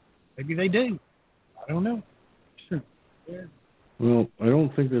 Maybe they do. I don't know. Yeah. Well, I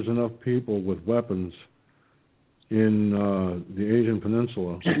don't think there's enough people with weapons in the Asian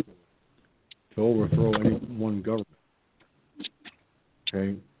Peninsula to overthrow any one government.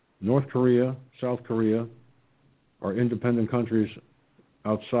 Okay. North Korea, South Korea are independent countries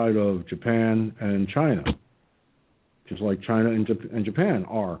outside of Japan and China, just like China and Japan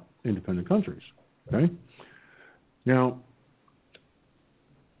are independent countries. Okay? Now,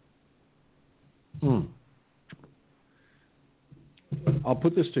 I'll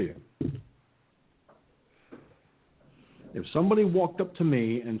put this to you. If somebody walked up to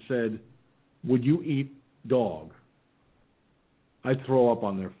me and said, "Would you eat dog?" I'd throw up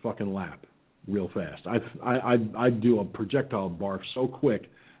on their fucking lap real fast. I'd do a projectile barf so quick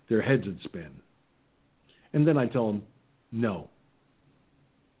their heads would spin. And then I'd tell them, no.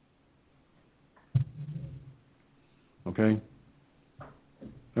 Okay?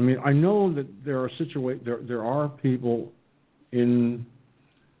 I mean, I know that there are people in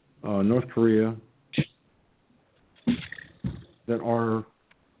North Korea that are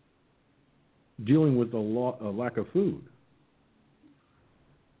dealing with a lack of food.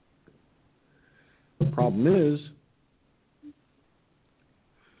 The problem is,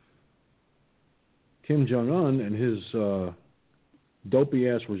 Kim Jong-un and his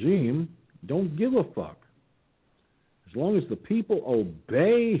dopey-ass regime don't give a fuck. As long as the people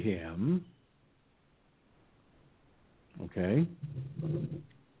obey him, okay,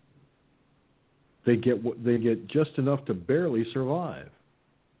 they get just enough to barely survive,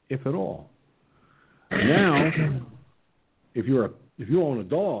 if at all. Now, if you own a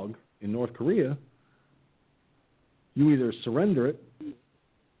dog in North Korea, you either surrender it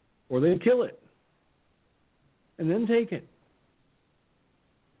or they kill it and then take it.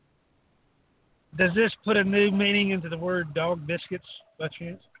 Does this put a new meaning into the word dog biscuits by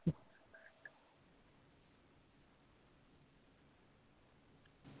chance?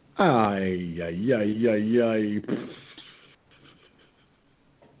 Ay.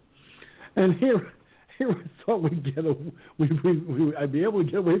 And here I thought I'd be able to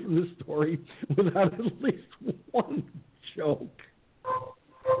get away from this story without at least one joke.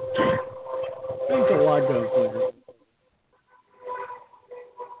 Thanks a lot, Gunslinger.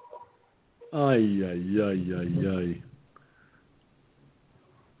 Ay.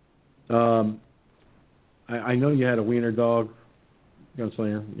 I know you had a wiener dog,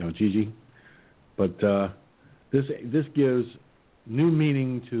 Gunslinger, Gigi, but this gives new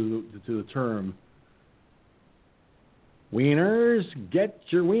meaning to the term. Wieners, get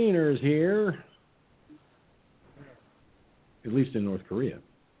your wieners here. At least in North Korea.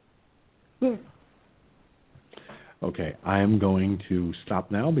 Okay, I am going to stop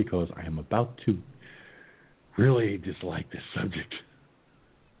now because I am about to really dislike this subject.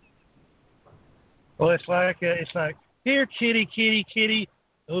 Well, it's like here, kitty.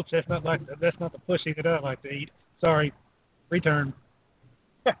 Oops, that's not the pussy that I like to eat. Sorry, return.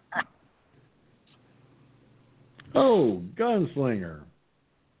 Oh, Gunslinger.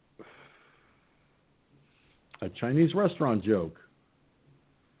 A Chinese restaurant joke.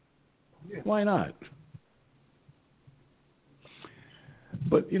 Yeah. Why not?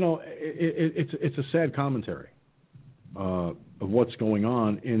 But, it's a sad commentary of what's going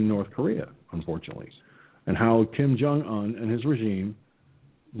on in North Korea, unfortunately, and how Kim Jong-un and his regime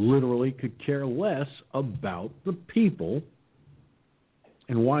literally could care less about the people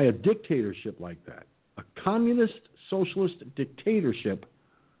and why a dictatorship like that, a communist socialist dictatorship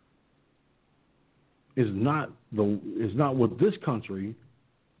is not what this country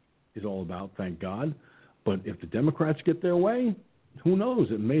is all about, thank God. But if the Democrats get their way, who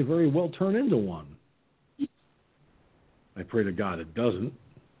knows? It may very well turn into one. I pray to God it doesn't.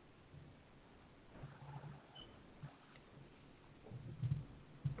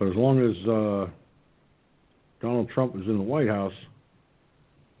 But as long as Donald Trump is in the White House,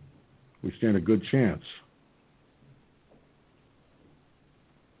 we stand a good chance.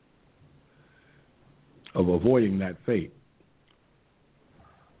 Of avoiding that fate.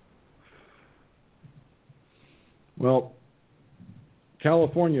 Well,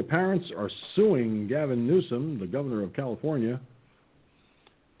 California parents are suing Gavin Newsom, the governor of California,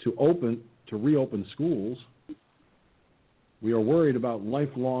 to reopen schools. We are worried about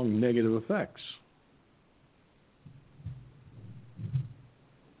lifelong negative effects.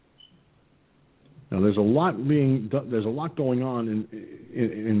 Now, there's a lot going on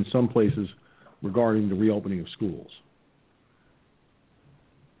in some places regarding the reopening of schools.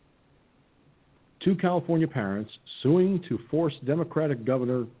 Two California parents suing to force Democratic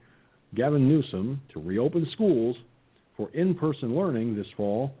Governor Gavin Newsom to reopen schools for in-person learning this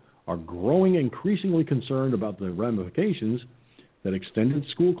fall are growing increasingly concerned about the ramifications that extended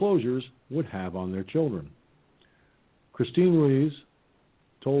school closures would have on their children. Christine Ruiz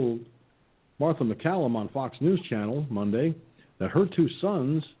told Martha McCallum on Fox News Channel Monday that her two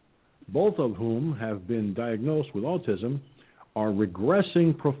sons, both of whom have been diagnosed with autism, are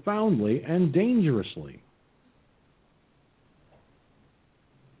regressing profoundly and dangerously.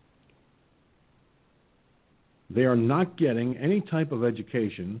 They are not getting any type of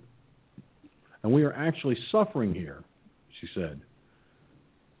education, and we are actually suffering here, she said.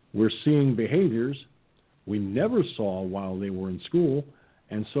 We're seeing behaviors we never saw while they were in school,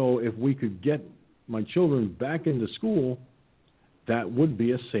 and so if we could get my children back into school, that would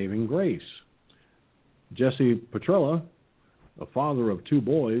be a saving grace. Jesse Petrella, a father of two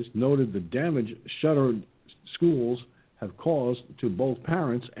boys, noted the damage shuttered schools have caused to both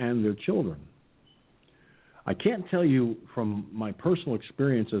parents and their children. I can't tell you from my personal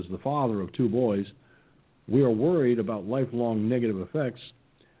experience as the father of two boys, we are worried about lifelong negative effects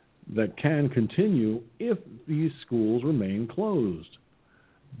that can continue if these schools remain closed.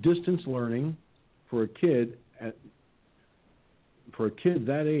 Distance learning for a kid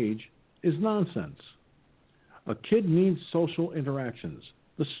that age is nonsense. A kid needs social interactions,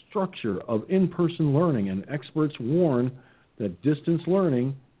 the structure of in-person learning, and experts warn that distance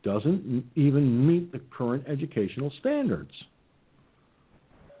learning doesn't even meet the current educational standards.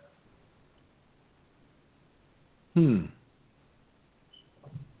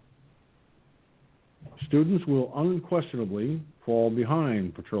 Students will unquestionably fall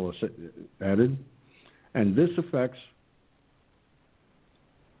behind, Petrella added, and this affects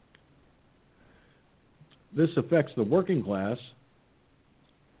the working class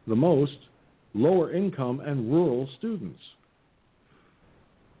the most, lower income and rural students.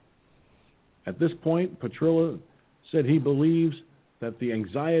 At this point, Petrella said he believes that the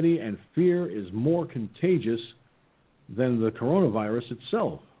anxiety and fear is more contagious than the coronavirus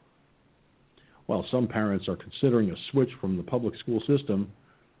itself. While some parents are considering a switch from the public school system,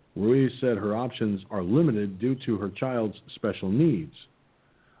 Ruiz said her options are limited due to her child's special needs.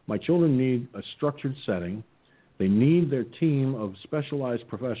 My children need a structured setting. They need their team of specialized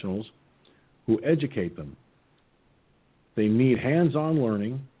professionals who educate them. They need hands-on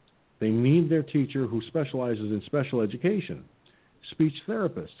learning. They need their teacher who specializes in special education, speech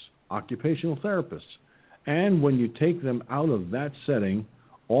therapists, occupational therapists. And when you take them out of that setting,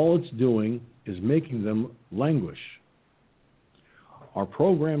 all it's doing is making them languish. Our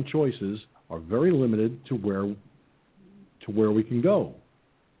program choices are very limited to where we can go.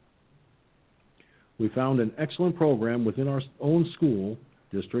 We found an excellent program within our own school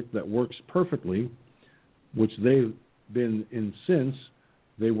district that works perfectly, which they've been in since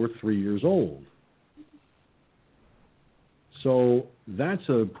they were 3 years old. So that's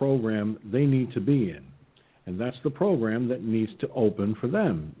a program they need to be in, and that's the program that needs to open for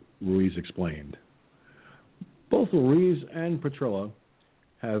them, Ruiz explained. Both Ruiz and Petrella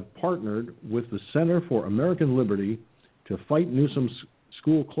have partnered with the Center for American Liberty to fight Newsom's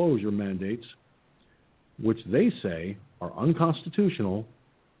school closure mandates, which they say are unconstitutional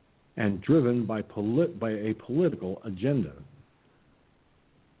and driven by a political agenda.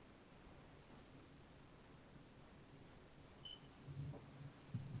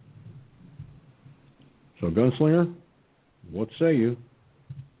 So, Gunslinger, what say you?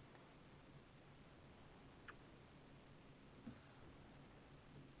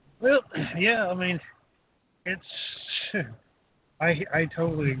 Well, yeah, I mean, it's I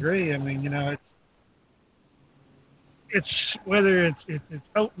totally agree. I mean, it's whether it's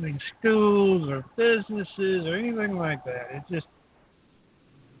opening schools or businesses or anything like that.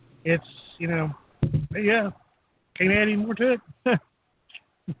 It's yeah, can't add any more to it.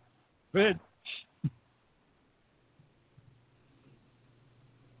 Good.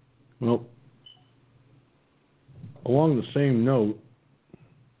 Well, along the same note,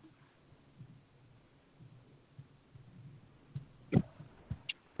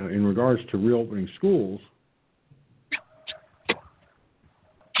 in regards to reopening schools,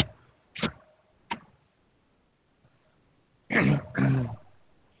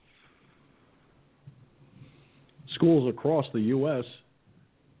 schools across the U.S.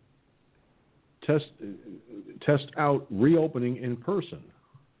 test out reopening in person.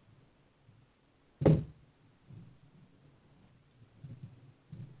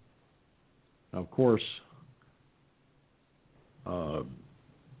 Of course,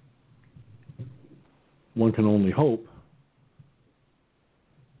 one can only hope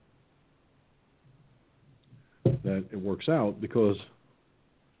that it works out, because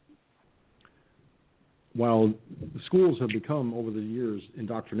while schools have become, over the years,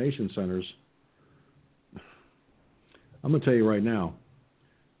 indoctrination centers, I'm going to tell you right now,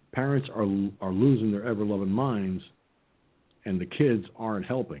 parents are losing their ever-loving minds, and the kids aren't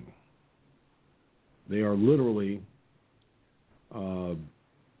helping. They are literally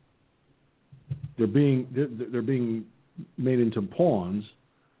they're being made into pawns,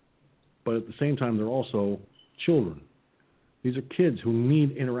 but at the same time they're also children. These are kids who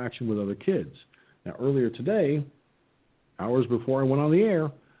need interaction with other kids. Now, earlier today, hours before I went on the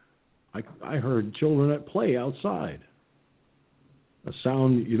air, I heard children at play outside. A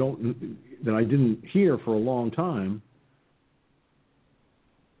sound that I didn't hear for a long time,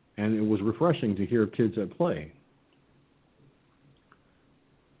 and it was refreshing to hear kids at play.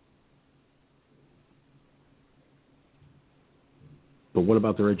 But what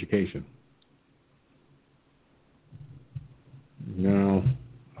about their education? Now,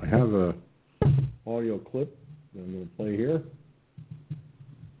 I have a audio clip that I'm going to play here,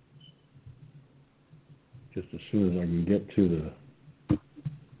 just as soon as I can get to the...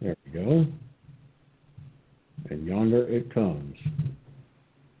 There we go. And yonder it comes.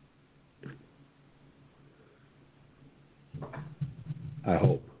 I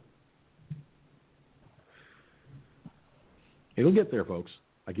hope. It'll get there, folks.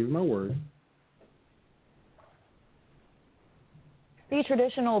 I give you my word. The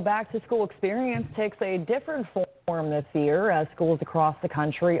traditional back-to-school experience takes a different form this year as schools across the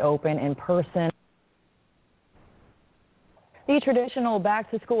country open in person. The traditional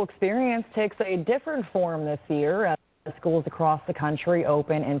back-to-school experience takes a different form this year as schools across the country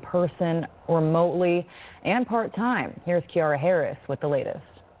open in person, remotely, and part-time. Here's Kiara Harris with the latest.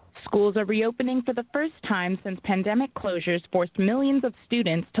 Schools are reopening for the first time since pandemic closures forced millions of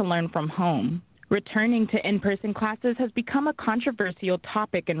students to learn from home. Returning to in-person classes has become a controversial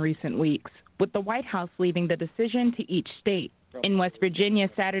topic in recent weeks, with the White House leaving the decision to each state. In West Virginia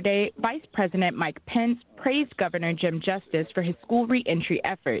Saturday, Vice President Mike Pence praised Governor Jim Justice for his school reentry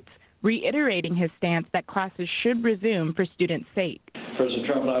efforts, reiterating his stance that classes should resume for students' sake. President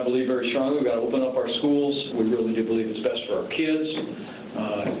Trump and I believe very strongly we've got to open up our schools. We really do believe it's best for our kids,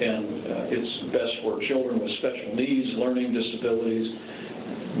 and it's best for children with special needs, learning disabilities,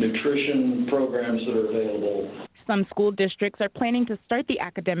 nutrition programs that are available. Some school districts are planning to start the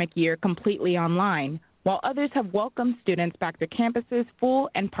academic year completely online, while others have welcomed students back to campuses full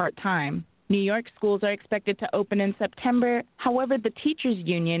and part-time. New York schools are expected to open in September. However, the teachers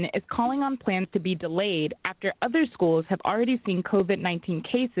union is calling on plans to be delayed after other schools have already seen COVID-19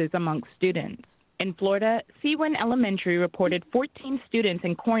 cases amongst students. In Florida, Seawin Elementary reported 14 students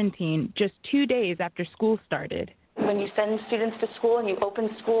in quarantine just 2 days after school started. When you send students to school and you open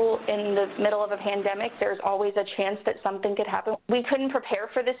school in the middle of a pandemic, there's always a chance that something could happen. We couldn't prepare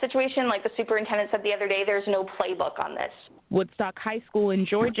for this situation. Like the superintendent said the other day, there's no playbook on this. Woodstock High School in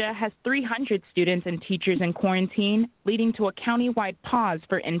Georgia has 300 students and teachers in quarantine, leading to a county-wide pause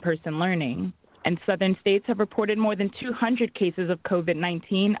for in-person learning. And southern states have reported more than 200 cases of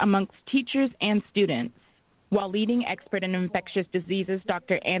COVID-19 amongst teachers and students. While leading expert in infectious diseases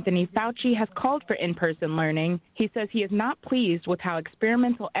Dr. Anthony Fauci has called for in-person learning, he says he is not pleased with how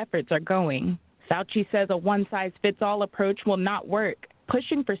experimental efforts are going. Fauci says a one-size-fits-all approach will not work,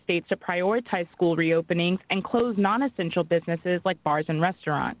 pushing for states to prioritize school reopenings and close non-essential businesses like bars and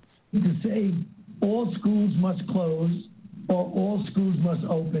restaurants. To say all schools must close or all schools must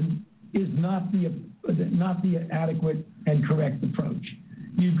open is not the adequate and correct approach.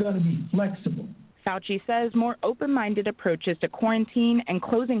 You've got to be flexible. Fauci says more open-minded approaches to quarantine and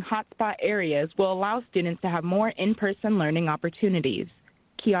closing hotspot areas will allow students to have more in-person learning opportunities.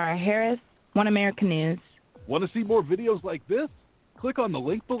 Kiara Harris, One America News. Want to see more videos like this? Click on the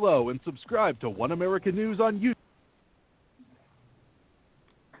link below and subscribe to One America News on YouTube.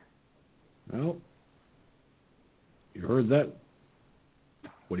 Well, you heard that.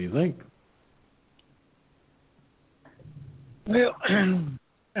 What do you think? Well,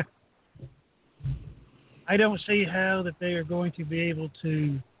 I don't see how that they are going to be able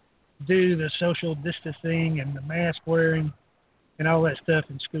to do the social distancing and the mask wearing and all that stuff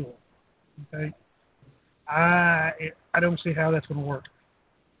in school. Okay, I don't see how that's going to work.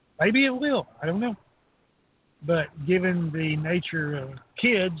 Maybe it will. I don't know. But given the nature of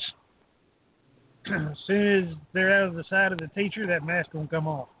kids, as soon as they're out of the sight of the teacher, that mask won't come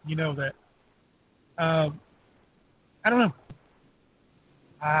off. You know that. I don't know.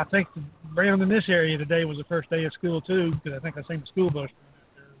 I think around in this area today was the first day of school too, because I think I seen the school bus.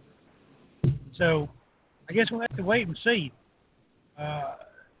 So I guess we'll have to wait and see. I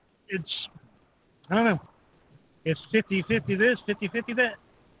don't know. It's 50-50 this, 50-50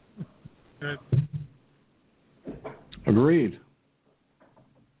 that. Agreed.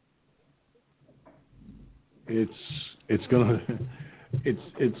 It's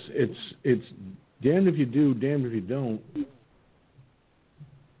damned if you do, damned if you don't.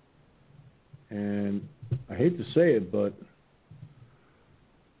 And I hate to say it, but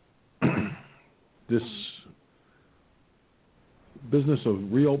this business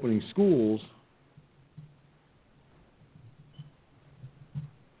of reopening schools,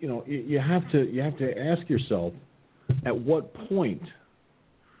 you know, you have to ask yourself, at what point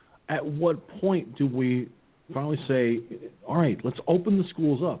do we finally say, all right, let's open the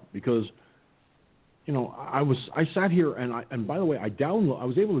schools up? Because, you know, I sat here and by the way, I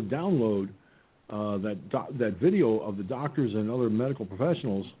was able to download that video of the doctors and other medical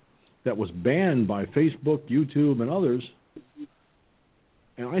professionals that was banned by Facebook, YouTube, and others.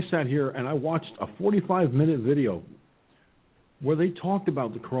 And I sat here and I watched a 45-minute video where they talked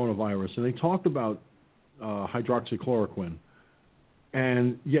about the coronavirus and they talked about hydroxychloroquine.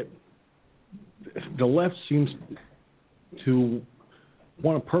 And yet the left seems to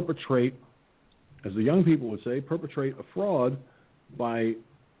want to perpetrate, as the young people would say, perpetrate a fraud by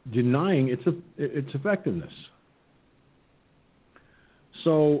denying its effectiveness.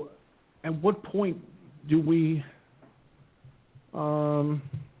 So at what point do we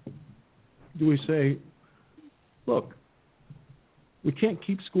say, look, we can't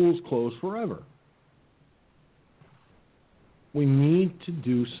keep schools closed forever. We need to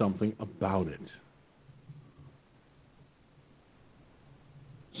do something about it.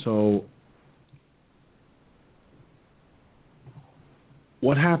 So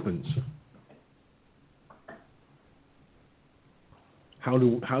what happens? How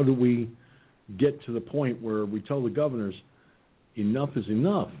do we get to the point where we tell the governors, enough is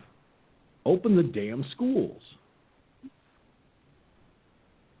enough? Open the damn schools.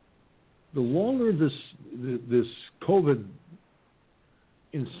 The longer this COVID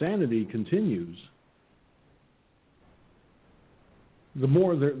insanity continues, the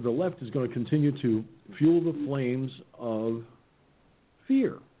more the left is going to continue to fuel the flames of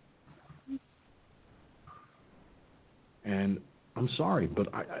fear. And I'm sorry, but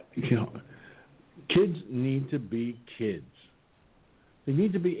kids need to be kids. They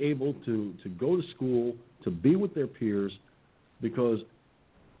need to be able to go to school, to be with their peers, because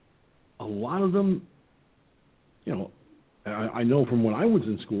a lot of them, I know from when I was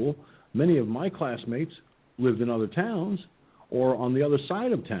in school, many of my classmates lived in other towns or on the other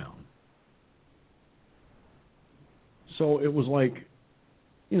side of town. So it was like,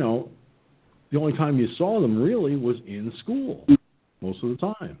 the only time you saw them really was in school most of the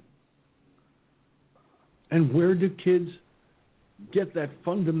time. And where do kids get that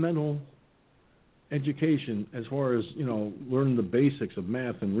fundamental education as far as, learning the basics of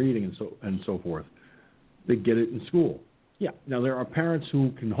math and reading and so forth? They get it in school. Yeah. Now there are parents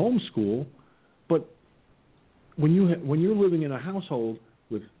who can homeschool, but when you're living in a household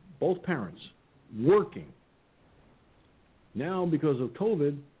with both parents working, now because of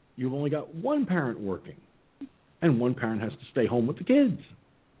COVID, you've only got one parent working, and one parent has to stay home with the kids.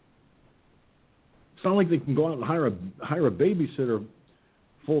 It's not like they can go out and hire a babysitter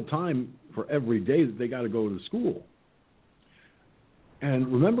full time for every day that they got to go to school. And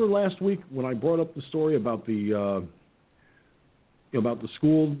remember last week when I brought up the story about the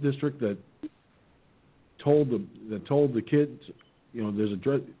school district that told the kids, there's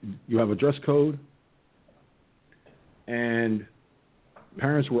you have a dress code, and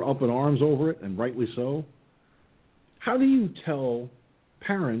parents were up in arms over it, and rightly so. How do you tell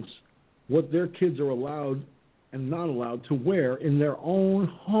parents what their kids are allowed and not allowed to wear in their own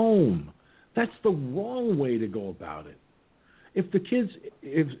home? That's the wrong way to go about it. If the kids,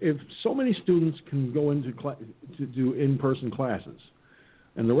 if so many students can go into to do in-person classes,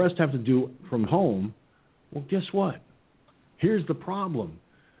 and the rest have to do from home, well, guess what? Here's the problem.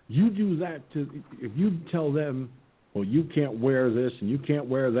 You do that if you tell them, well, you can't wear this and you can't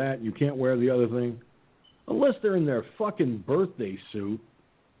wear that, you can't wear the other thing, unless they're in their fucking birthday suit,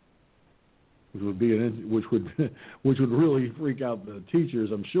 which would really freak out the teachers,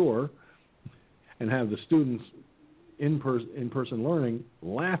 I'm sure, and have the students in-person learning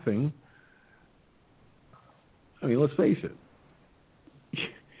laughing. I mean, let's face it.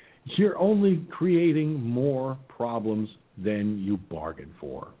 You're only creating more problems than you bargained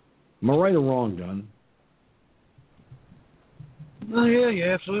for. Am I right or wrong, Gunn? Oh, yeah,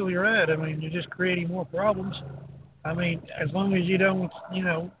 you're absolutely right. I mean, you're just creating more problems. I mean, as long as you don't,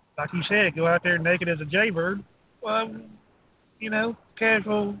 like you said, go out there naked as a jaybird, well,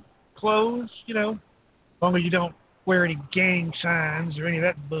 casual clothes, as long as you don't wear any gang signs or any of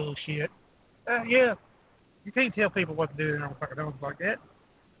that bullshit. Yeah, you can't tell people what to do in their own fucking homes like that.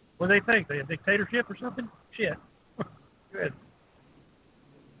 What do they think? They a dictatorship or something? Shit. Good.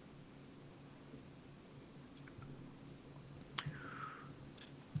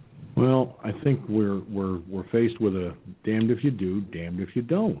 Well, I think we're faced with a damned if you do, damned if you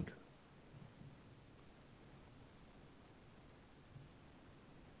don't.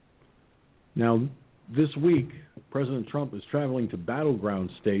 Now, this week, President Trump is traveling to battleground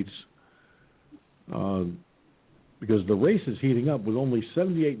states because the race is heating up. With only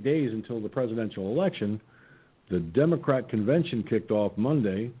 78 days until the presidential election, the Democrat convention kicked off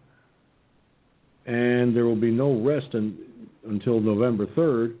Monday, and there will be no rest until November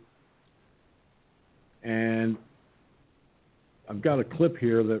 3rd. And I've got a clip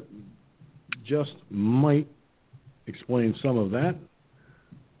here that just might explain some of that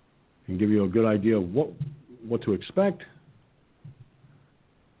and give you a good idea of what to expect.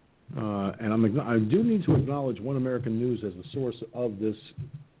 And I do need to acknowledge One American News as the source of this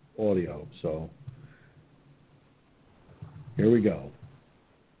audio. So here we go.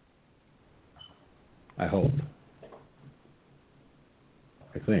 I hope.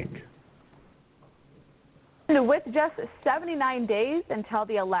 I think. With just 79 days until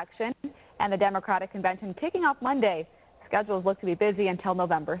the election and the Democratic convention kicking off Monday, schedules look to be busy until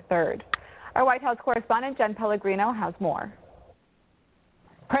November 3rd. Our White House correspondent Jen Pellegrino has more.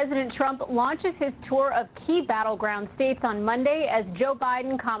 President Trump launches his tour of key battleground states on Monday as Joe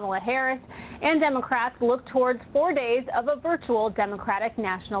Biden, Kamala Harris, and Democrats look towards 4 days of a virtual Democratic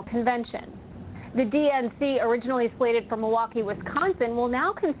National Convention. The DNC, originally slated for Milwaukee, Wisconsin, will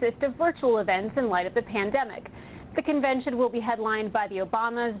now consist of virtual events in light of the pandemic. The convention will be headlined by the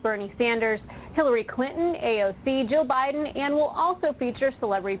Obamas, Bernie Sanders, Hillary Clinton, AOC, Joe Biden, and will also feature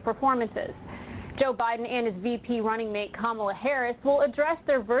celebrity performances. Joe Biden and his VP running mate Kamala Harris will address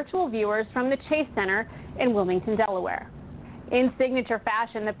their virtual viewers from the Chase Center in Wilmington, Delaware. In signature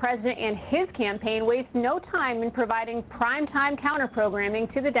fashion, the president and his campaign waste no time in providing primetime counter-programming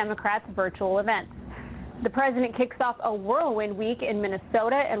to the Democrats' virtual events. The president kicks off a whirlwind week in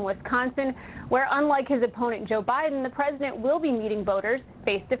Minnesota and Wisconsin, where, unlike his opponent Joe Biden, the president will be meeting voters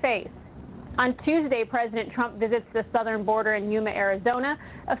face-to-face. On Tuesday, President Trump visits the southern border in Yuma, Arizona,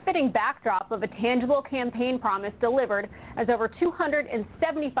 a fitting backdrop of a tangible campaign promise delivered, as over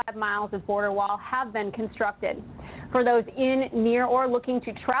 275 miles of border wall have been constructed. For those in, near, or looking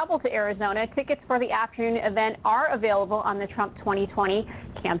to travel to Arizona, tickets for the afternoon event are available on the Trump 2020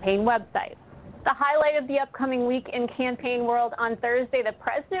 campaign website. The highlight of the upcoming week in campaign world, on Thursday, the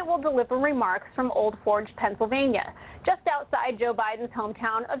president will deliver remarks from Old Forge, Pennsylvania, just outside Joe Biden's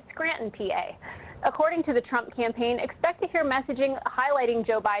hometown of Scranton, PA. According to the Trump campaign, expect to hear messaging highlighting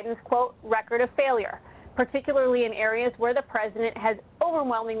Joe Biden's, quote, record of failure, particularly in areas where the president has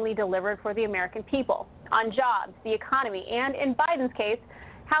overwhelmingly delivered for the American people, on jobs, the economy, and, in Biden's case,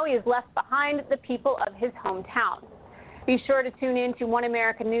 how he has left behind the people of his hometown. Be sure to tune in to One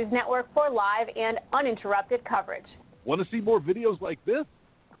American News Network for live and uninterrupted coverage. Want to see more videos like this?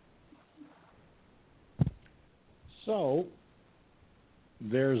 So,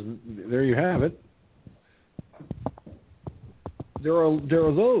 there you have it. There are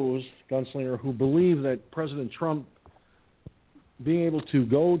those, Gunslinger, who believe that President Trump being able to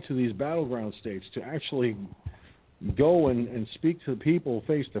go to these battleground states, to actually go and speak to the people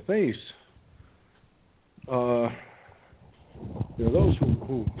face to face, there are those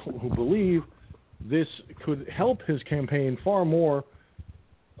who believe this could help his campaign far more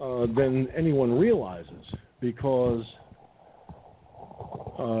than anyone realizes, because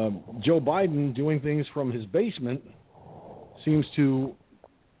Joe Biden doing things from his basement seems to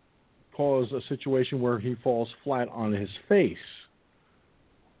cause a situation where he falls flat on his face.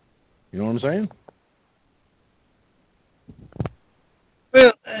 You know what I'm saying?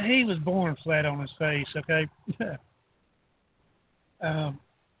 Well, he was born flat on his face, okay?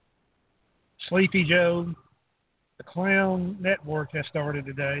 Sleepy Joe, the Clown Network has started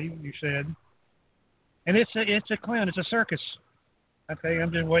today, you said. And it's a clown, it's a circus. Okay,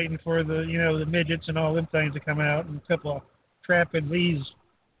 I'm just waiting for the midgets and all them things to come out, and a couple of trapeze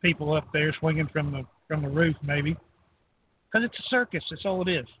people up there swinging from the roof, maybe. Because it's a circus, that's all it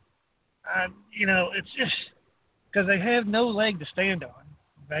is. It's just because they have no leg to stand on,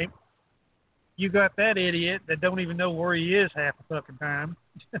 okay? You got that idiot that don't even know where he is half the fucking time.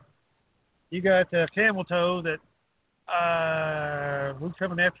 You got Camel Toe that, we're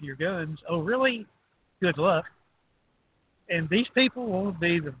coming after your guns. Oh, really? Good luck. And these people won't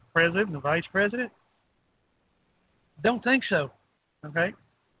be the president and the vice president? Don't think so, okay?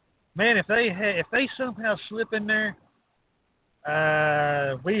 Man, if they somehow slip in there,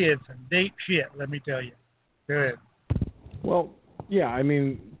 we had some deep shit, let me tell you. Good. Well, yeah, I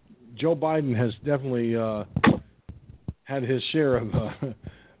mean, Joe Biden has definitely had his share of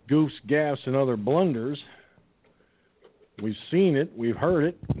goofs, gaffes, and other blunders. We've seen it. We've heard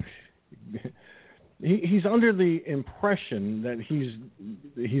it. He's under the impression that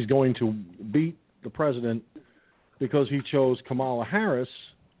he's going to beat the president because he chose Kamala Harris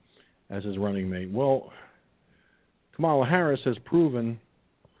as his running mate. Well, Kamala Harris has proven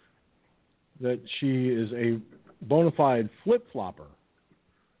that she is a bona fide flip-flopper.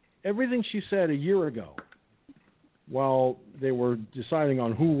 Everything she said a year ago, while they were deciding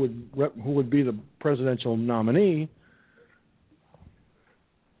on who would be the presidential nominee,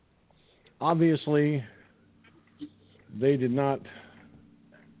 obviously they did not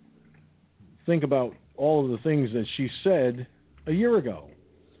think about all of the things that she said a year ago,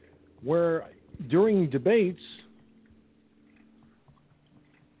 where during debates,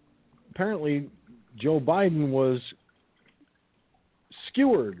 apparently Joe Biden was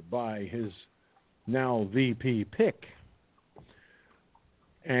skewered by his now VP pick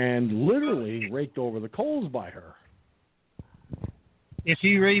and literally raked over the coals by her. If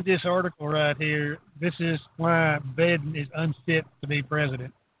you read this article right here, this is why Biden is unfit to be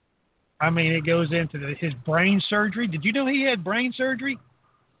president. I mean, it goes into his brain surgery. Did you know he had brain surgery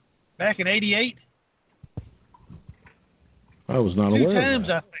back in '88? I was not aware of that. 2 times,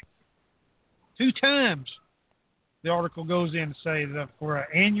 I think. 2 times. The article goes in to say that for an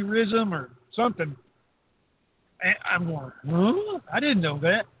aneurysm or something. And I'm going, huh? I didn't know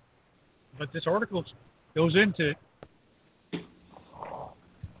that. But this article goes into it.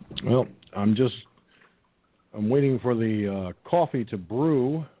 Well, I'm waiting for the coffee to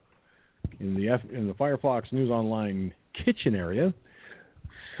brew in the Firefoxnews Online kitchen area.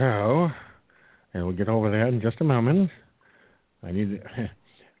 So, and we'll get over that in just a moment.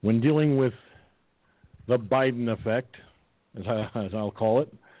 When dealing with the Biden effect, as I'll call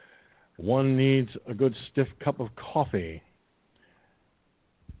it, one needs a good stiff cup of coffee.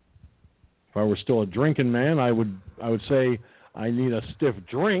 If I were still a drinking man, I would say I need a stiff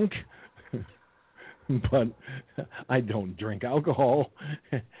drink, but I don't drink alcohol,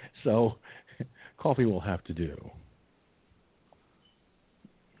 so coffee will have to do.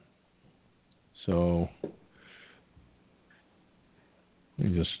 So let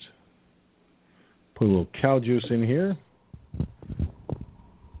me just put a little cow juice in here.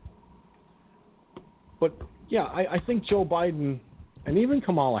 But yeah, I think Joe Biden and even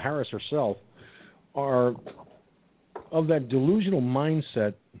Kamala Harris herself are of that delusional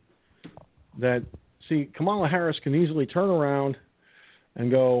mindset that, see, Kamala Harris can easily turn around and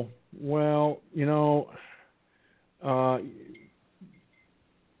go, well,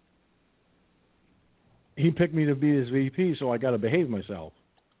 he picked me to be his VP, so I got to behave myself.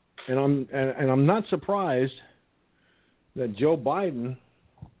 And I'm not surprised that Joe Biden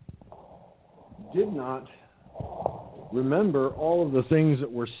did not remember all of the things that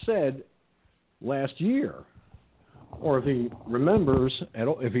were said last year. Or if he remembers,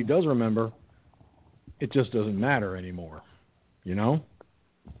 if he does remember, it just doesn't matter anymore,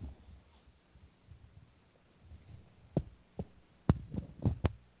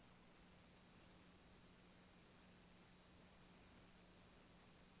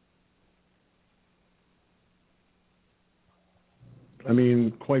 I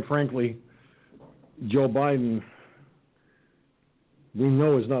mean, quite frankly, Joe Biden, we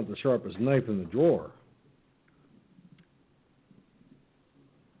know, is not the sharpest knife in the drawer.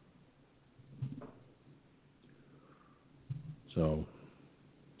 So,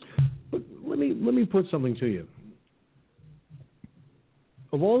 but let me put something to you.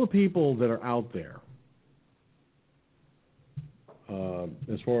 Of all the people that are out there,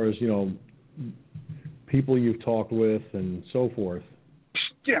 as far as, people you've talked with and so forth,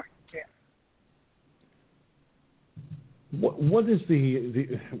 yeah. What is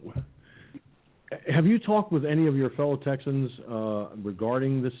the have you talked with any of your fellow Texans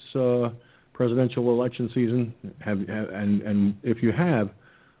regarding this presidential election season? And if you have,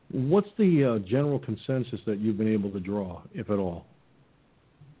 what's the general consensus that you've been able to draw, if at all?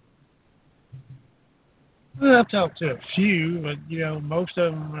 Well, I've talked to a few, but most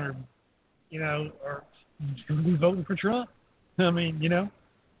of them are are going to be voting for Trump. I mean,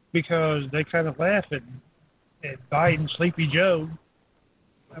 because they kind of laugh at Biden, Sleepy Joe.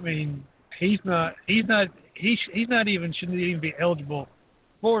 I mean, he's not even shouldn't even be eligible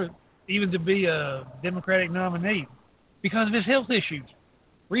for even to be a Democratic nominee because of his health issues.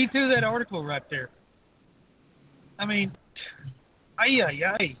 Read through that article right there. I mean,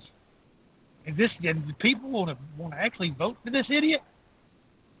 and people want to actually vote for this idiot?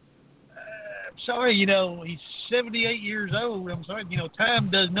 I'm sorry, he's 78 years old. I'm sorry, time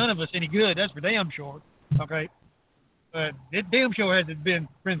does none of us any good. That's for damn sure. Okay, but it damn sure hasn't been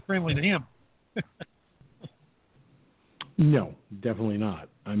friendly to him. No, definitely not.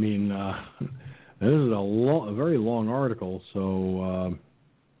 I mean, this is a very long article, so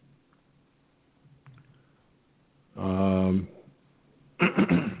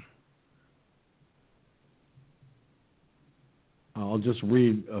I'll just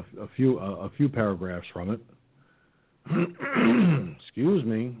read a few paragraphs from it. Excuse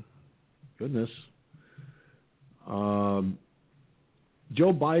me. Goodness.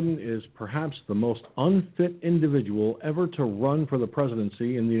 Joe Biden is perhaps the most unfit individual ever to run for the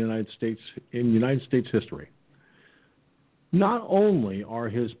presidency in the United States history. Not only are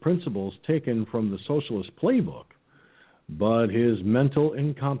his principles taken from the socialist playbook, but his mental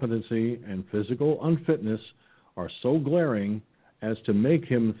incompetency and physical unfitness are so glaring as to make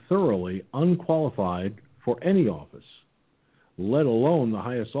him thoroughly unqualified for any office, let alone the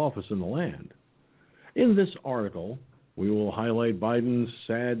highest office in the land. In this article, we will highlight Biden's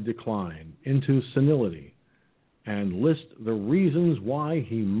sad decline into senility and list the reasons why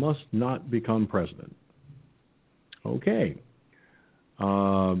he must not become president. Okay.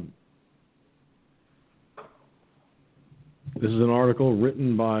 This is an article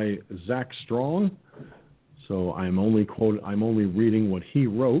written by Zach Strong, so I'm only reading what he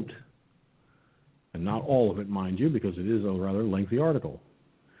wrote, and not all of it, mind you, because it is a rather lengthy article.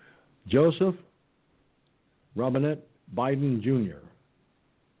 Joseph Robinette Biden Jr.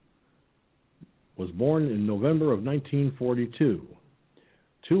 was born in November of 1942.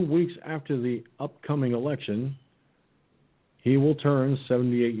 2 weeks after the upcoming election, he will turn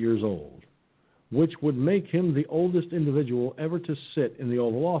 78 years old, which would make him the oldest individual ever to sit in the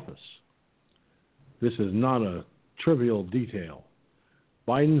Oval Office. This is not a trivial detail.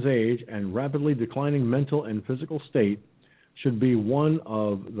 Biden's age and rapidly declining mental and physical state should be one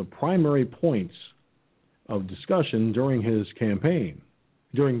of the primary points of discussion during this campaign.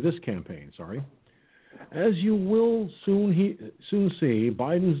 As you will soon see,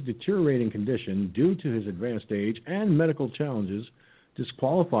 Biden's deteriorating condition due to his advanced age and medical challenges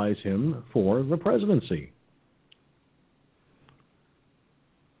disqualifies him for the presidency.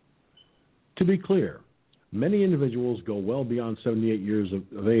 To be clear, many individuals go well beyond 78 years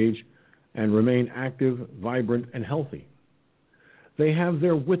of age and remain active, vibrant, and healthy. They have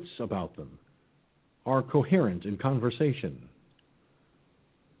their wits about them, are coherent in conversation,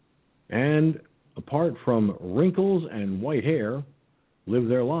 and apart from wrinkles and white hair, live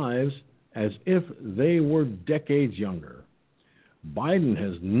their lives as if they were decades younger. Biden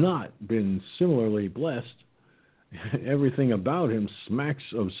has not been similarly blessed. Everything about him smacks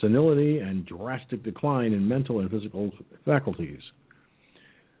of senility and drastic decline in mental and physical faculties.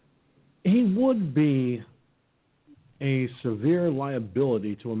 He would be a severe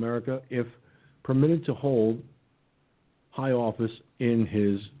liability to America if permitted to hold high office in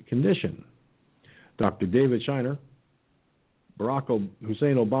his condition. Dr. David Shiner, Barack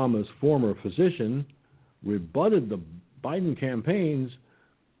Hussein Obama's former physician, rebutted the Biden campaign's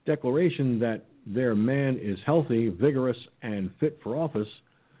declaration that their man is healthy, vigorous, and fit for office,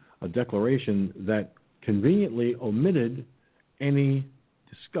 a declaration that conveniently omitted any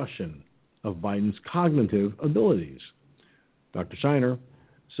discussion of Biden's cognitive abilities. Dr. Shiner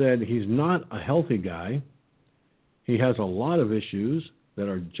said he's not a healthy guy. He has a lot of issues that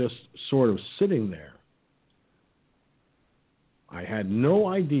are just sort of sitting there. I had no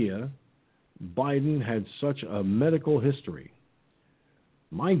idea Biden had such a medical history.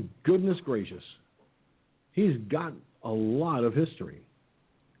 My goodness gracious. He's got a lot of history.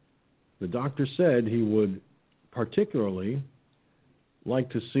 The doctor said he would particularly like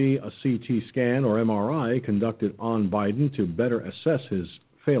to see a CT scan or MRI conducted on Biden to better assess his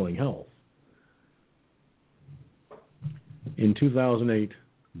failing health. In 2008,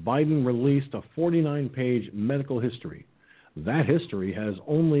 Biden released a 49-page medical history. That history has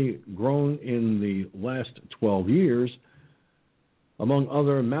only grown in the last 12 years. Among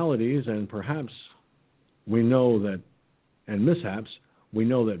other maladies and perhaps we know that, and mishaps, we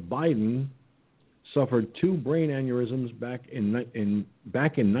know that Biden suffered 2 brain aneurysms back in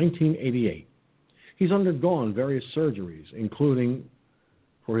 1988. He's undergone various surgeries, including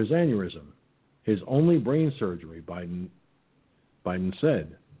for his aneurysm, his only brain surgery, Biden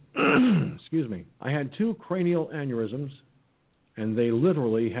said. Excuse me. I had 2 cranial aneurysms, and they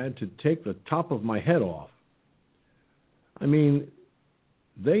literally had to take the top of my head off. I mean,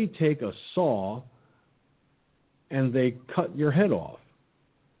 they take a saw and they cut your head off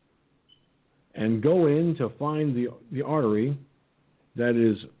and go in to find the artery that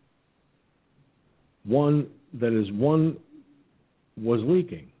one was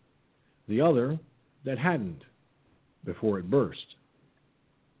leaking, the other that hadn't before it burst.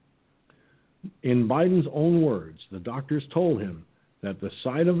 In Biden's own words, the doctors told him that the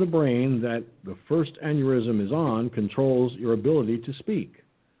side of the brain that the first aneurysm is on controls your ability to speak.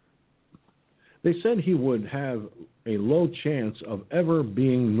 They said he would have a low chance of ever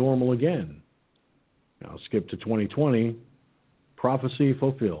being normal again. Now skip to 2020, prophecy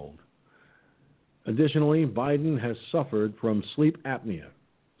fulfilled. Additionally, Biden has suffered from sleep apnea,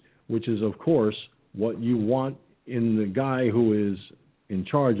 which is, of course, what you want in the guy who is in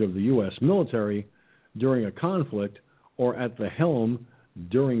charge of the U.S. military during a conflict or at the helm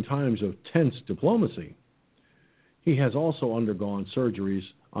during times of tense diplomacy. He has also undergone surgeries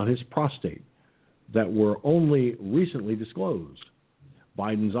on his prostate that were only recently disclosed.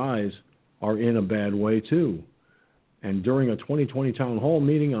 Biden's eyes are in a bad way, too. And during a 2020 town hall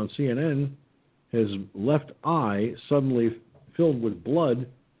meeting on CNN, his left eye suddenly filled with blood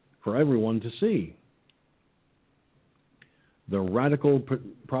for everyone to see. The radical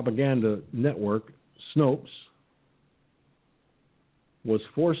propaganda network, Snopes, was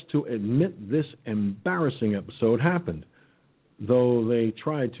forced to admit this embarrassing episode happened, though they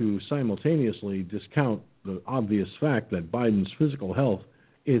tried to simultaneously discount the obvious fact that Biden's physical health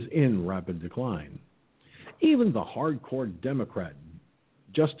is in rapid decline. Even the hardcore Democrat,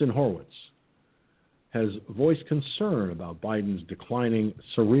 Justin Horwitz, has voiced concern about Biden's declining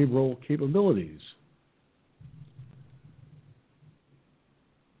cerebral capabilities.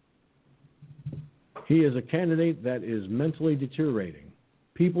 He is a candidate that is mentally deteriorating.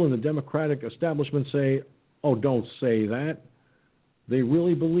 People in the Democratic establishment say, oh, don't say that. They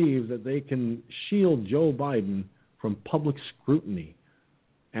really believe that they can shield Joe Biden from public scrutiny.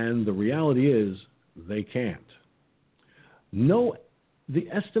 And the reality is they can't. The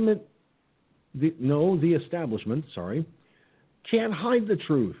establishment can't hide the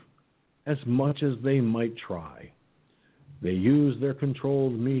truth as much as they might try. They use their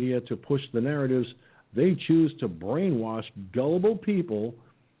controlled media to push the narratives. They choose to brainwash gullible people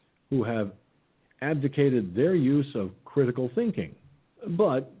who have abdicated their use of critical thinking.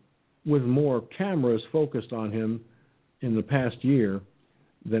 But with more cameras focused on him in the past year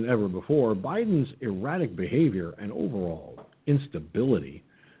than ever before, Biden's erratic behavior and overall instability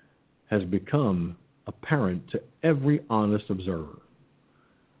has become apparent to every honest observer.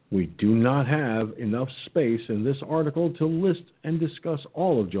 We do not have enough space in this article to list and discuss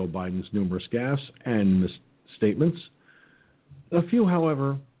all of Joe Biden's numerous gaffes and misstatements. A few,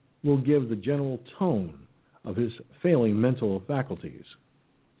 however, will give the general tone of his failing mental faculties.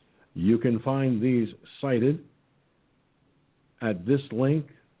 You can find these cited at this link,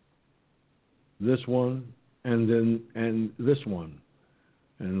 this one, and this one.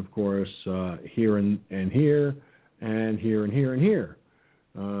 And of course, here and here, and here and here and here.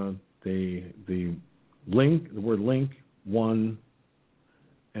 The link, the word link, one,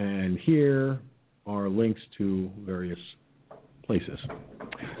 and here are links to various places,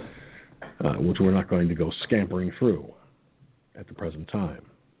 which we're not going to go scampering through at the present time.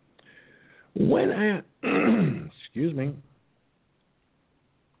 Excuse me.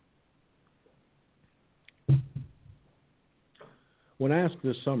 When asked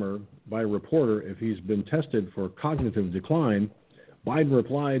this summer by a reporter if he's been tested for cognitive decline, Biden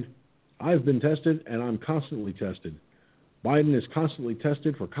replied, "I've been tested and I'm constantly tested. Biden is constantly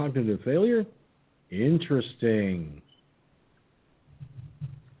tested for cognitive failure? Interesting."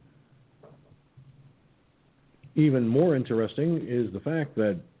 Even more interesting is the fact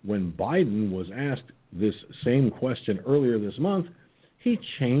that when Biden was asked this same question earlier this month, he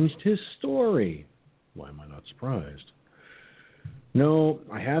changed his story. Why am I not surprised? No,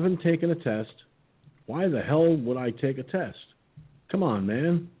 I haven't taken a test. Why the hell would I take a test? Come on,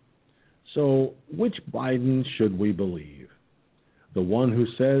 man. So, which Biden should we believe? The one who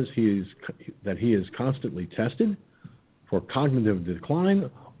says that he is constantly tested for cognitive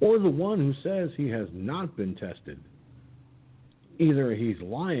decline, or the one who says he has not been tested? Either he's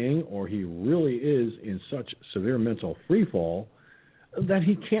lying or he really is in such severe mental freefall that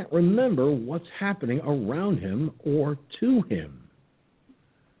he can't remember what's happening around him or to him.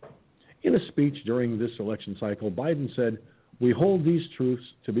 In a speech during this election cycle, Biden said, "We hold these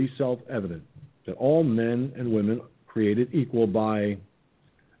truths to be self-evident, that all men and women created equal by,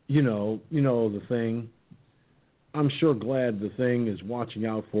 you know the thing. I'm sure glad the thing is watching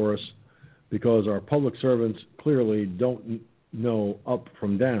out for us because our public servants clearly don't know up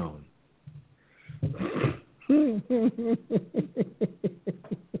from down."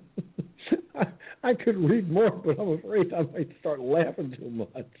 I could read more, but I'm afraid I might start laughing too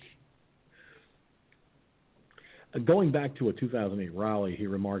much. Going back to a 2008 rally, he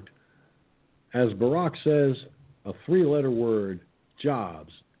remarked, "As Barack says, a three-letter word,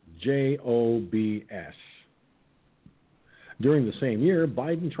 jobs, J-O-B-S. During the same year,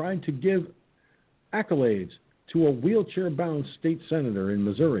 Biden tried to give accolades to a wheelchair-bound state senator in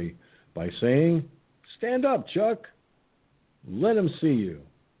Missouri by saying, "Stand up, Chuck. Let him see you."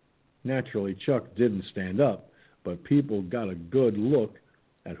 Naturally, Chuck didn't stand up, but people got a good look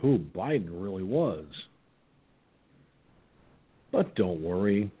at who Biden really was. But don't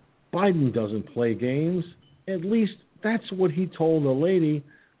worry, Biden doesn't play games. At least that's what he told a lady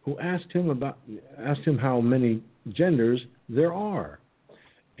who asked him how many genders there are.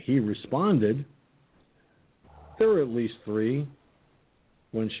 He responded, "There are at least 3.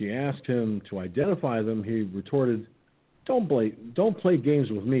 When she asked him to identify them, he retorted, Don't play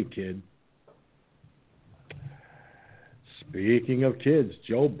games with me, kid." Speaking of kids,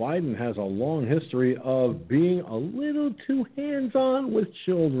 Joe Biden has a long history of being a little too hands-on with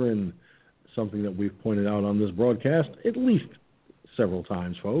children, something that we've pointed out on this broadcast at least several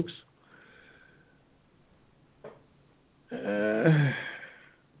times, folks.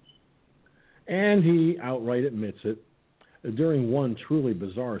 And he outright admits it. During one truly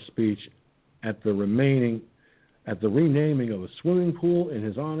bizarre speech at the renaming of a swimming pool in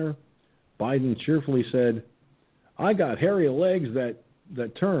his honor, Biden cheerfully said, "I got hairy legs that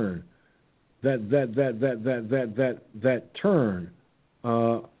turn, that turn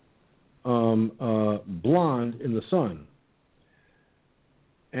blonde in the sun.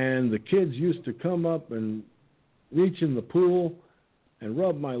 And the kids used to come up and reach in the pool and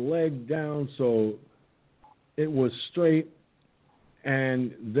rub my leg down so it was straight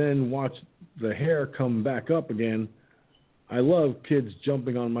and then watch the hair come back up again. I love kids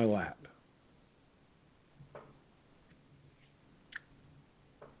jumping on my lap."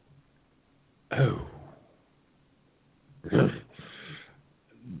 Oh.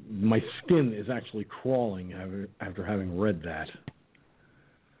 My skin is actually crawling after having read that.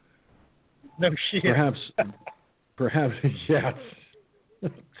 No shit. Perhaps, yes.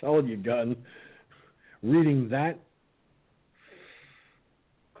 I'm telling you, Gunn. Reading that,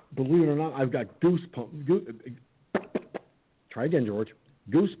 believe it or not, I've got goosebumps. Try again, George.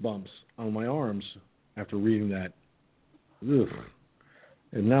 Goosebumps on my arms after reading that. Ugh.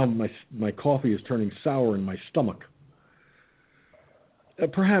 And now my coffee is turning sour in my stomach.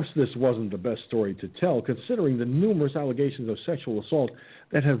 Perhaps this wasn't the best story to tell, considering the numerous allegations of sexual assault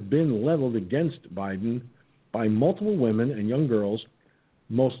that have been leveled against Biden by multiple women and young girls,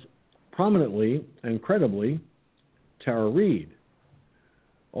 most prominently and credibly, Tara Reid.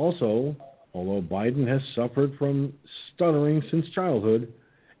 Also, although Biden has suffered from stuttering since childhood,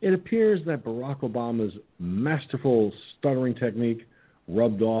 it appears that Barack Obama's masterful stuttering technique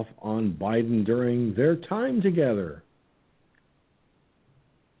rubbed off on Biden during their time together.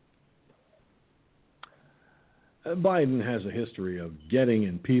 Biden has a history of getting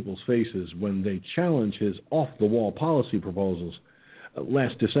in people's faces when they challenge his off-the-wall policy proposals.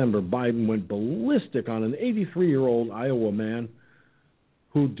 Last December, Biden went ballistic on an 83-year-old Iowa man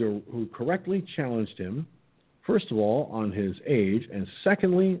who correctly challenged him, first of all, on his age, and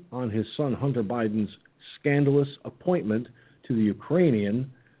secondly, on his son Hunter Biden's scandalous appointment to the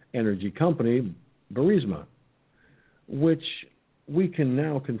Ukrainian energy company Burisma, which we can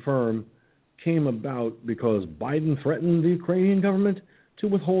now confirm came about because Biden threatened the Ukrainian government to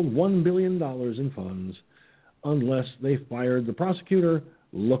withhold $1 billion in funds unless they fired the prosecutor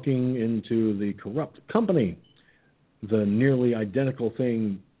looking into the corrupt company. the nearly identical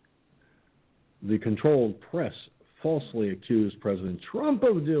thing the controlled press falsely accused President Trump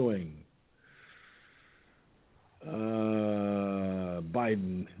of doing.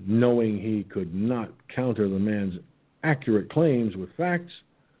 Biden, knowing he could not counter the man's accurate claims with facts,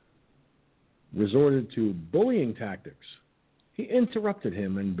 resorted to bullying tactics. He interrupted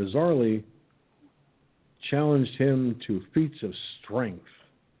him and bizarrely challenged him to feats of strength.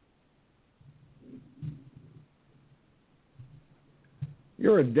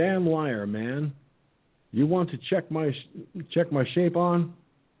 You're a damn liar, man. You want to check my shape on?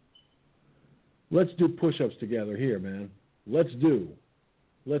 Let's do push-ups together here, man. Let's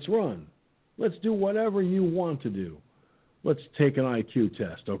run. Let's do whatever you want to do. Let's take an IQ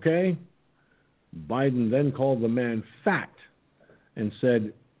test, okay? Biden then called the man fat and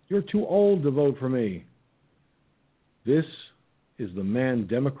said, "You're too old to vote for me." This is the man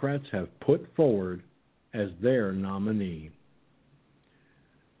Democrats have put forward as their nominee.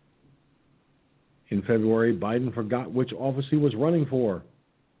 In February, Biden forgot which office he was running for.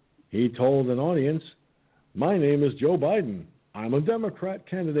 He told an audience, "My name is Joe Biden. I'm a Democrat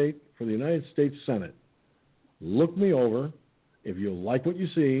candidate for the United States Senate. Look me over. If you like what you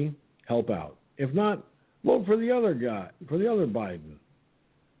see, help out. If not, vote for the other guy, for the other Biden.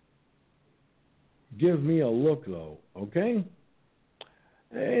 Give me a look, though, okay?"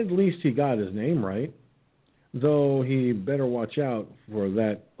 At least he got his name right, though he better watch out for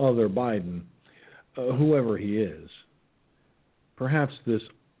that other Biden, whoever he is. Perhaps this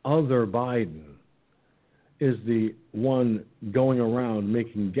other Biden is the one going around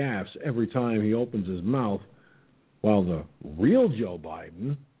making gaffes every time he opens his mouth, while the real Joe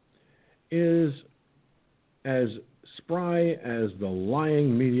Biden is as spry as the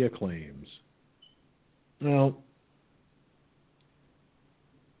lying media claims. Now,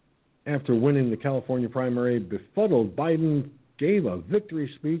 after winning the California primary, befuddled Biden gave a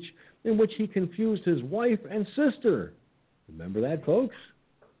victory speech in which he confused his wife and sister. Remember that, folks?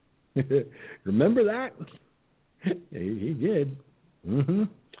 Remember that? He did.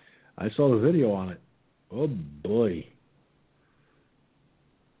 I saw the video on it. Oh, boy.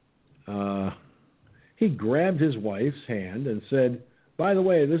 He grabbed his wife's hand and said, "By the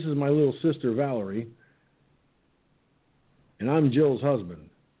way, this is my little sister, Valerie, and I'm Jill's husband,"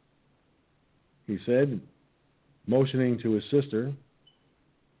 he said, motioning to his sister.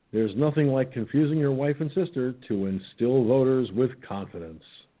 "There's nothing like confusing your wife and sister to instill voters with confidence."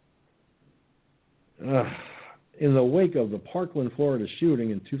 In the wake of the Parkland, Florida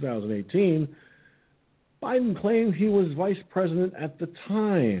shooting in 2018, Biden claimed he was vice president at the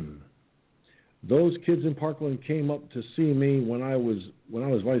time. "Those kids in Parkland came up to see me when I was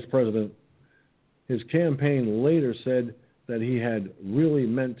vice president." His campaign later said that he had really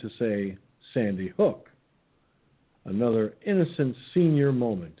meant to say Sandy Hook. Another innocent senior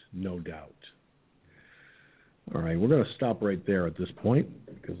moment, no doubt. All right, we're going to stop right there at this point,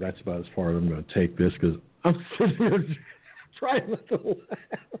 because that's about as far as I'm going to take this, because I'm sitting here trying not to laugh.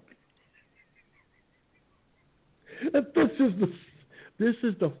 This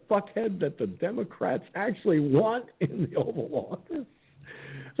is the fuckhead that the Democrats actually want in the Oval Office,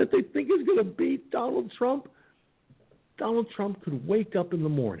 that they think is going to beat Donald Trump. Donald Trump could wake up in the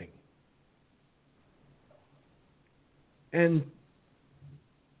morning and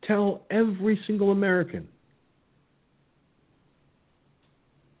tell every single American,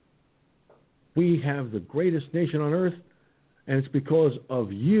 "We have the greatest nation on earth, and it's because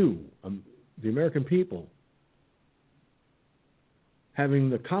of you, the American people, having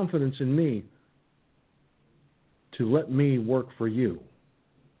the confidence in me to let me work for you."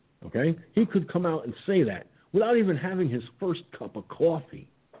 Okay? He could come out and say that without even having his first cup of coffee.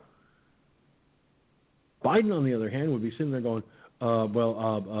 Biden, on the other hand, would be sitting there going,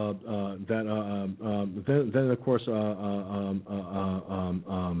 then of course,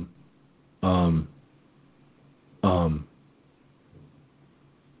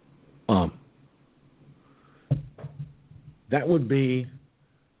 that would be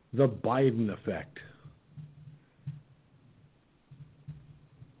the Biden effect.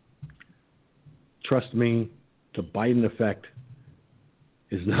 Trust me, the Biden effect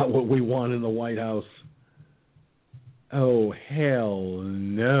is not what we want in the White House. Oh, hell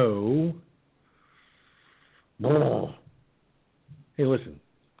no. Oh. Hey, listen,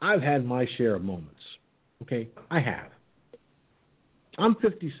 I've had my share of moments. Okay, I have. I'm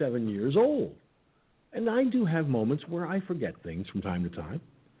 57 years old, and I do have moments where I forget things from time to time.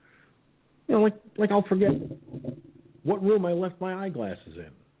 You know, like I'll forget what room I left my eyeglasses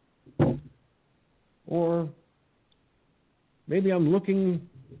in. Or maybe I'm looking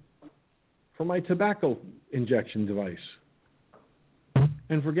for my tobacco injection device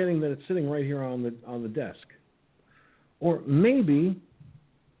and forgetting that it's sitting right here on the desk. Or maybe,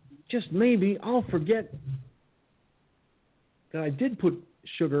 just maybe, I'll forget that I did put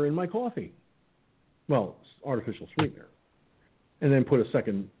sugar in my coffee. Well, artificial sweetener. And then put a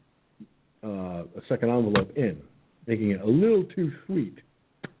second envelope in, making it a little too sweet.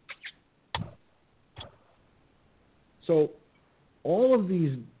 So all of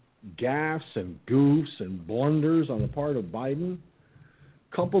these gaffes and goofs and blunders on the part of Biden,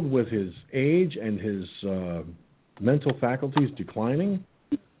 coupled with his age and his mental faculties declining,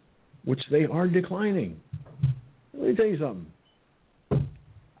 which they are declining. Let me tell you something.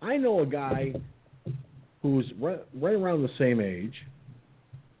 I know a guy who's right around the same age,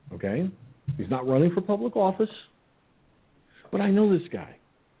 okay? He's not running for public office, but I know this guy.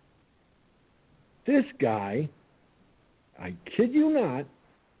 This guy, I kid you not,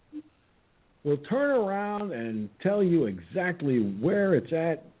 will turn around and tell you exactly where it's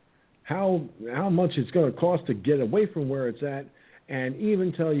at, how much it's going to cost to get away from where it's at, and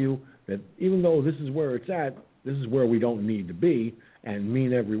even tell you that even though this is where it's at, this is where we don't need to be, and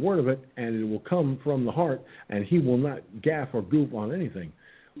mean every word of it, and it will come from the heart, and he will not gaff or goof on anything.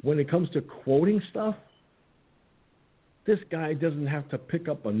 When it comes to quoting stuff, this guy doesn't have to pick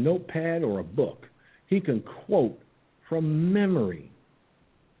up a notepad or a book. He can quote from memory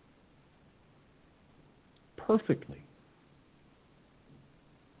perfectly.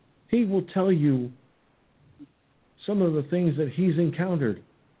 He will tell you some of the things that he's encountered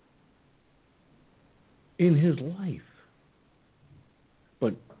in his life.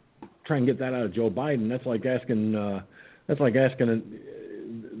 But try and get that out of Joe Biden. That's like asking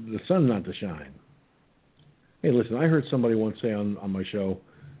the sun not to shine. Hey, listen, I heard somebody once say on my show,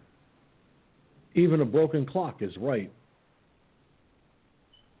 even a broken clock is right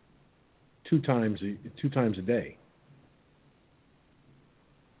two times a day.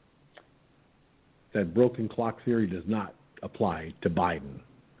 That broken clock theory does not apply to Biden.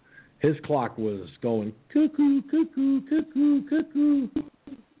 His clock was going cuckoo, cuckoo, cuckoo, cuckoo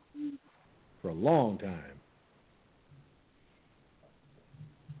for a long time.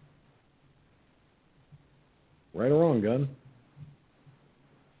 Right or wrong, Gun?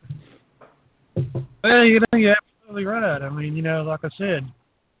 Well, you're absolutely right. I mean, like I said,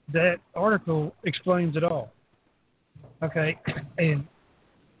 that article explains it all. Okay, and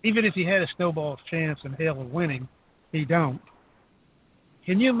even if he had a snowball's chance in hell of winning, he don't.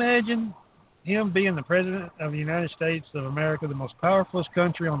 Can you imagine him being the president of the United States of America, the most powerful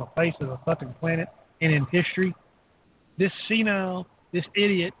country on the face of the fucking planet and in history? This senile, this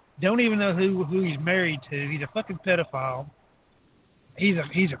idiot, don't even know who he's married to. He's a fucking pedophile. He's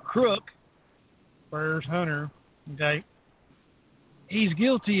a crook. Where's Hunter? Okay. He's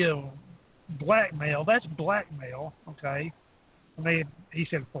guilty of blackmail. That's blackmail. Okay. He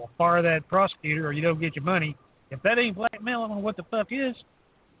said, well, fire that prosecutor or you don't get your money. If that ain't blackmail, I don't know what the fuck is.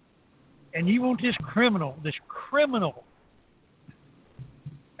 And you want this criminal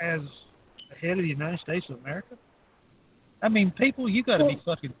as the head of the United States of America? I mean, people, you got to be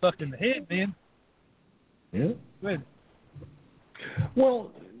fucking fucked in the head, man. Yeah. Go ahead.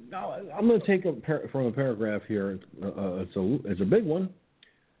 Well, I'm going to take from a paragraph here. It's a big one,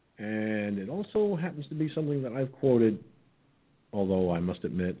 and it also happens to be something that I've quoted, although I must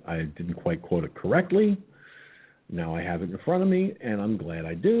admit I didn't quite quote it correctly. Now I have it in front of me, and I'm glad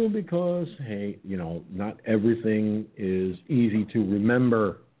I do because, hey, not everything is easy to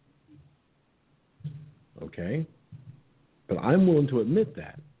remember. Okay? But I'm willing to admit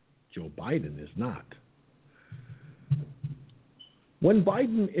that. Joe Biden is not. When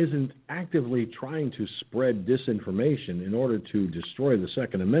Biden isn't actively trying to spread disinformation in order to destroy the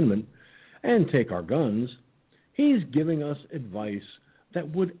Second Amendment and take our guns, he's giving us advice that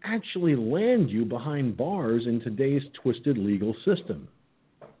would actually land you behind bars in today's twisted legal system.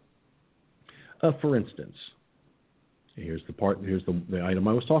 For instance, here's the item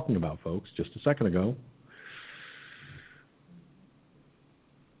I was talking about, folks, just a second ago.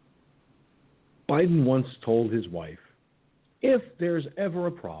 Biden once told his wife, if there's ever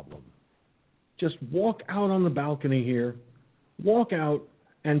a problem, just walk out on the balcony here, walk out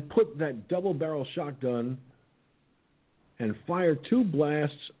and put that double-barrel shotgun and fire 2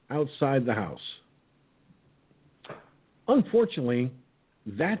 blasts outside the house. Unfortunately,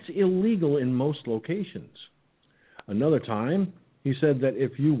 that's illegal in most locations. Another time, he said that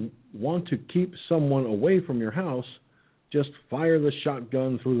if you want to keep someone away from your house, just fire the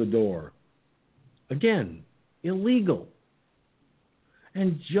shotgun through the door. Again, illegal.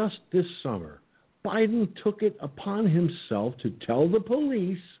 And just this summer, Biden took it upon himself to tell the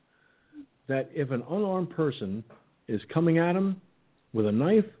police that if an unarmed person is coming at him with a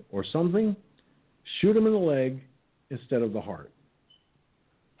knife or something, shoot him in the leg instead of the heart.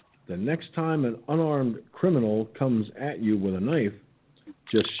 The next time an unarmed criminal comes at you with a knife,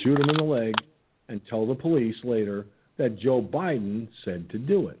 just shoot him in the leg and tell the police later that Joe Biden said to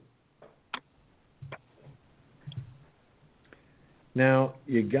do it. Now,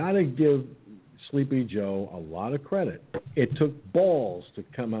 you got to give Sleepy Joe a lot of credit. It took balls to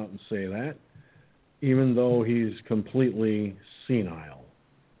come out and say that, even though he's completely senile.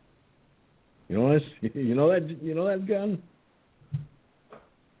 You know that gun?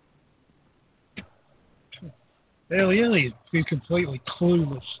 Hell yeah, he's completely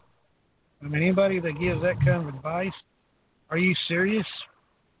clueless. I mean, anybody that gives that kind of advice, are you serious?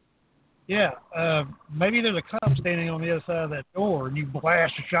 Yeah, maybe there's a cop standing on the other side of that door and you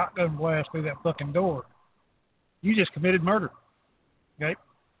blast a shotgun blast through that fucking door. You just committed murder. Okay?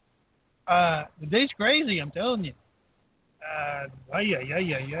 The dude's crazy, I'm telling you.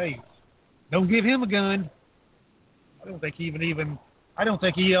 Don't give him a gun. I don't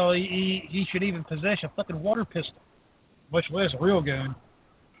think he should even possess a fucking water pistol, much less a real gun.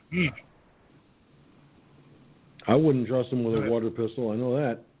 Jeez. I wouldn't trust him with a water pistol. I know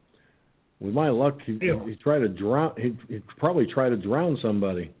that. With my luck, he'd try to drown. He'd probably try to drown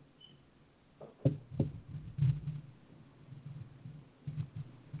somebody.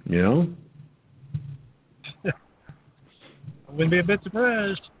 You know? I wouldn't be a bit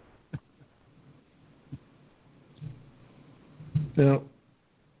surprised. Now,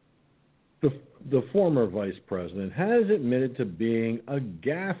 the former vice president has admitted to being a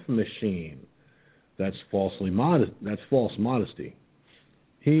gaffe machine. That's false modesty.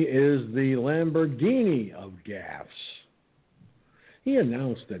 He is the Lamborghini of gaffes. He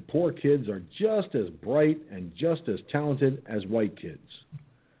announced that poor kids are just as bright and just as talented as white kids.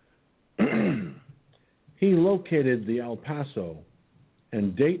 He located the El Paso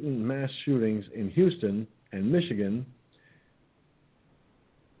and Dayton mass shootings in Houston and Michigan.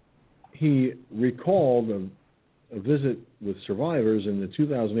 He recalled a visit with survivors in the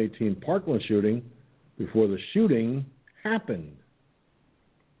 2018 Parkland shooting before the shooting happened.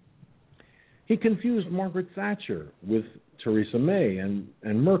 He confused Margaret Thatcher with Theresa May and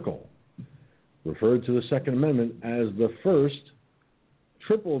Merkel, referred to the Second Amendment as the first,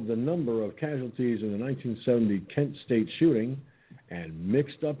 tripled the number of casualties in the 1970 Kent State shooting, and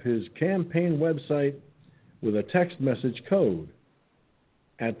mixed up his campaign website with a text message code.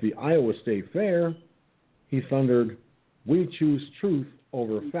 At the Iowa State Fair, he thundered, "We choose truth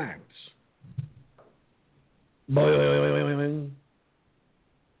over facts."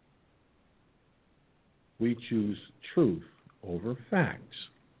 We choose truth over facts.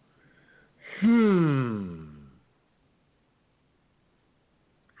 And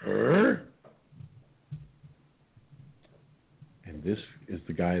this is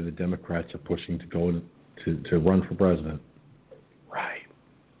the guy the Democrats are pushing to go to run for president. Right.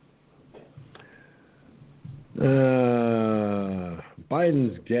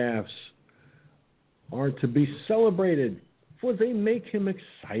 Biden's gaffes are to be celebrated, for they make him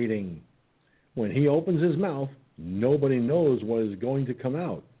exciting. When he opens his mouth, nobody knows what is going to come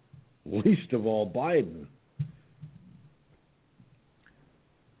out, least of all Biden.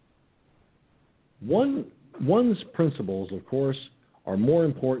 One's principles, of course, are more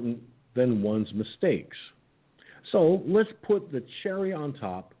important than one's mistakes. So let's put the cherry on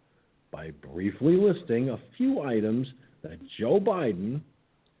top by briefly listing a few items that Joe Biden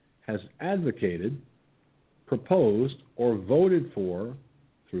has advocated, proposed, or voted for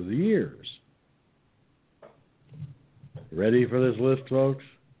through the years. Ready for this list, folks?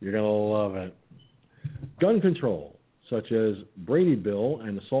 You're going to love it. Gun control, such as Brady Bill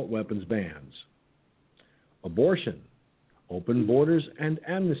and assault weapons bans. Abortion, open borders and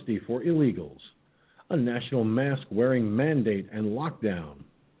amnesty for illegals. A national mask-wearing mandate and lockdown.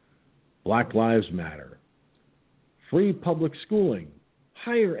 Black Lives Matter. Free public schooling,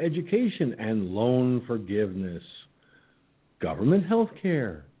 higher education and loan forgiveness. Government health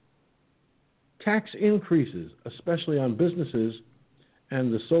care. Tax increases, especially on businesses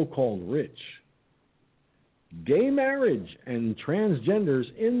and the so-called rich. Gay marriage and transgenders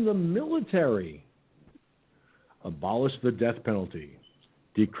in the military. Abolish the death penalty.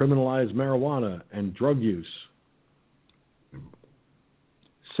 Decriminalize marijuana and drug use.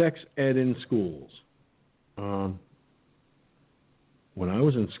 Sex ed in schools. When I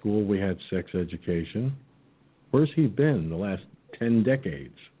was in school, we had sex education. Where's he been the last 10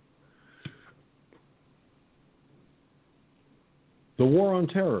 decades? The War on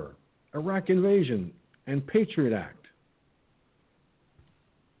Terror, Iraq invasion, and Patriot Act.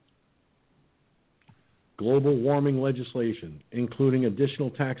 global warming legislation, including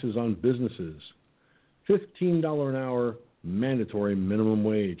additional taxes on businesses, $15 an hour mandatory minimum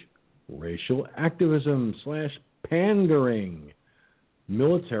wage, racial activism / pandering,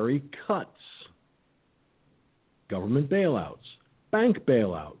 military cuts, government bailouts, bank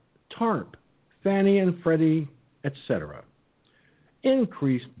bailout, TARP, Fannie and Freddie, etc.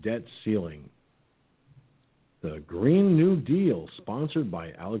 Increased debt ceiling. The Green New Deal, sponsored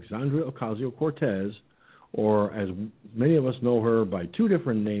by Alexandria Ocasio-Cortez, or as many of us know her by two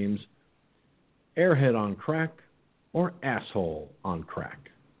different names, airhead on crack or asshole on crack.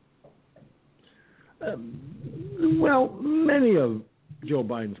 Well, many of Joe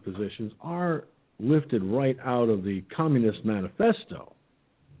Biden's positions are lifted right out of the Communist Manifesto.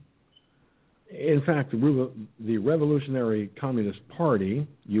 In fact, the Revolutionary Communist Party,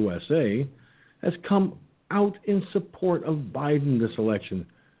 USA, has come out in support of Biden this election.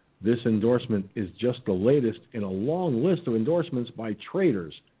 This endorsement is just the latest in a long list of endorsements by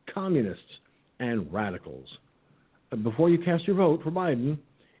traitors, communists, and radicals. Before you cast your vote for Biden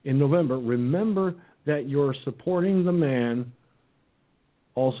in November, remember that you're supporting the man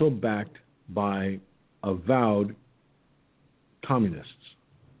also backed by avowed communists.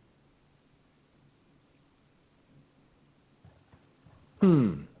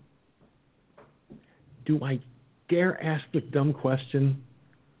 Do I dare ask the dumb question?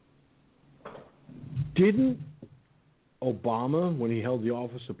 Didn't Obama, when he held the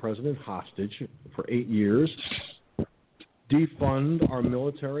office of president hostage for 8 years, defund our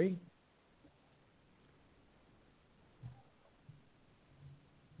military?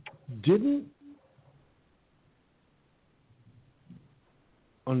 Didn't,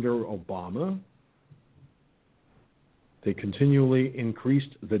 under Obama, they continually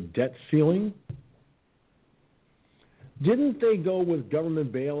increased the debt ceiling? Didn't they go with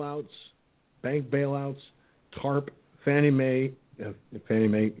government bailouts, bank bailouts, TARP, Fannie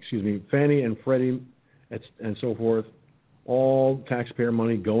and Freddie, and so forth, all taxpayer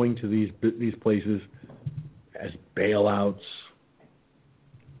money going to these places as bailouts?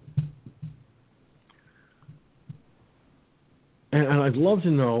 And I'd love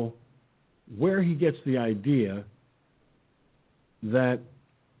to know where he gets the idea that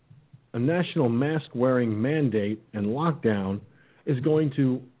a national mask-wearing mandate and lockdown is going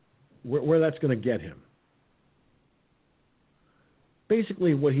to, where that's going to get him.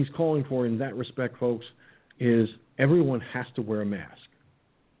 Basically, what he's calling for in that respect, folks, is everyone has to wear a mask,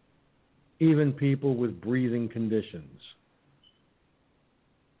 even people with breathing conditions.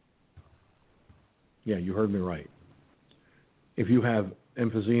 Yeah, you heard me right. If you have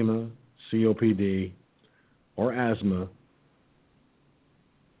emphysema, COPD, or asthma,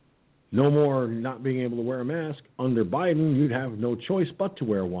 no more not being able to wear a mask. Under Biden, you'd have no choice but to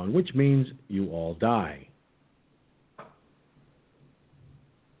wear one, which means you all die.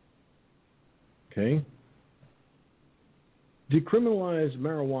 Okay? Decriminalize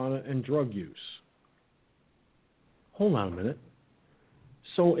marijuana and drug use. Hold on a minute.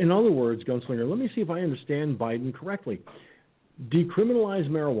 So, in other words, Gunslinger, let me see if I understand Biden correctly. Decriminalize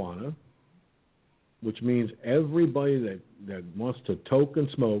marijuana, which means everybody that wants to toke and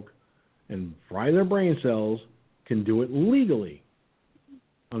smoke and fry their brain cells can do it legally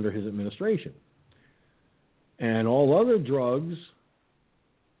under his administration. And all other drugs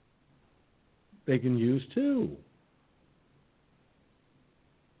they can use too,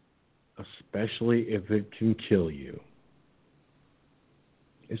 especially if it can kill you.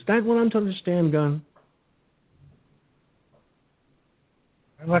 Is that what I'm to understand, Gun?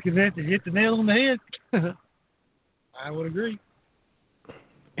 Like you said, to hit the nail on the head. I would agree.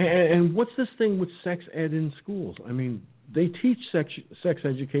 And what's this thing with sex ed in schools? I mean, they teach sex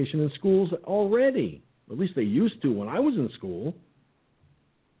education in schools already. At least they used to when I was in school.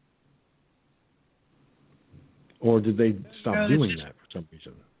 Or did they stop doing that for some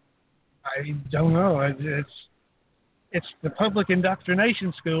reason? I don't know. It's the public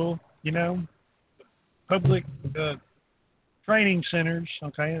indoctrination school, public training centers,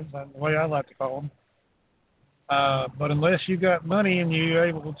 okay, is the way I like to call them. But unless you got money and you're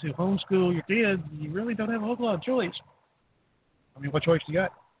able to homeschool your kids, you really don't have a whole lot of choice. I mean, what choice do you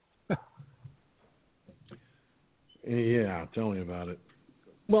got? Yeah, tell me about it.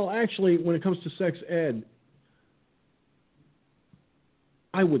 Well, actually, when it comes to sex ed,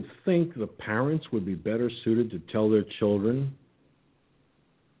 I would think the parents would be better suited to tell their children,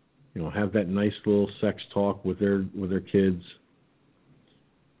 have that nice little sex talk with their kids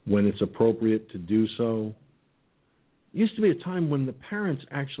when it's appropriate to do so. It used to be a time when the parents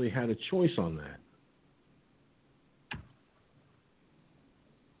actually had a choice on that.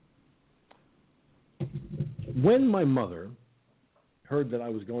 When my mother heard that I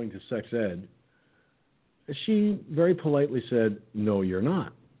was going to sex ed, she very politely said, "No, you're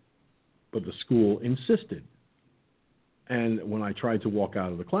not." But the school insisted. And when I tried to walk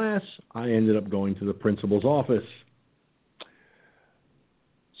out of the class, I ended up going to the principal's office.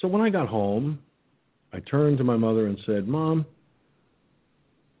 So when I got home, I turned to my mother and said, "Mom,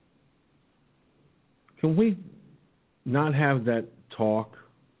 can we not have that talk,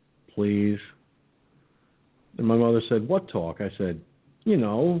 please?" And my mother said, "What talk?" I said,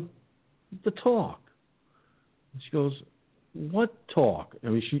 the talk. And she goes, "What talk?" I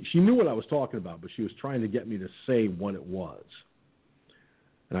mean, she knew what I was talking about, but she was trying to get me to say what it was.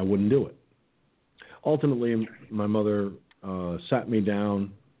 And I wouldn't do it. Ultimately, my mother sat me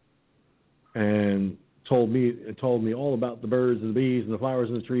down and told me all about the birds and the bees and the flowers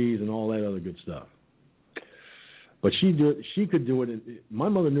and the trees and all that other good stuff. But she could do it. My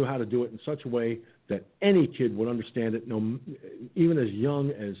mother knew how to do it in such a way that any kid would understand it, even as young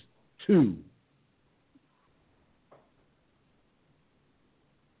as 2.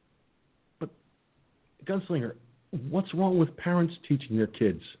 But, Gunslinger, what's wrong with parents teaching their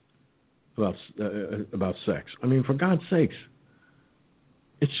kids about sex? I mean, for God's sakes,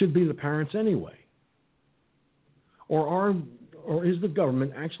 it should be the parents anyway. Or is the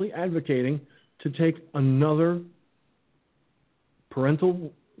government actually advocating to take another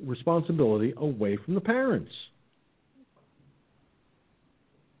parental responsibility away from the parents?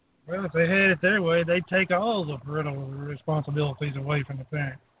 Well, if they had it their way, they'd take all the parental responsibilities away from the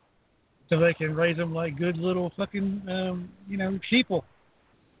parents, so they can raise them like good little fucking, sheeple.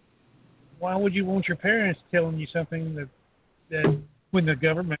 Why would you want your parents telling you something that when the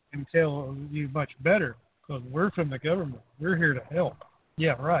government can tell you much better? Because we're from the government. We're here to help.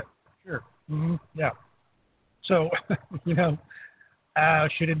 Yeah, right. Sure. Mm-hmm. Yeah. So,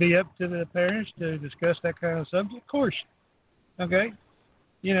 should it be up to the parents to discuss that kind of subject? Of course. Okay.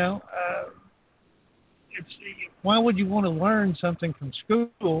 Why would you want to learn something from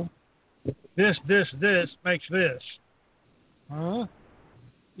school? This makes this. Huh?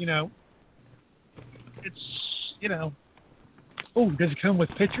 Oh, does it come with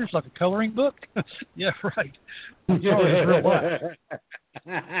pictures like a coloring book? Yeah, right. I'm sorry, it's real life.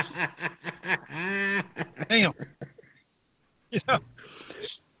 Damn.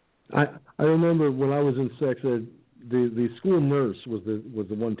 I remember when I was in sex ed, the school nurse was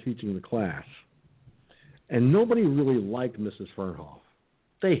the one teaching the class, and nobody really liked Mrs. Fernhoff.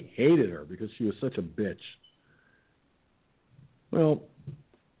 They hated her because she was such a bitch. Well,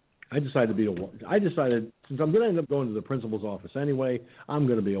 I decided since I'm going to end up going to the principal's office anyway, I'm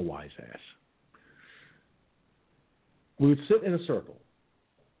going to be a wise ass. We would sit in a circle,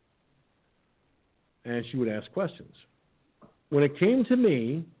 and she would ask questions. When it came to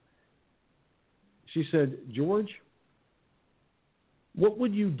me, she said, "George, what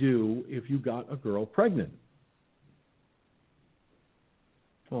would you do if you got a girl pregnant?"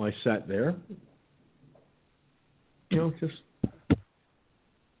 Well, I sat there, just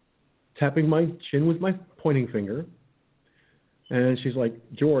tapping my chin with my pointing finger. And she's like,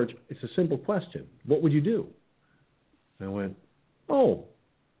 "George, it's a simple question. What would you do?" And I went, "Oh,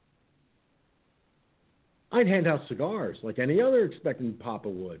 I'd hand out cigars like any other expectant papa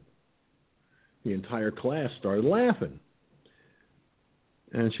would." The entire class started laughing.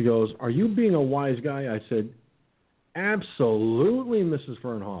 And she goes, "Are you being a wise guy?" I said, "Absolutely, Mrs.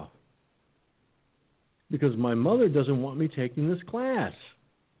 Fernhoff. Because my mother doesn't want me taking this class.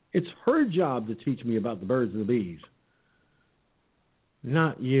 It's her job to teach me about the birds and the bees.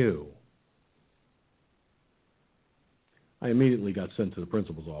 Not you." I immediately got sent to the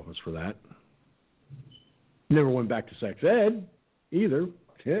principal's office for that. Never went back to sex ed either,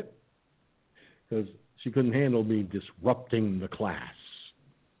 because she couldn't handle me disrupting the class.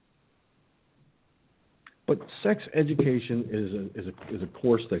 But sex education is a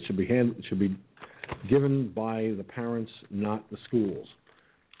course that should be given by the parents, not the schools.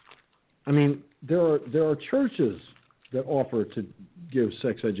 I mean, there are churches that offer to give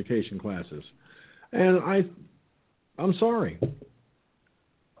sex education classes, and I'm sorry.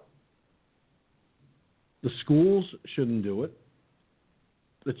 The schools shouldn't do it.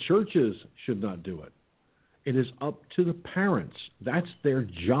 The churches should not do it. It is up to the parents. That's their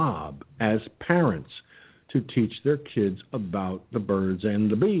job as parents, to teach their kids about the birds and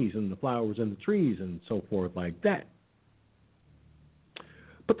the bees and the flowers and the trees and so forth like that.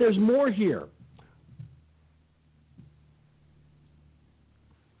 But there's more here.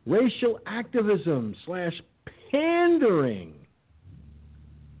 Racial activism / pandering.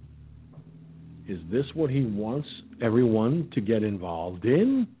 Is this what he wants everyone to get involved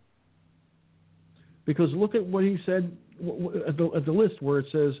in? Because look at what he said at the list where it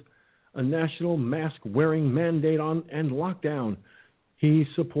says a national mask-wearing mandate on and lockdown. He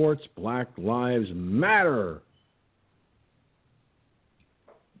supports Black Lives Matter.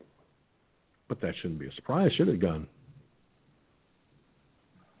 But that shouldn't be a surprise, should it, Gunn?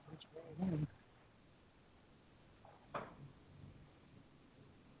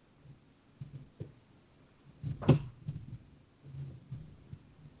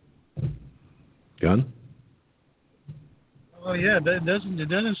 Gunn? Oh yeah, it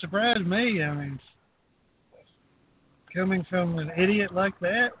doesn't surprise me. I mean, coming from an idiot like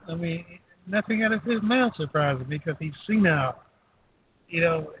that, I mean, nothing out of his mouth surprises me because he's senile. You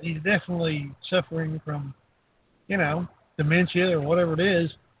know, he's definitely suffering from, you know, dementia or whatever it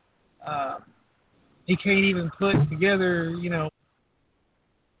is. He can't even put together, you know,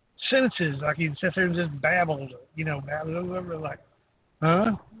 sentences. Like he sits there and just babbles, you know, over like,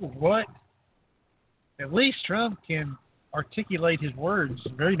 huh? What? At least Trump can articulate his words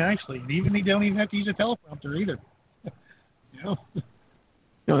very nicely. And even he don't even have to use a teleprompter either. You know?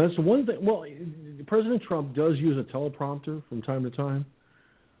 No, that's the one thing. Well, President Trump does use a teleprompter from time to time,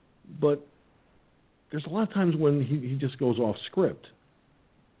 but there's a lot of times when he just goes off script,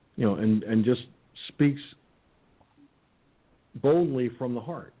 you know, and just speaks boldly from the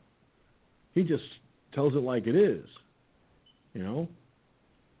heart. He just tells it like it is, you know.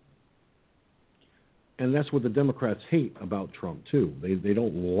 And that's what the Democrats hate about Trump, too. They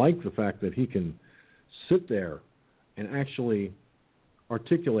don't like the fact that he can sit there and actually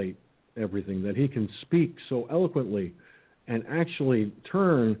articulate everything, that he can speak so eloquently and actually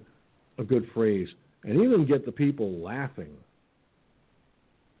turn a good phrase and even get the people laughing.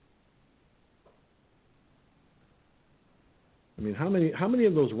 I mean, how many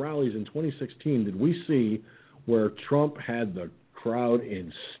of those rallies in 2016 did we see where Trump had the crowd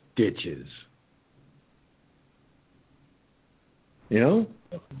in stitches? You know?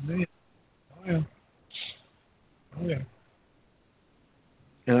 Oh, yeah. Oh, yeah.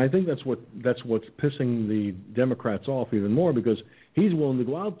 And I think that's what's pissing the Democrats off even more, because he's willing to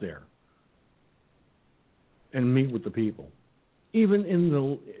go out there and meet with the people, even in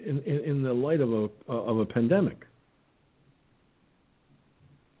the light of a pandemic.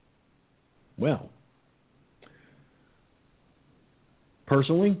 Well,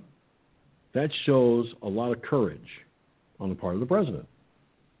 personally, that shows a lot of courage on the part of the president.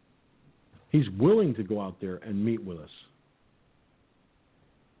 He's willing to go out there and meet with us.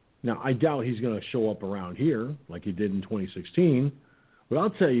 Now, I doubt he's going to show up around here like he did in 2016, but I'll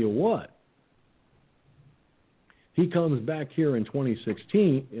tell you what. He comes back here in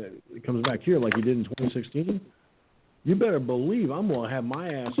 2016, comes back here like he did in 2016, you better believe I'm going to have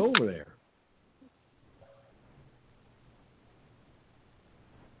my ass over there.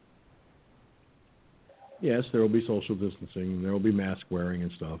 Yes, there will be social distancing, there will be mask wearing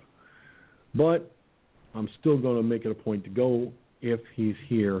and stuff, but I'm still going to make it a point to go if he's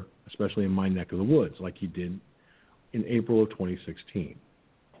here, especially in my neck of the woods, like he did in April of 2016.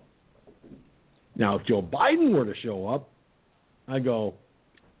 Now, if Joe Biden were to show up, I go,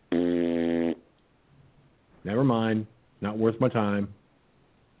 never mind, not worth my time.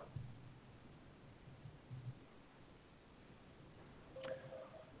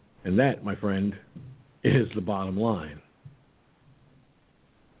 And that, my friend, is the bottom line.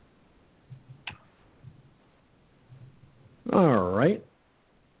 All right.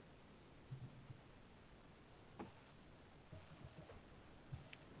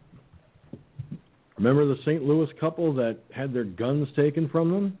 Remember the St. Louis couple that had their guns taken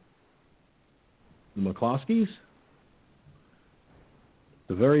from them? The McCloskeys?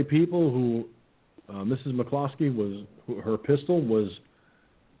 The very people who Mrs. McCloskey was, her pistol was,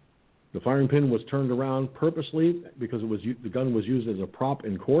 the firing pin was turned around purposely because the gun was used as a prop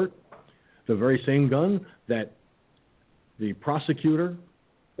in court. The very same gun that the prosecutor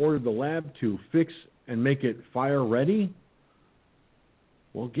ordered the lab to fix and make it fire ready.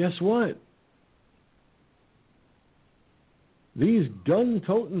 Well, guess what? These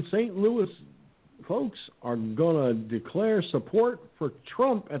gun-toting St. Louis folks are going to declare support for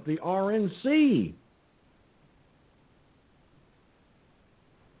Trump at the RNC.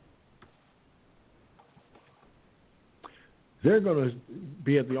 They're going to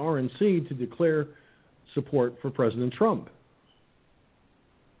be at the RNC to declare support for President Trump.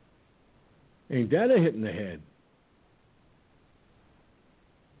 Ain't that a hit in the head?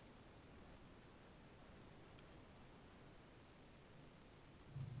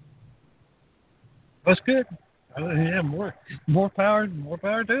 That's good. Yeah, more power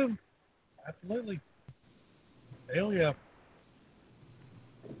to them. Absolutely. Hell yeah.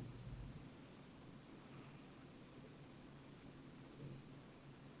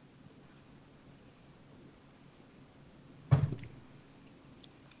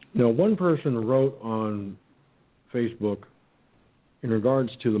 Now, one person wrote on Facebook in regards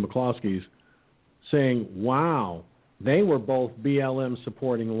to the McCloskeys saying, wow, they were both BLM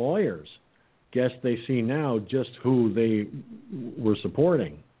supporting lawyers. Guess they see now just who they were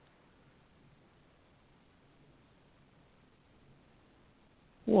supporting.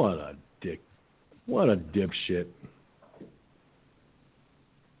 What a dick. What a dipshit.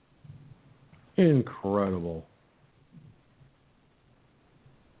 Incredible.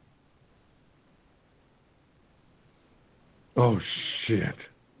 Oh, shit.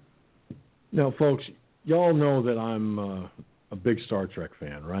 Now, folks, y'all know that I'm a big Star Trek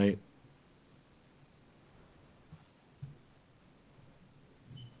fan, right?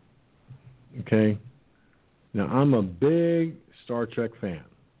 Okay? Now, I'm a big Star Trek fan.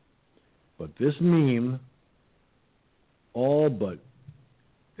 But this meme, all but...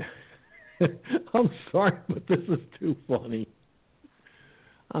 I'm sorry, but this is too funny.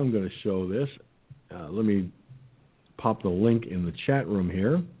 I'm going to show this. Let me pop the link in the chat room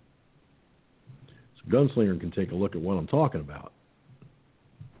here so Gunslinger can take a look at what I'm talking about.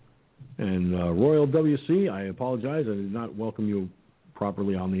 And Royal WC, I apologize. I did not welcome you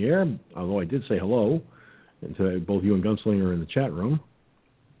properly on the air, although I did say hello to both you and Gunslinger in the chat room.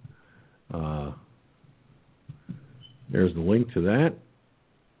 There's the link to that.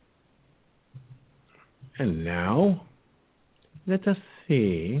 And now, let us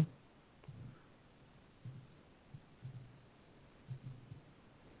see.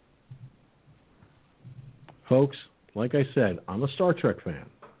 Folks, like I said, I'm a Star Trek fan.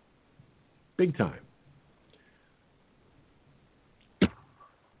 Big time.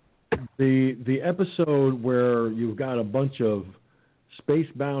 The episode where you've got a bunch of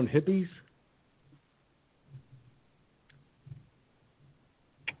space-bound hippies.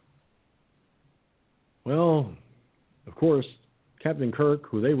 Well, of course, Captain Kirk,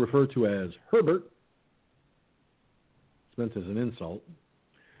 who they refer to as Herbert, it's meant as an insult,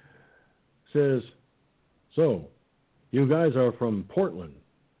 says, so, you guys are from Portland.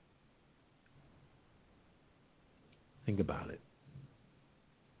 Think about it.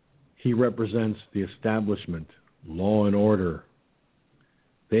 He represents the establishment, law and order.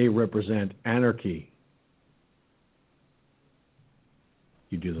 They represent anarchy.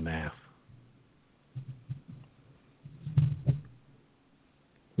 You do the math.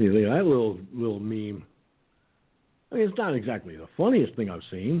 You think that little meme. I mean, it's not exactly the funniest thing I've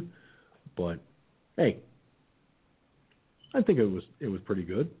seen, but hey, I think it was pretty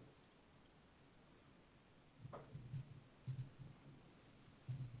good.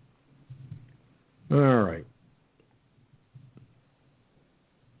 All right.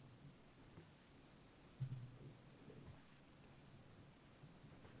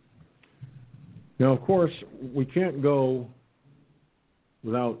 Now, of course, we can't go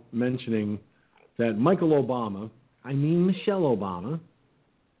without mentioning that Michelle Obama,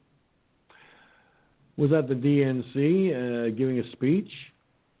 was at the DNC giving a speech.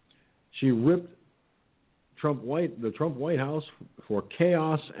 She ripped the Trump White House for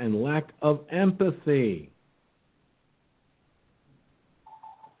chaos and lack of empathy.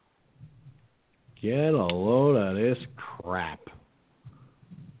 Get a load of this crap.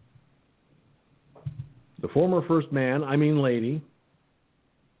 The former first man, lady,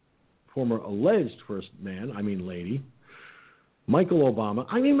 former alleged first man, lady, Michelle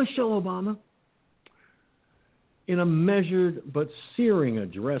Obama, in a measured but searing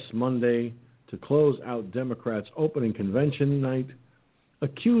address Monday to close out Democrats' opening convention night,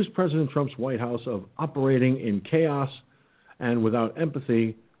 accused President Trump's White House of operating in chaos and without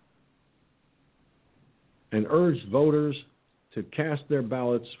empathy, and urged voters to cast their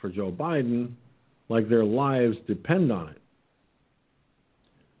ballots for Joe Biden like their lives depend on it.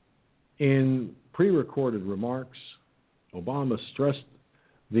 In pre-recorded remarks, Obama stressed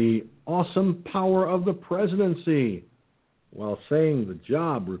the awesome power of the presidency while saying the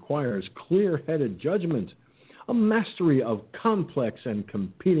job requires clear-headed judgment, a mastery of complex and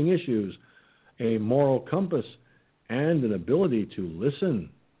competing issues, a moral compass, and an ability to listen.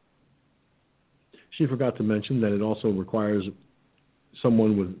 She forgot to mention that it also requires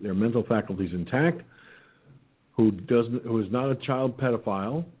someone with their mental faculties intact, who is not a child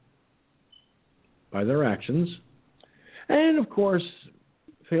pedophile by their actions, and of course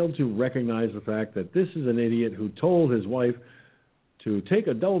failed to recognize the fact that this is an idiot who told his wife to take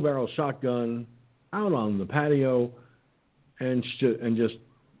a double-barrel shotgun out on the patio and just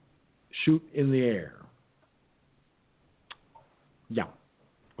shoot in the air. Yeah,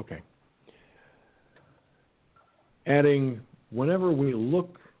 okay. Adding, whenever we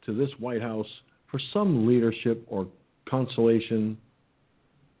look to this White House for some leadership or consolation,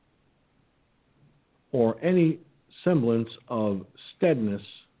 or any semblance of steadiness,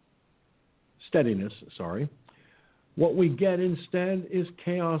 what we get instead is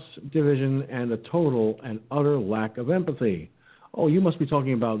chaos, division, and a total and utter lack of empathy. Oh, you must be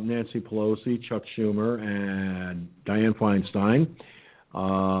talking about Nancy Pelosi, Chuck Schumer, and Dianne Feinstein,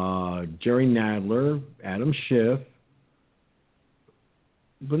 Jerry Nadler, Adam Schiff,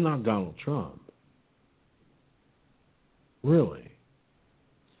 but not Donald Trump. Really?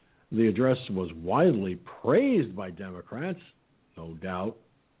 The address was widely praised by Democrats, no doubt,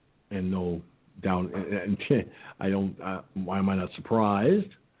 and no doubt. And why am I not surprised?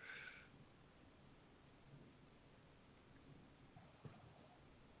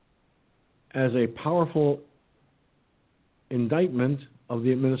 As a powerful indictment of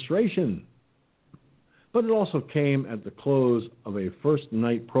the administration. But it also came at the close of a first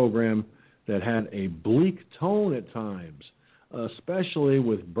night program that had a bleak tone at times, especially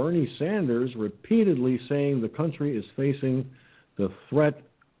with Bernie Sanders repeatedly saying the country is facing the threat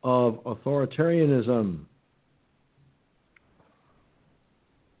of authoritarianism.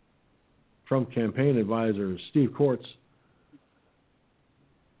 Trump campaign advisor Steve Kortz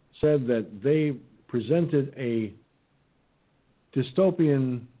said that they presented a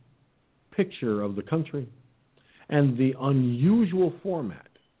dystopian picture of the country, and the unusual format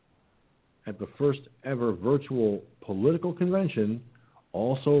at the first ever virtual political convention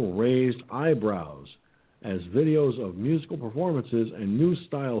also raised eyebrows as videos of musical performances and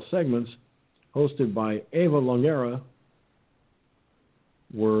news-style segments hosted by Eva Longoria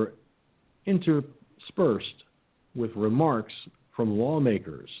were interspersed with remarks from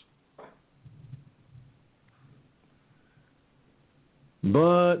lawmakers.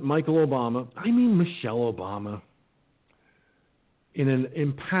 But Michelle Obama, in an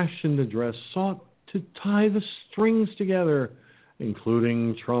impassioned address, sought to tie the strings together,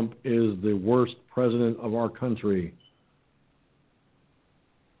 including Trump is the worst president of our country.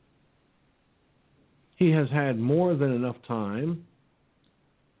 He has had more than enough time.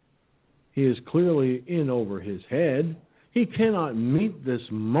 He is clearly in over his head. He cannot meet this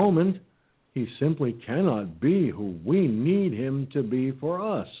moment. He simply cannot be who we need him to be for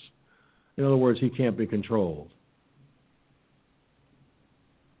us. In other words, he can't be controlled.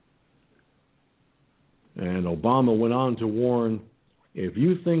 And Obama went on to warn, if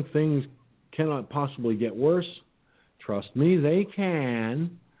you think things cannot possibly get worse, trust me, they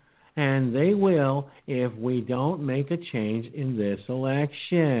can, and they will if we don't make a change in this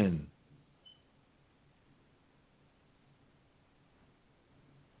election.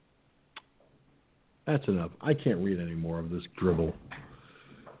 That's enough. I can't read any more of this dribble.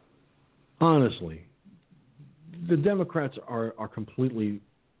 Honestly, the Democrats are completely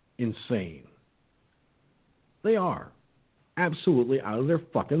insane. They are. Absolutely out of their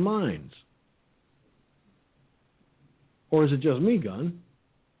fucking minds. Or is it just me, Gunn?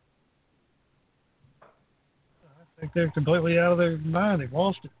 I think they're completely out of their mind. They've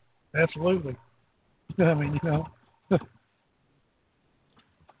lost it. Absolutely. I mean, you know.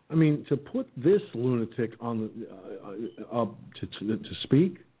 I mean, to put this lunatic on up to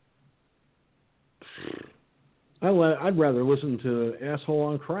speak, I'd rather listen to Asshole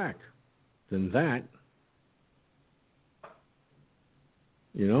on Crack than that.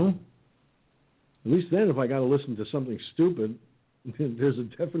 You know? At least then, if I got to listen to something stupid, there's a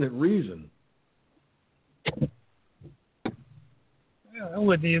definite reason. Yeah, I'm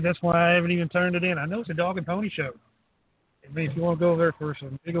with you. That's why I haven't even turned it in. I know it's a dog and pony show. I mean, if you want to go there for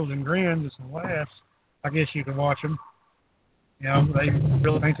some giggles and grins and some laughs, I guess you can watch them. You know, they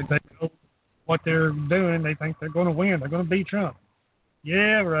really think that they know what they're doing. They think they're going to win. They're going to beat Trump.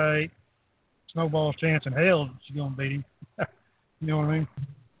 Yeah, right. Snowball's chance in hell she's going to beat him. You know what I mean?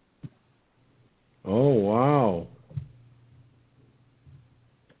 Oh, wow.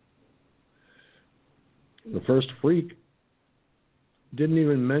 The first freak didn't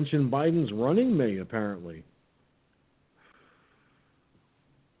even mention Biden's running mate, apparently.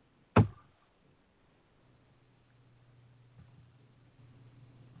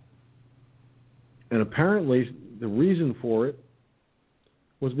 And apparently the reason for it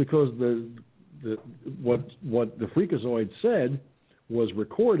was because what the Freakazoid said was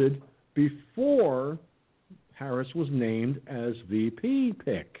recorded before Harris was named as VP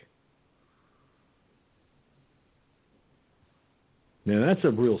pick. Now that's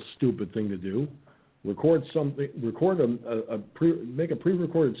a real stupid thing to do. Record something, make a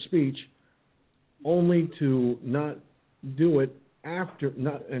pre-recorded speech, only to not do it after,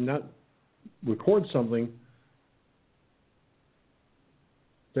 not record something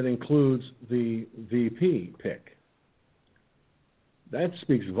that includes the VP pick. That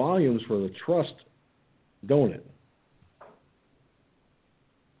speaks volumes for the trust don't it?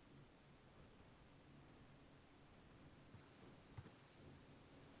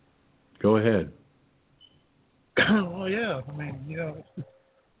 Go ahead. Well, yeah. I mean,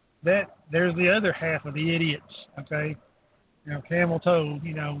 that there's the other half of the idiots. Okay, camel toe.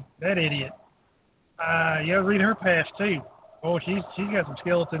 That idiot. You ever read her past too? Oh, she's got some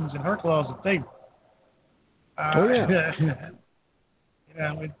skeletons in her closet too. Oh yeah.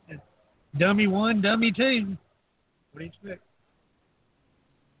 It's dummy one, dummy two. What do you expect?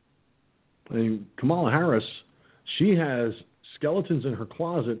 I mean, Kamala Harris, she has skeletons in her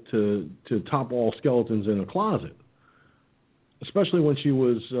closet to top all skeletons in a closet. Especially when she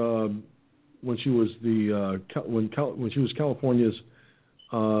was California's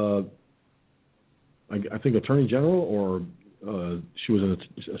I think Attorney General, or she was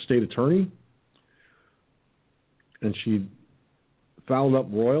a state attorney, and she fouled up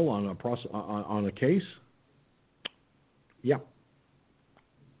Royal on a case. Yeah,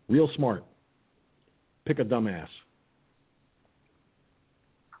 real smart. Pick a dumbass.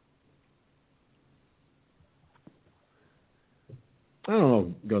 I don't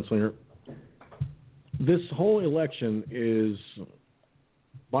know, Gunslinger. This whole election is,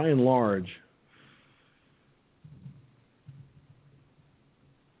 by and large,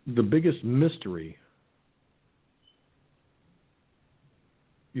 the biggest mystery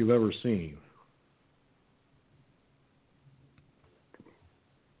you've ever seen.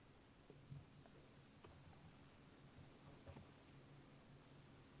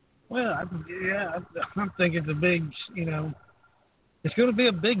 Well, I'm thinking it's a big, it's going to be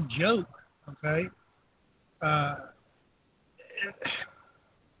a big joke, okay?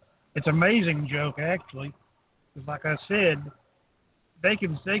 It's an amazing joke, actually. Because like I said, they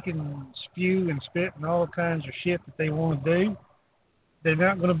can spew and spit and all kinds of shit that they want to do. They're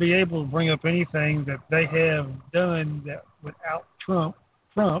not going to be able to bring up anything that they have done that without Trump,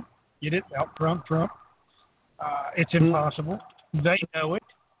 get it? Out Trump. It's impossible. They know it,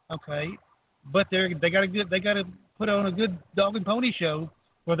 okay? But they got to put on a good dog and pony show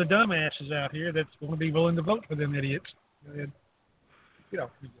for the dumbasses out here that's going to be willing to vote for them idiots.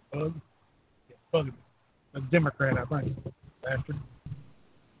 Bug. A Democrat, I think. Bastard.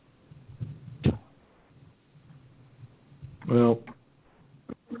 Well,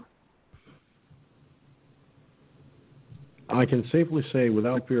 I can safely say,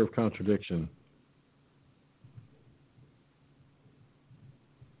 without fear of contradiction,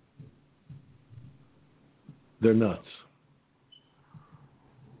 they're nuts.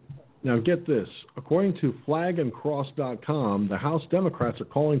 Now get this. According to flagandcross.com, the House Democrats are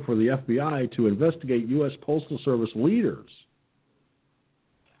calling for the FBI to investigate U.S. Postal Service leaders.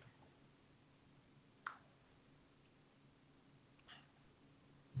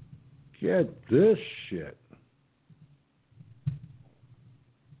 Get this shit.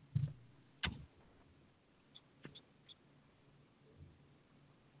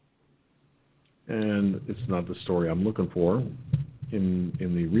 And it's not the story I'm looking for in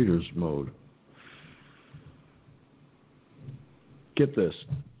the reader's mode. Get this.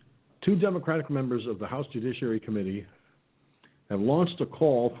 2 Democratic members of the House Judiciary Committee have launched a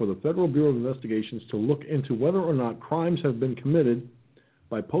call for the Federal Bureau of Investigations to look into whether or not crimes have been committed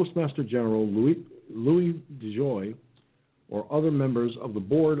by Postmaster General Louis DeJoy or other members of the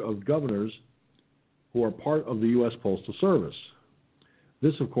Board of Governors who are part of the U.S. Postal Service.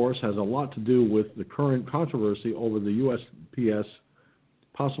 This, of course, has a lot to do with the current controversy over the USPS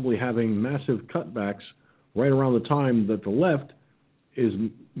possibly having massive cutbacks right around the time that the left is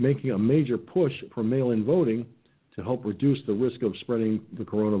making a major push for mail-in voting to help reduce the risk of spreading the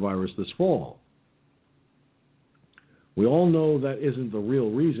coronavirus this fall. We all know that isn't the real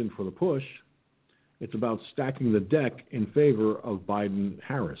reason for the push. It's about stacking the deck in favor of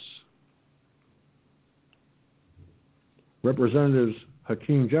Biden-Harris. Representatives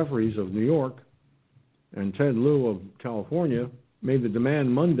Hakeem Jeffries of New York and Ted Lieu of California made the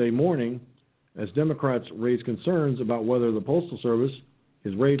demand Monday morning as Democrats raised concerns about whether the Postal Service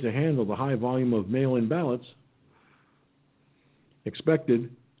is ready to handle the high volume of mail-in ballots expected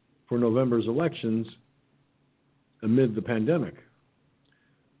for November's elections amid the pandemic.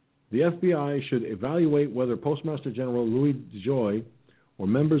 The FBI should evaluate whether Postmaster General Louis DeJoy or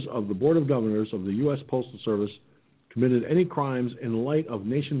members of the Board of Governors of the U.S. Postal Service committed any crimes in light of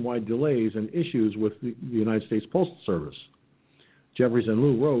nationwide delays and issues with the United States Postal Service. Jeffries and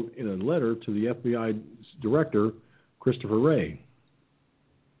Lieu wrote in a letter to the FBI Director, Christopher Wray.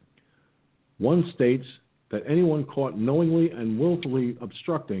 One states that anyone caught knowingly and willfully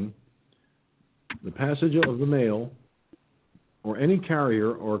obstructing the passage of the mail or any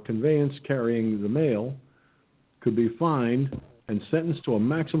carrier or conveyance carrying the mail could be fined and sentenced to a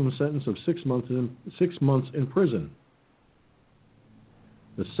maximum sentence of 6 months in prison.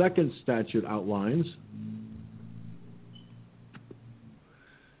 The second statute outlines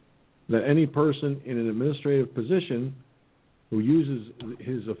that any person in an administrative position who uses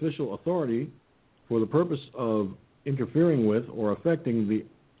his official authority for the purpose of interfering with or affecting the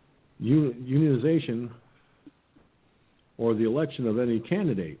unionization or the election of any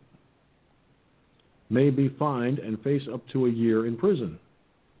candidate may be fined and face up to a year in prison.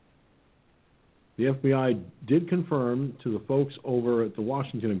 The FBI did confirm to the folks over at the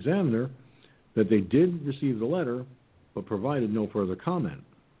Washington Examiner that they did receive the letter, but provided no further comment.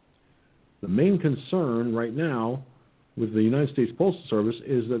 The main concern right now with the United States Postal Service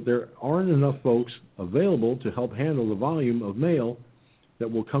is that there aren't enough folks available to help handle the volume of mail that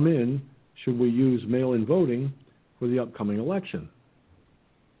will come in should we use mail-in voting for the upcoming election.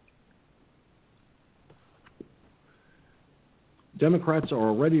 Democrats are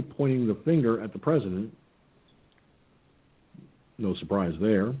already pointing the finger at the president. No surprise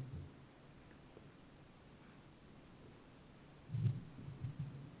there.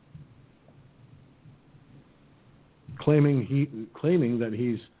 Claiming that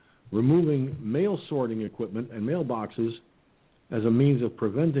he's removing mail sorting equipment and mailboxes as a means of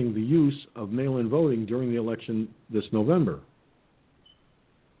preventing the use of mail-in voting during the election this November.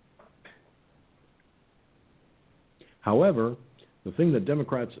 However, the thing that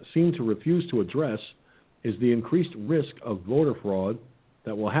Democrats seem to refuse to address is the increased risk of voter fraud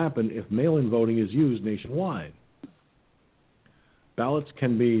that will happen if mail-in voting is used nationwide. Ballots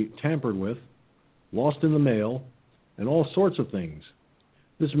can be tampered with, lost in the mail, and all sorts of things.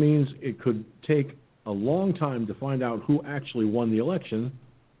 This means it could take a long time to find out who actually won the election,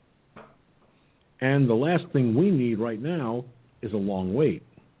 and the last thing we need right now is a long wait.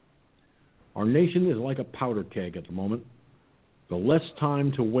 Our nation is like a powder keg at the moment. The less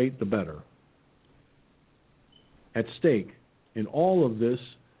time to wait, the better. At stake in all of this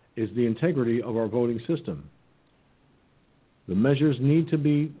is the integrity of our voting system. The measures need to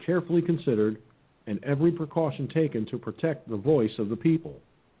be carefully considered and every precaution taken to protect the voice of the people.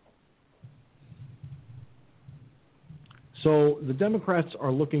 So the Democrats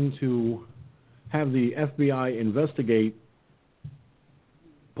are looking to have the FBI investigate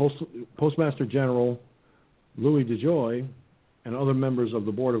Postmaster General Louis DeJoy and other members of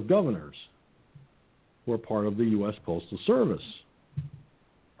the Board of Governors who are part of the U.S. Postal Service.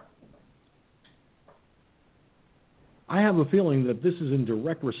 I have a feeling that this is in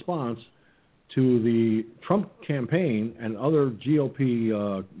direct response to the Trump campaign and other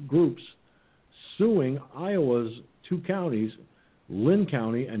GOP groups suing Iowa's two counties, Lynn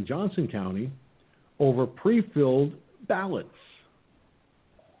County and Johnson County, over pre-filled ballots.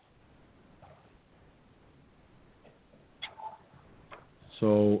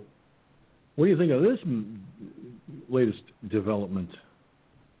 So, what do you think of this latest development?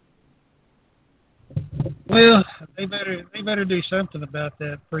 Well, they better do something about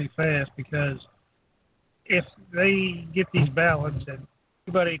that pretty fast, because if they get these ballots and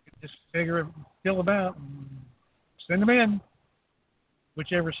everybody can just fill them out and send them in,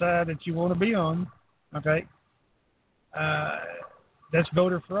 whichever side that you want to be on, okay? That's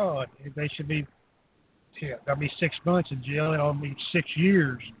voter fraud. They should be, that'll be 6 months in jail. It'll be 6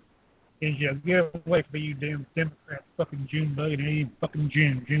 years in jail. Get away from you damn Democrat fucking June bug. It ain't even fucking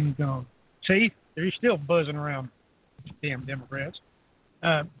June. June's gone. See? They're still buzzing around, damn Democrats.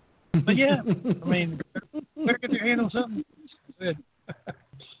 But yeah, I mean, better get their hand on something.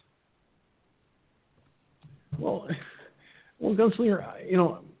 Well, Gunslinger, you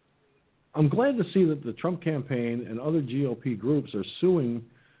know, I'm glad to see that the Trump campaign and other GOP groups are suing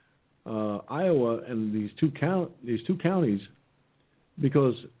Iowa and these two counties,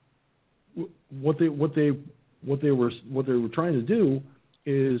 because what they were trying to do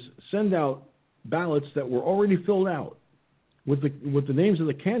is send out ballots that were already filled out with the names of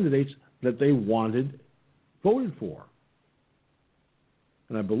the candidates that they wanted voted for.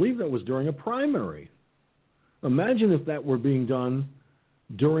 And I believe that was during a primary. Imagine if that were being done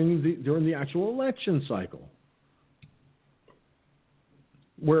during the actual election cycle,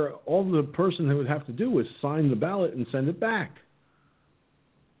 where all the person would have to do is sign the ballot and send it back.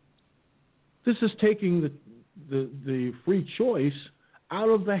 This is taking the free choice out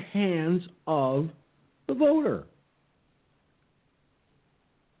of the hands of the voter.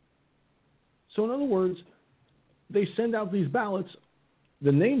 So in other words, they send out these ballots,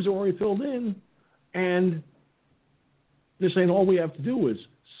 the names are already filled in, and they're saying all we have to do is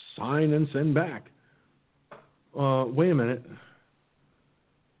sign and send back. Wait a minute.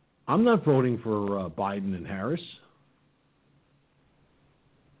 I'm not voting for Biden and Harris.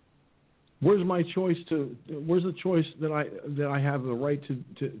 Where's my choice where's the choice that I have the right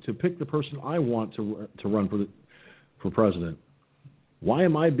to pick the person I want to run for president? Why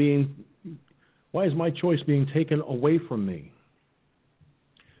is my choice being taken away from me?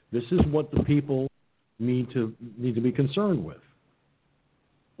 This is what the people need to be concerned with.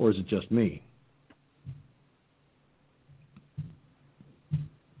 Or is it just me?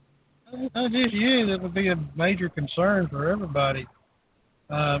 Not just you. That would be a major concern for everybody.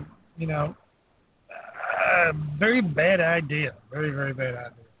 Very bad idea. Very, very bad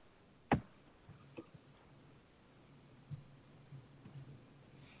idea.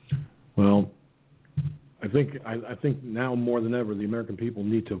 Well, I think now more than ever, the American people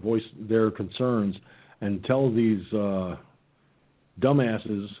need to voice their concerns and tell these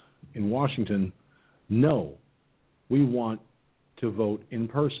dumbasses in Washington, no, we want to vote in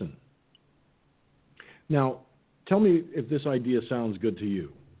person. Now, tell me if this idea sounds good to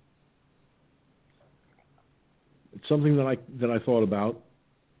you. It's something that I thought about,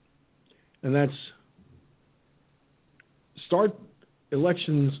 and that's start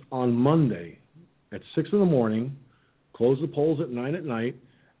elections on Monday at 6 in the morning, close the polls at 9 at night,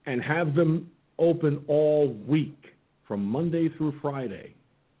 and have them open all week from Monday through Friday,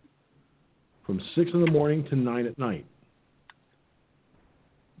 from 6 in the morning to 9 at night.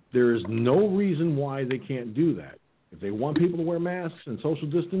 There is no reason why they can't do that. If they want people to wear masks and social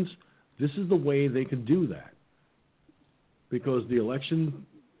distance, this is the way they could do that. Because the election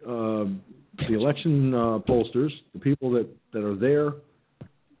pollsters, the people that are there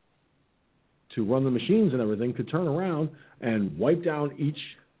to run the machines and everything, could turn around and wipe down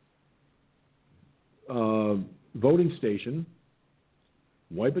each voting station,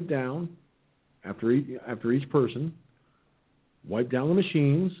 wipe it down after each person, wipe down the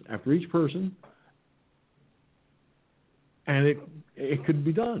machines after each person, and it could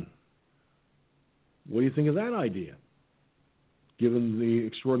be done. What do you think of that idea? Given the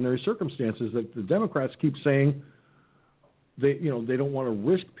extraordinary circumstances that the Democrats keep saying they don't want to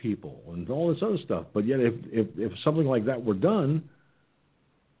risk people and all this other stuff, but yet if something like that were done,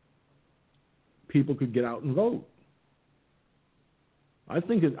 people could get out and vote. I'm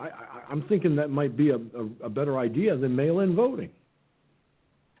thinking that might be a better idea than mail-in voting.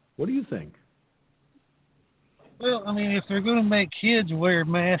 What do you think? Well, I mean, if they're going to make kids wear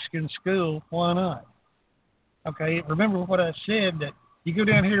masks in school, why not? Okay, remember what I said, that you go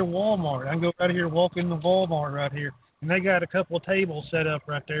down here to Walmart. I can go right here, walk into Walmart right here, and they got a couple of tables set up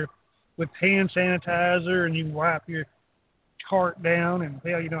right there with hand sanitizer, and you wipe your cart down. And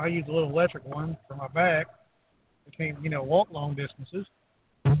hell, I use a little electric one for my back. I can't, walk long distances.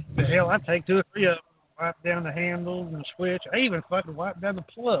 But hell, I take 2 or 3 of them, wipe down the handles and switch. I even fucking wipe down the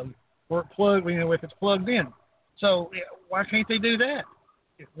plug, or it plugged, if it's plugged in. So why can't they do that?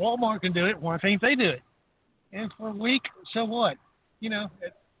 If Walmart can do it, why can't they do it? And for a week, so what?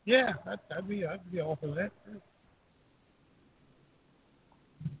 I'd be all for that.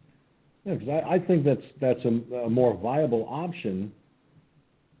 Yeah, because I think that's a more viable option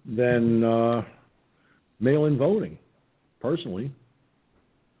than mail-in voting, personally.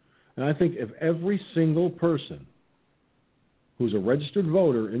 And I think if every single person who's a registered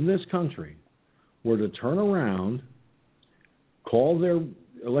voter in this country were to turn around, call their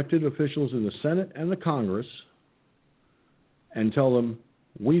elected officials in the Senate and the Congress, and tell them,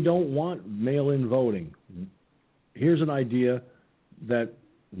 we don't want mail-in voting. Here's an idea that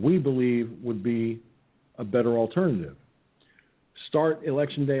we believe would be a better alternative. Start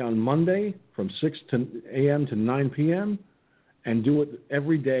Election Day on Monday from 6 a.m. to 9 p.m. and do it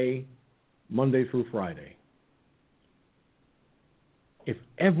every day, Monday through Friday. If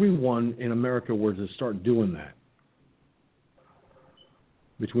everyone in America were to start doing that,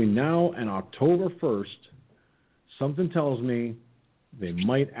 between now and October 1st, something tells me they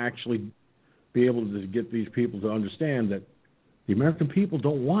might actually be able to get these people to understand that the American people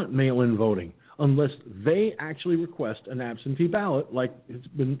don't want mail-in voting unless they actually request an absentee ballot, like it's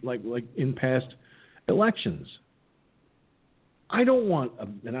been like in past elections. I don't want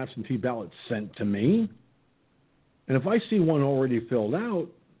an absentee ballot sent to me. And if I see one already filled out,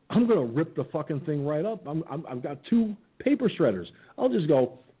 I'm going to rip the fucking thing right up. I've got 2 paper shredders. I'll just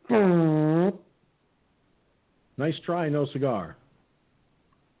go, nice try, no cigar.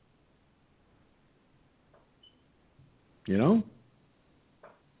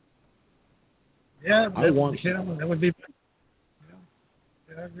 Yeah, that would be.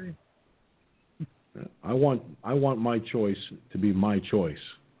 Yeah, I agree. I want my choice to be my choice,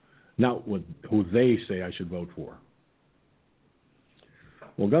 not who they say I should vote for.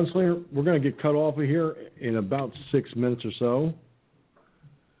 Well, Gunslinger, we're going to get cut off of here in about 6 minutes or so.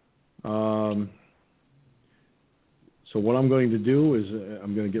 So what I'm going to do is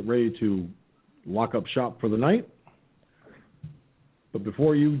I'm going to get ready to lock up shop for the night. But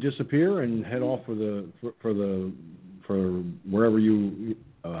before you disappear and head off for wherever you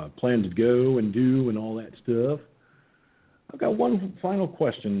plan to go and do and all that stuff, I've got one final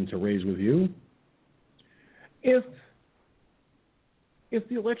question to raise with you. If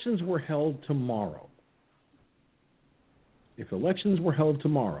the elections were held tomorrow,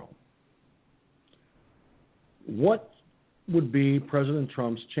 what would be President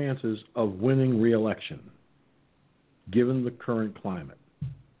Trump's chances of winning re-election, given the current climate?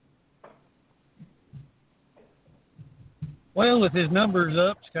 Well, with his numbers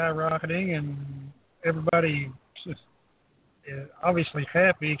up, skyrocketing, and everybody obviously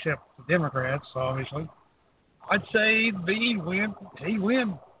happy, except the Democrats, obviously, I'd say he'd win.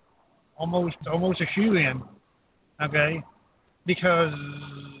 Almost a shoe-in, okay? Because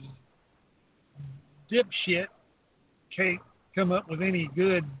dipshit can't come up with any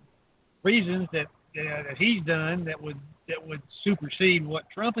good reasons that he's done that would supersede what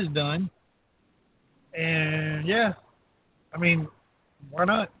Trump has done. And yeah, I mean, why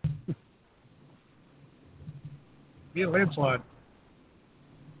not? Be a landslide.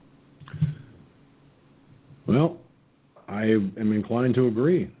 Well, I am inclined to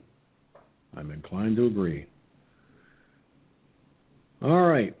agree. All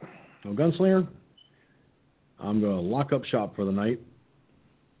right. Well, Gunslinger, I'm going to lock up shop for the night.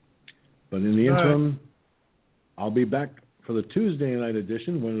 But in the interim, I'll be back for the Tuesday night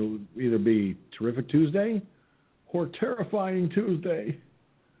edition, when it'll either be Terrific Tuesday or Terrifying Tuesday,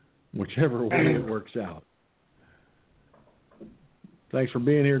 whichever way it works out. Thanks for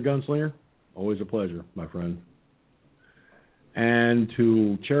being here, Gunslinger. Always a pleasure, my friend. And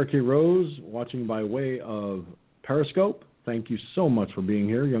to Cherokee Rose, watching by way of Periscope, thank you so much for being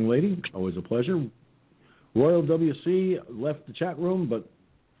here, young lady. Always a pleasure. Royal WC left the chat room, but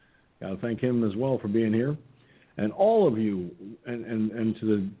got to thank him as well for being here. And all of you, and to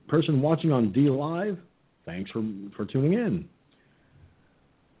the person watching on D Live, thanks for tuning in.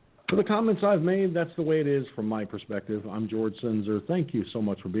 For the comments I've made, that's the way it is from my perspective. I'm George Sinzer. Thank you so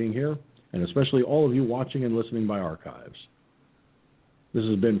much for being here, and especially all of you watching and listening by archives. This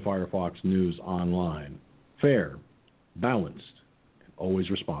has been Firefox News Online. Fair, balanced, and always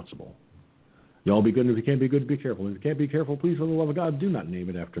responsible. Y'all be good, and if you can't be good, be careful. If you can't be careful, please, for the love of God, do not name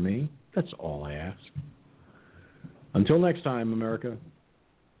it after me. That's all I ask. Until next time, America,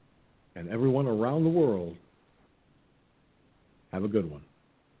 and everyone around the world, have a good one.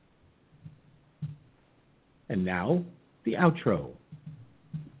 And now, the outro.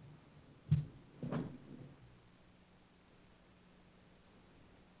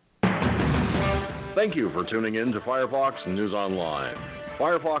 Thank you for tuning in to Firefox News Online.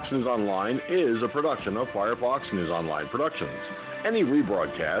 Firefox News Online is a production of Firefox News Online Productions. Any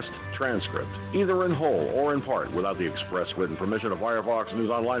rebroadcast, transcript, either in whole or in part, without the express written permission of Firefox News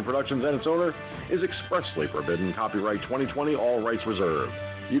Online Productions and its owner, is expressly forbidden. Copyright 2020, all rights reserved.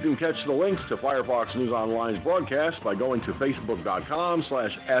 You can catch the links to Firefox News Online's broadcast by going to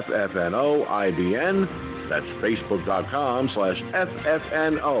facebook.com/FFNOIBN. That's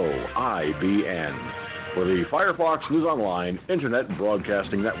facebook.com/FFNOIBN for the Firefox News Online Internet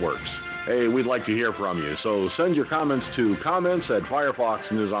Broadcasting Networks. Hey, we'd like to hear from you, so send your comments to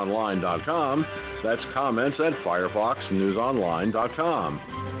comments@firefoxnewsonline.com. That's comments@firefoxnewsonline.com.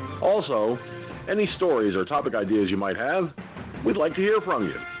 Also, any stories or topic ideas you might have, we'd like to hear from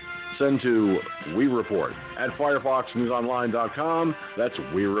you. Send to WeReport@firefoxnewsonline.com. That's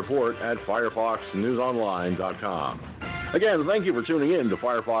WeReport@firefoxnewsonline.com. Again, thank you for tuning in to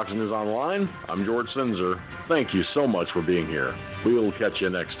Firefox News Online. I'm George Sinzer. Thank you so much for being here. We'll catch you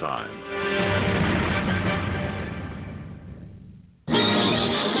next time.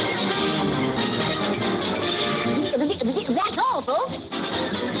 That's all, folks.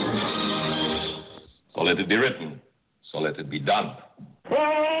 So let it be written. So let it be done.